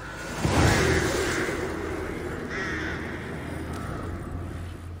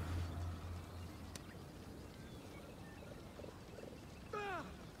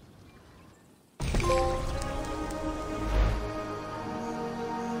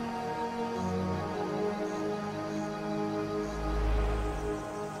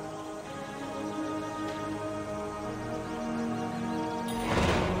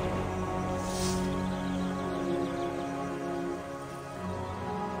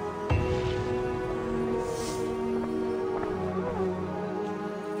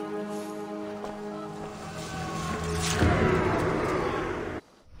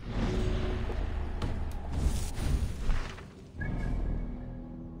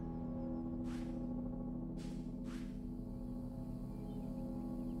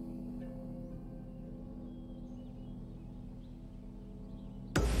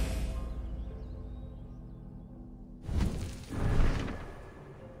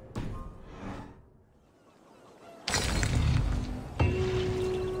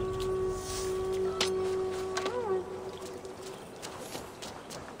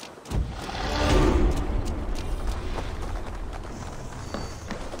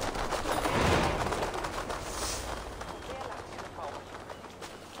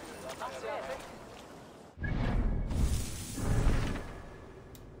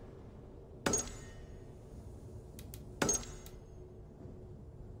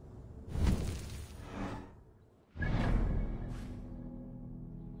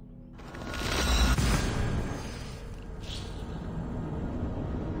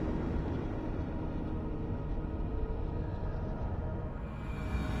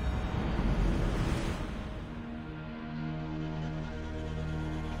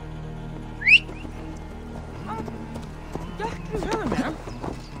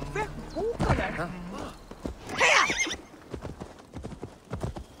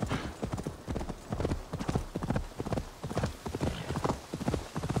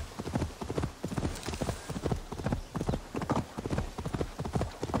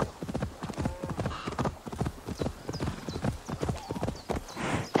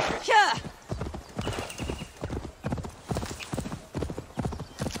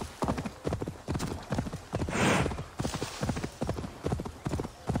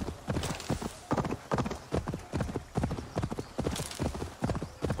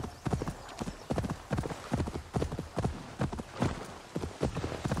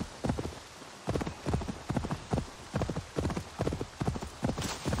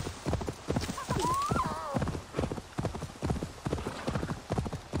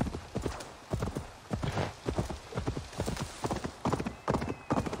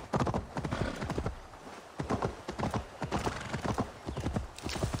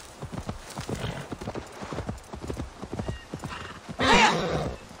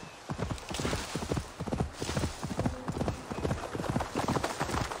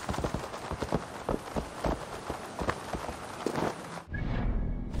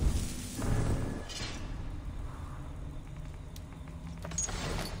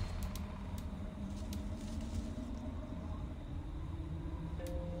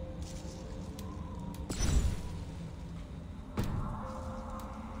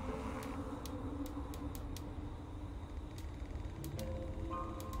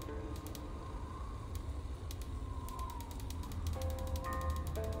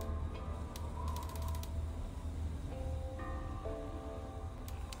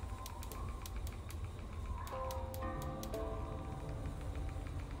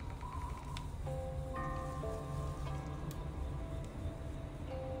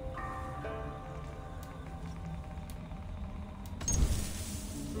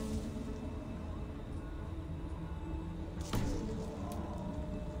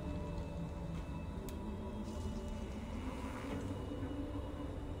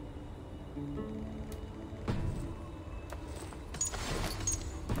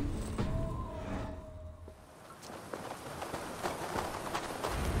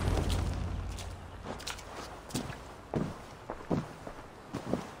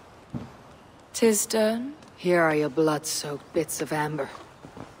 "'Tis done." Here are your blood-soaked bits of amber.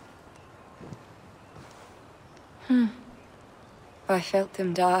 I felt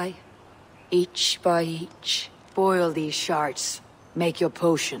them die, each by each. Boil these shards. Make your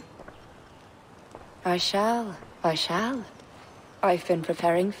potion. I shall. I shall. I've been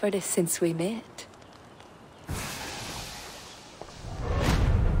preparing for this since we met.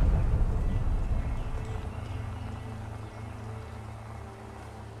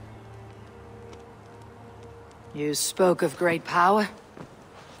 You spoke of great power?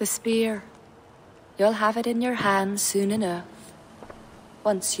 The spear. You'll have it in your hands soon enough.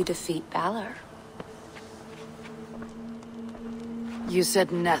 Once you defeat Balor. You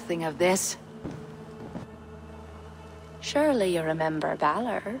said nothing of this? Surely you remember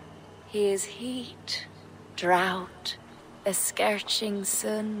Balor. He is heat, drought, a scorching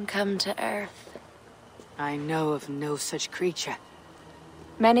sun come to earth. I know of no such creature.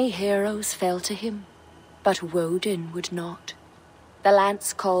 Many heroes fell to him, but Woden would not. The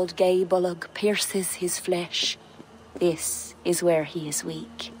lance called Gaebolug pierces his flesh. This is where he is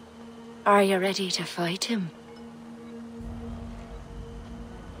weak. Are you ready to fight him?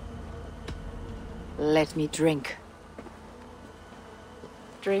 Let me drink.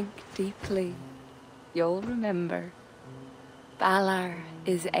 Drink deeply. You'll remember. Balor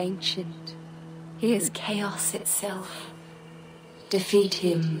is ancient. He is chaos itself. Defeat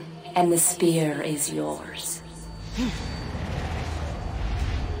him, and the spear is yours.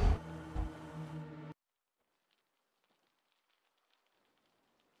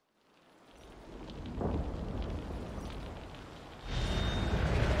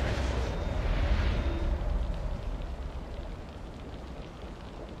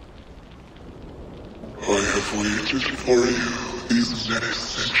 I have waited for you these many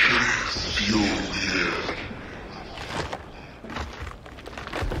centuries, Fjolnir.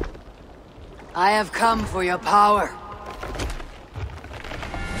 I have come for your power.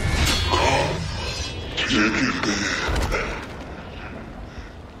 Come, take it then.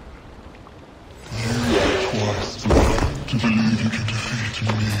 You are twice blind to believe you can defeat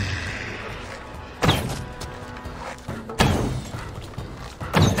me.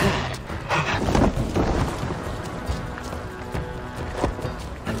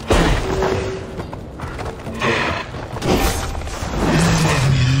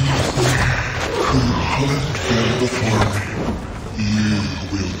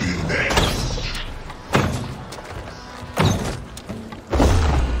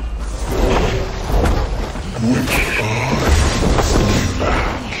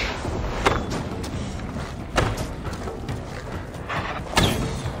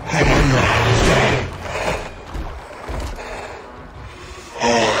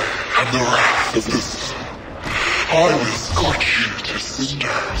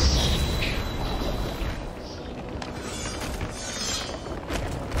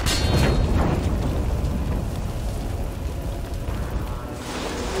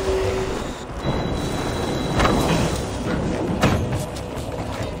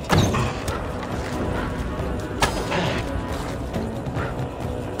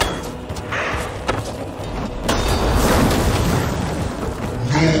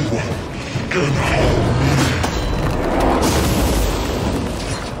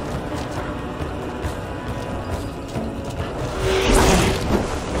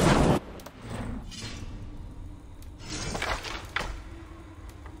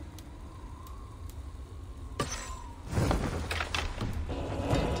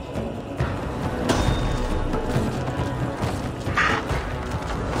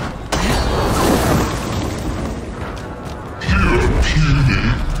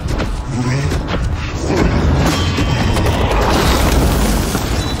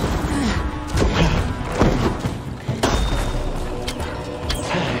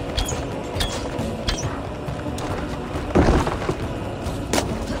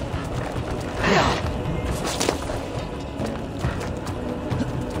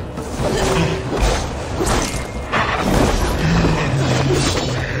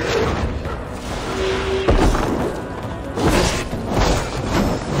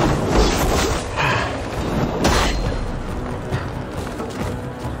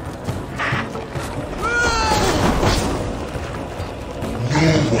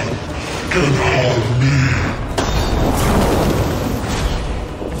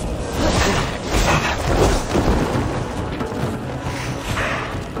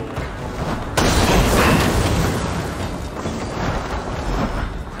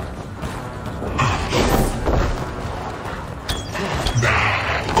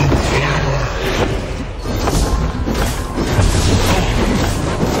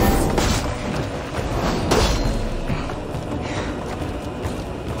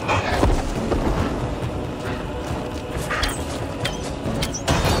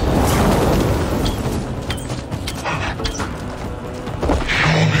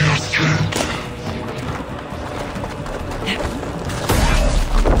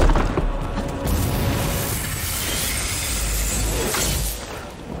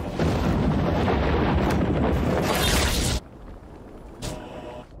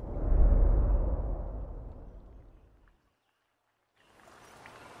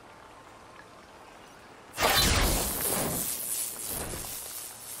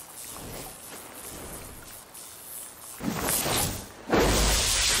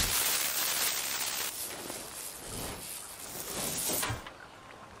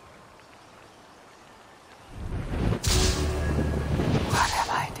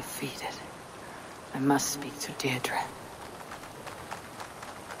 must speak to Deirdre.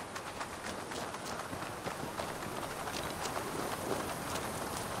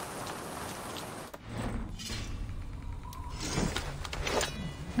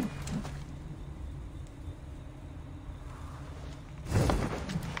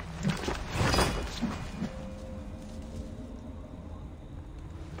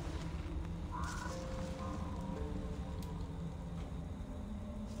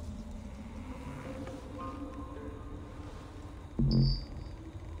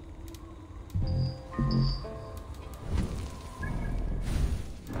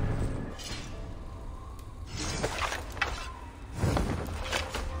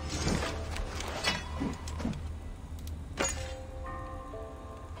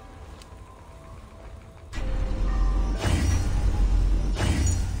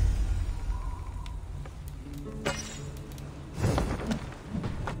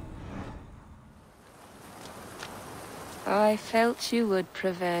 I felt you would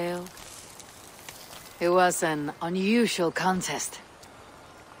prevail. It was an unusual contest.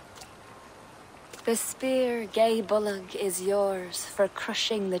 The spear, Gay Bullock, is yours for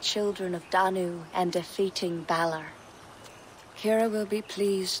crushing the children of Danu and defeating Balor. Kira will be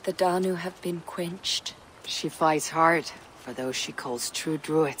pleased the Danu have been quenched. She fights hard for those she calls true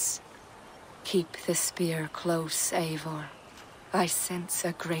druids. Keep the spear close, Eivor. I sense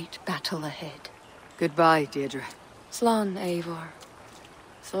a great battle ahead. Goodbye, Deirdre. Flann, Eivor.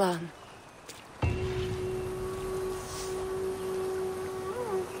 Flann.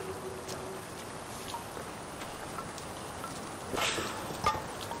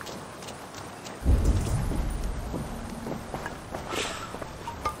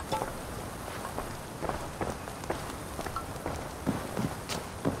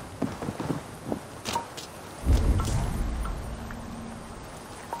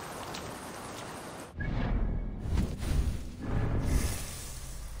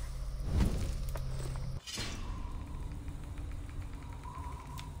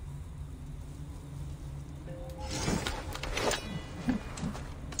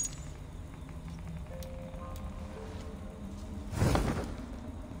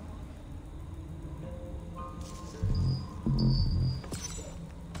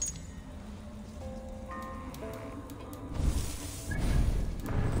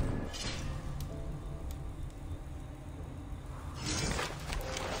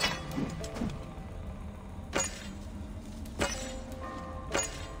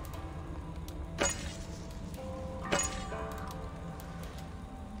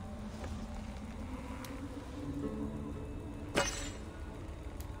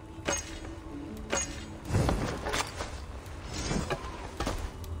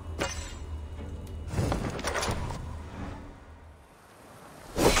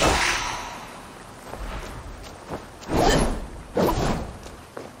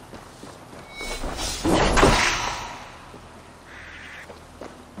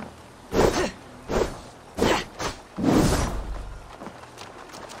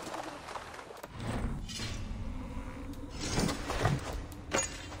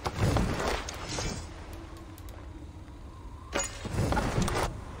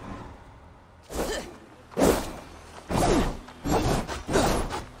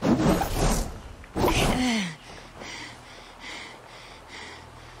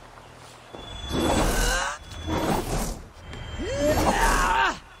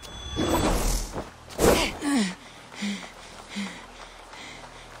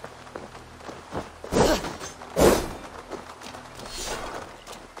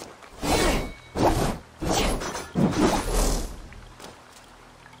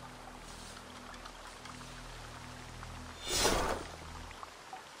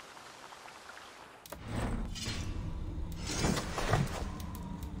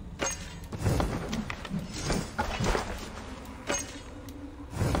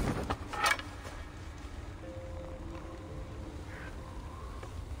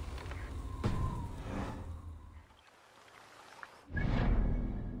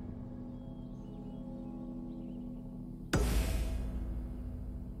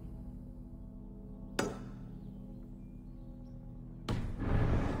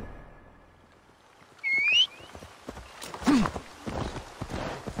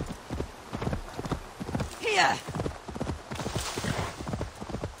 Here!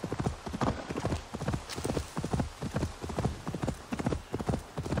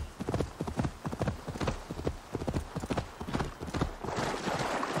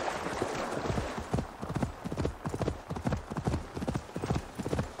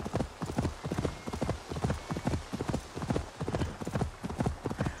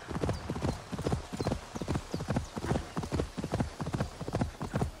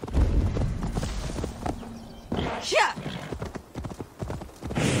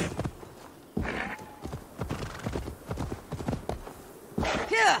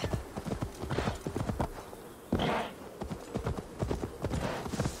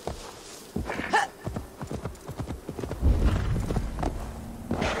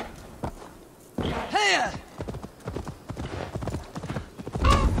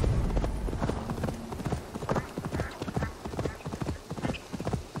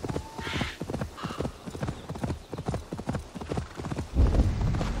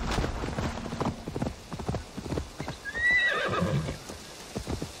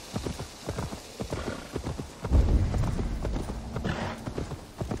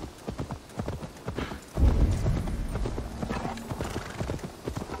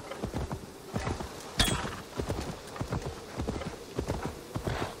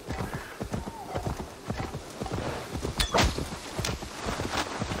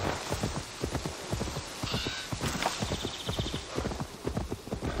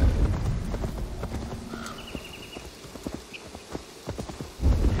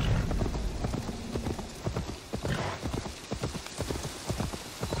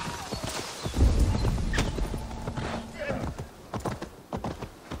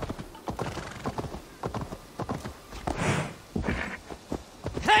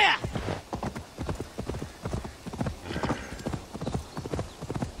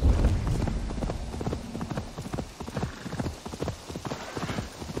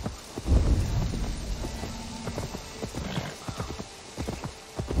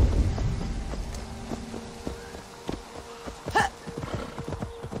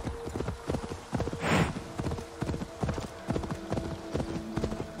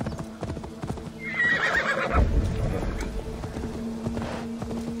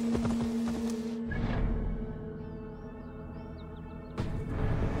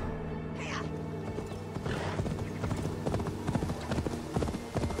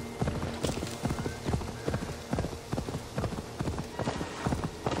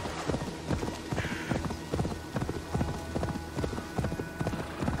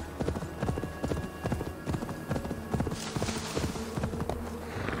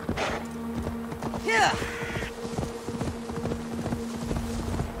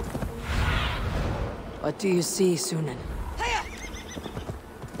 What do you see, Sunan?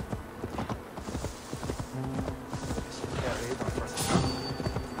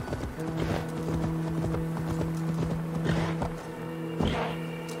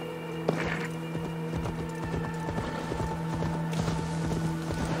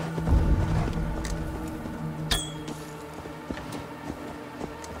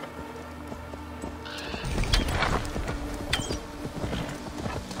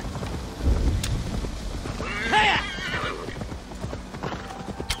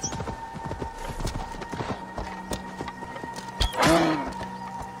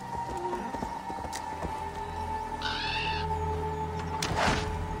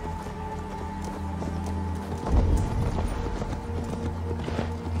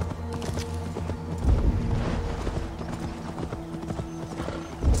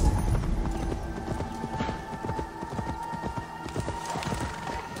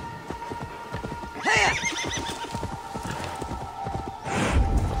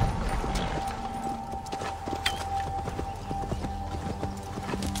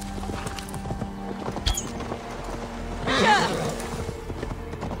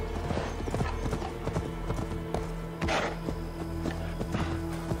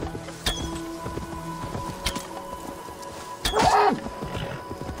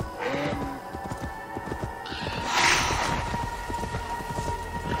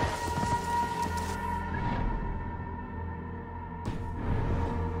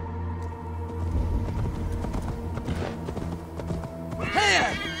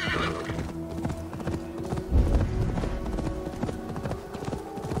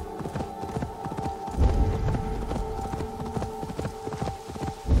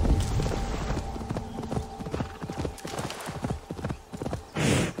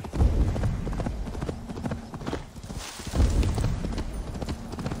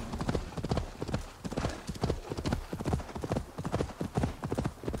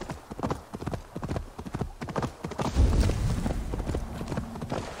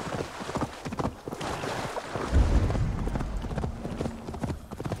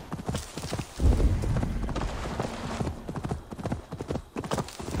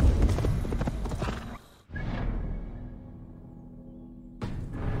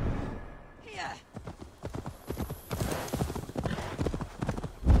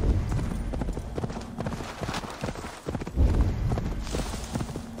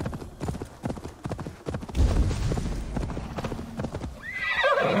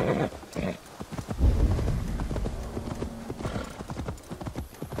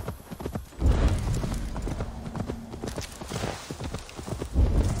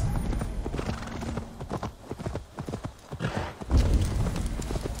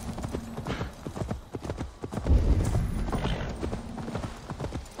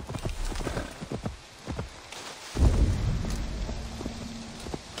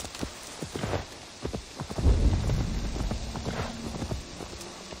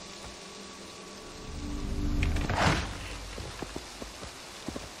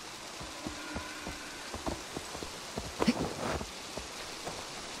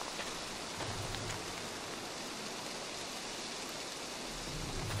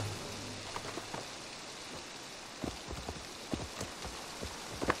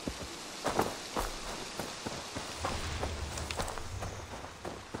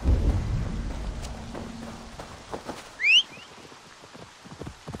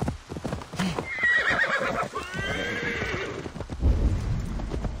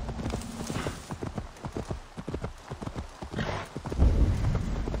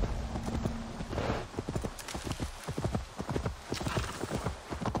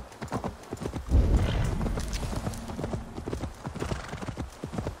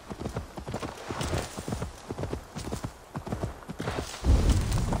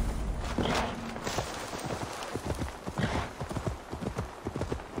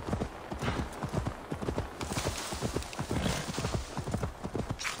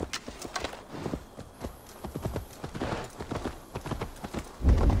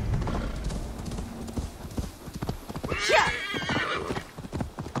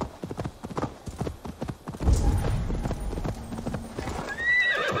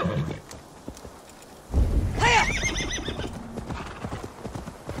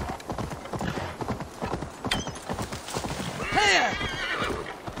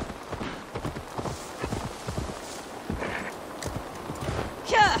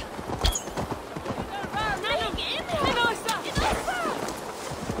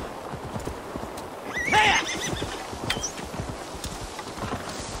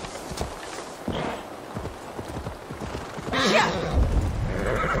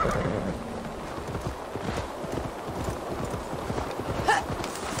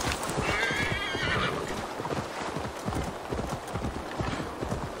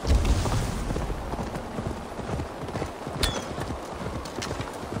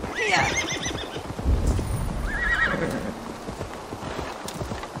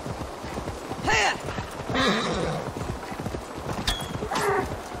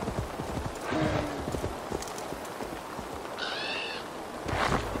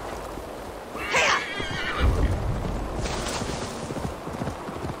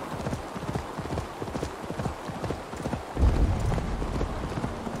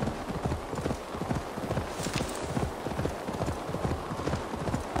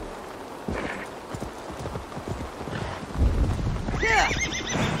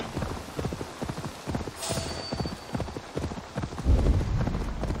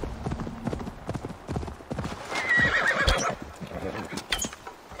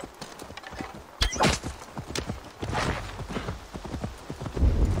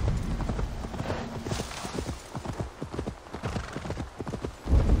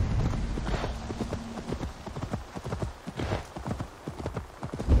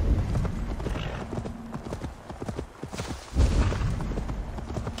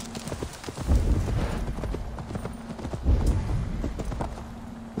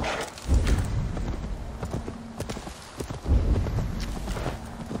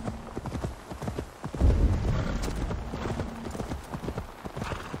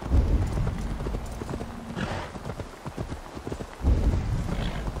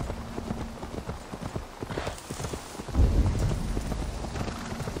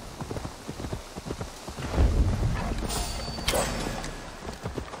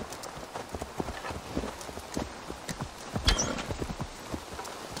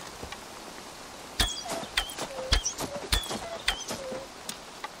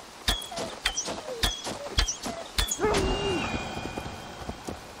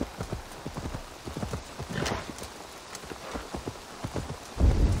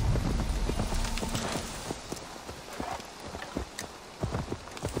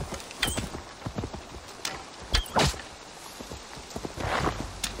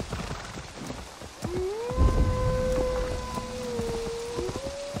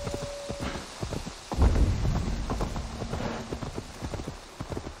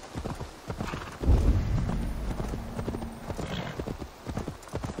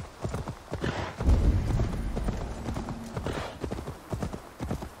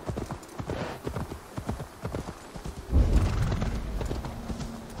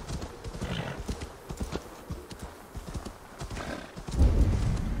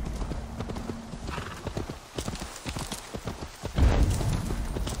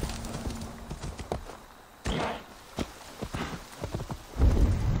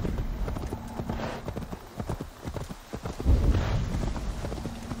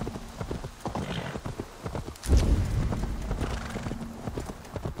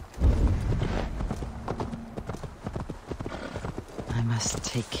 must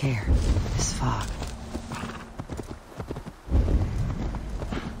take care of this fog.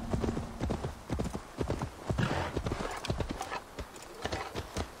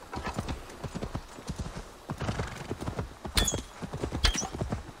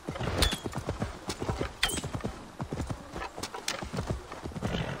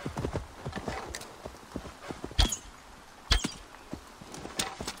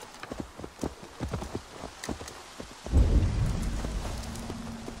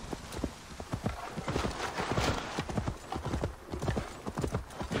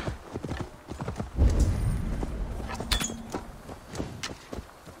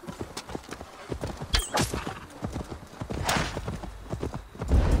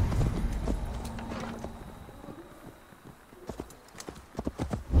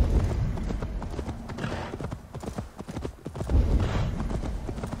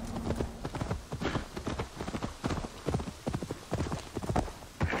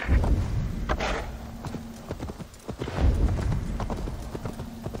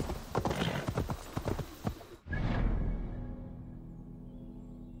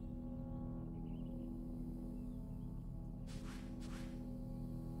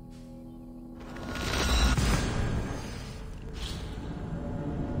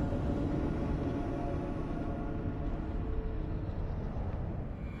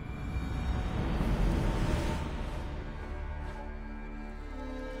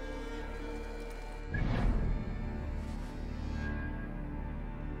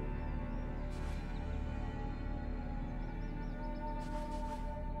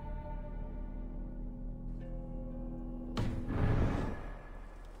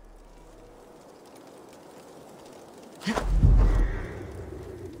 Yeah.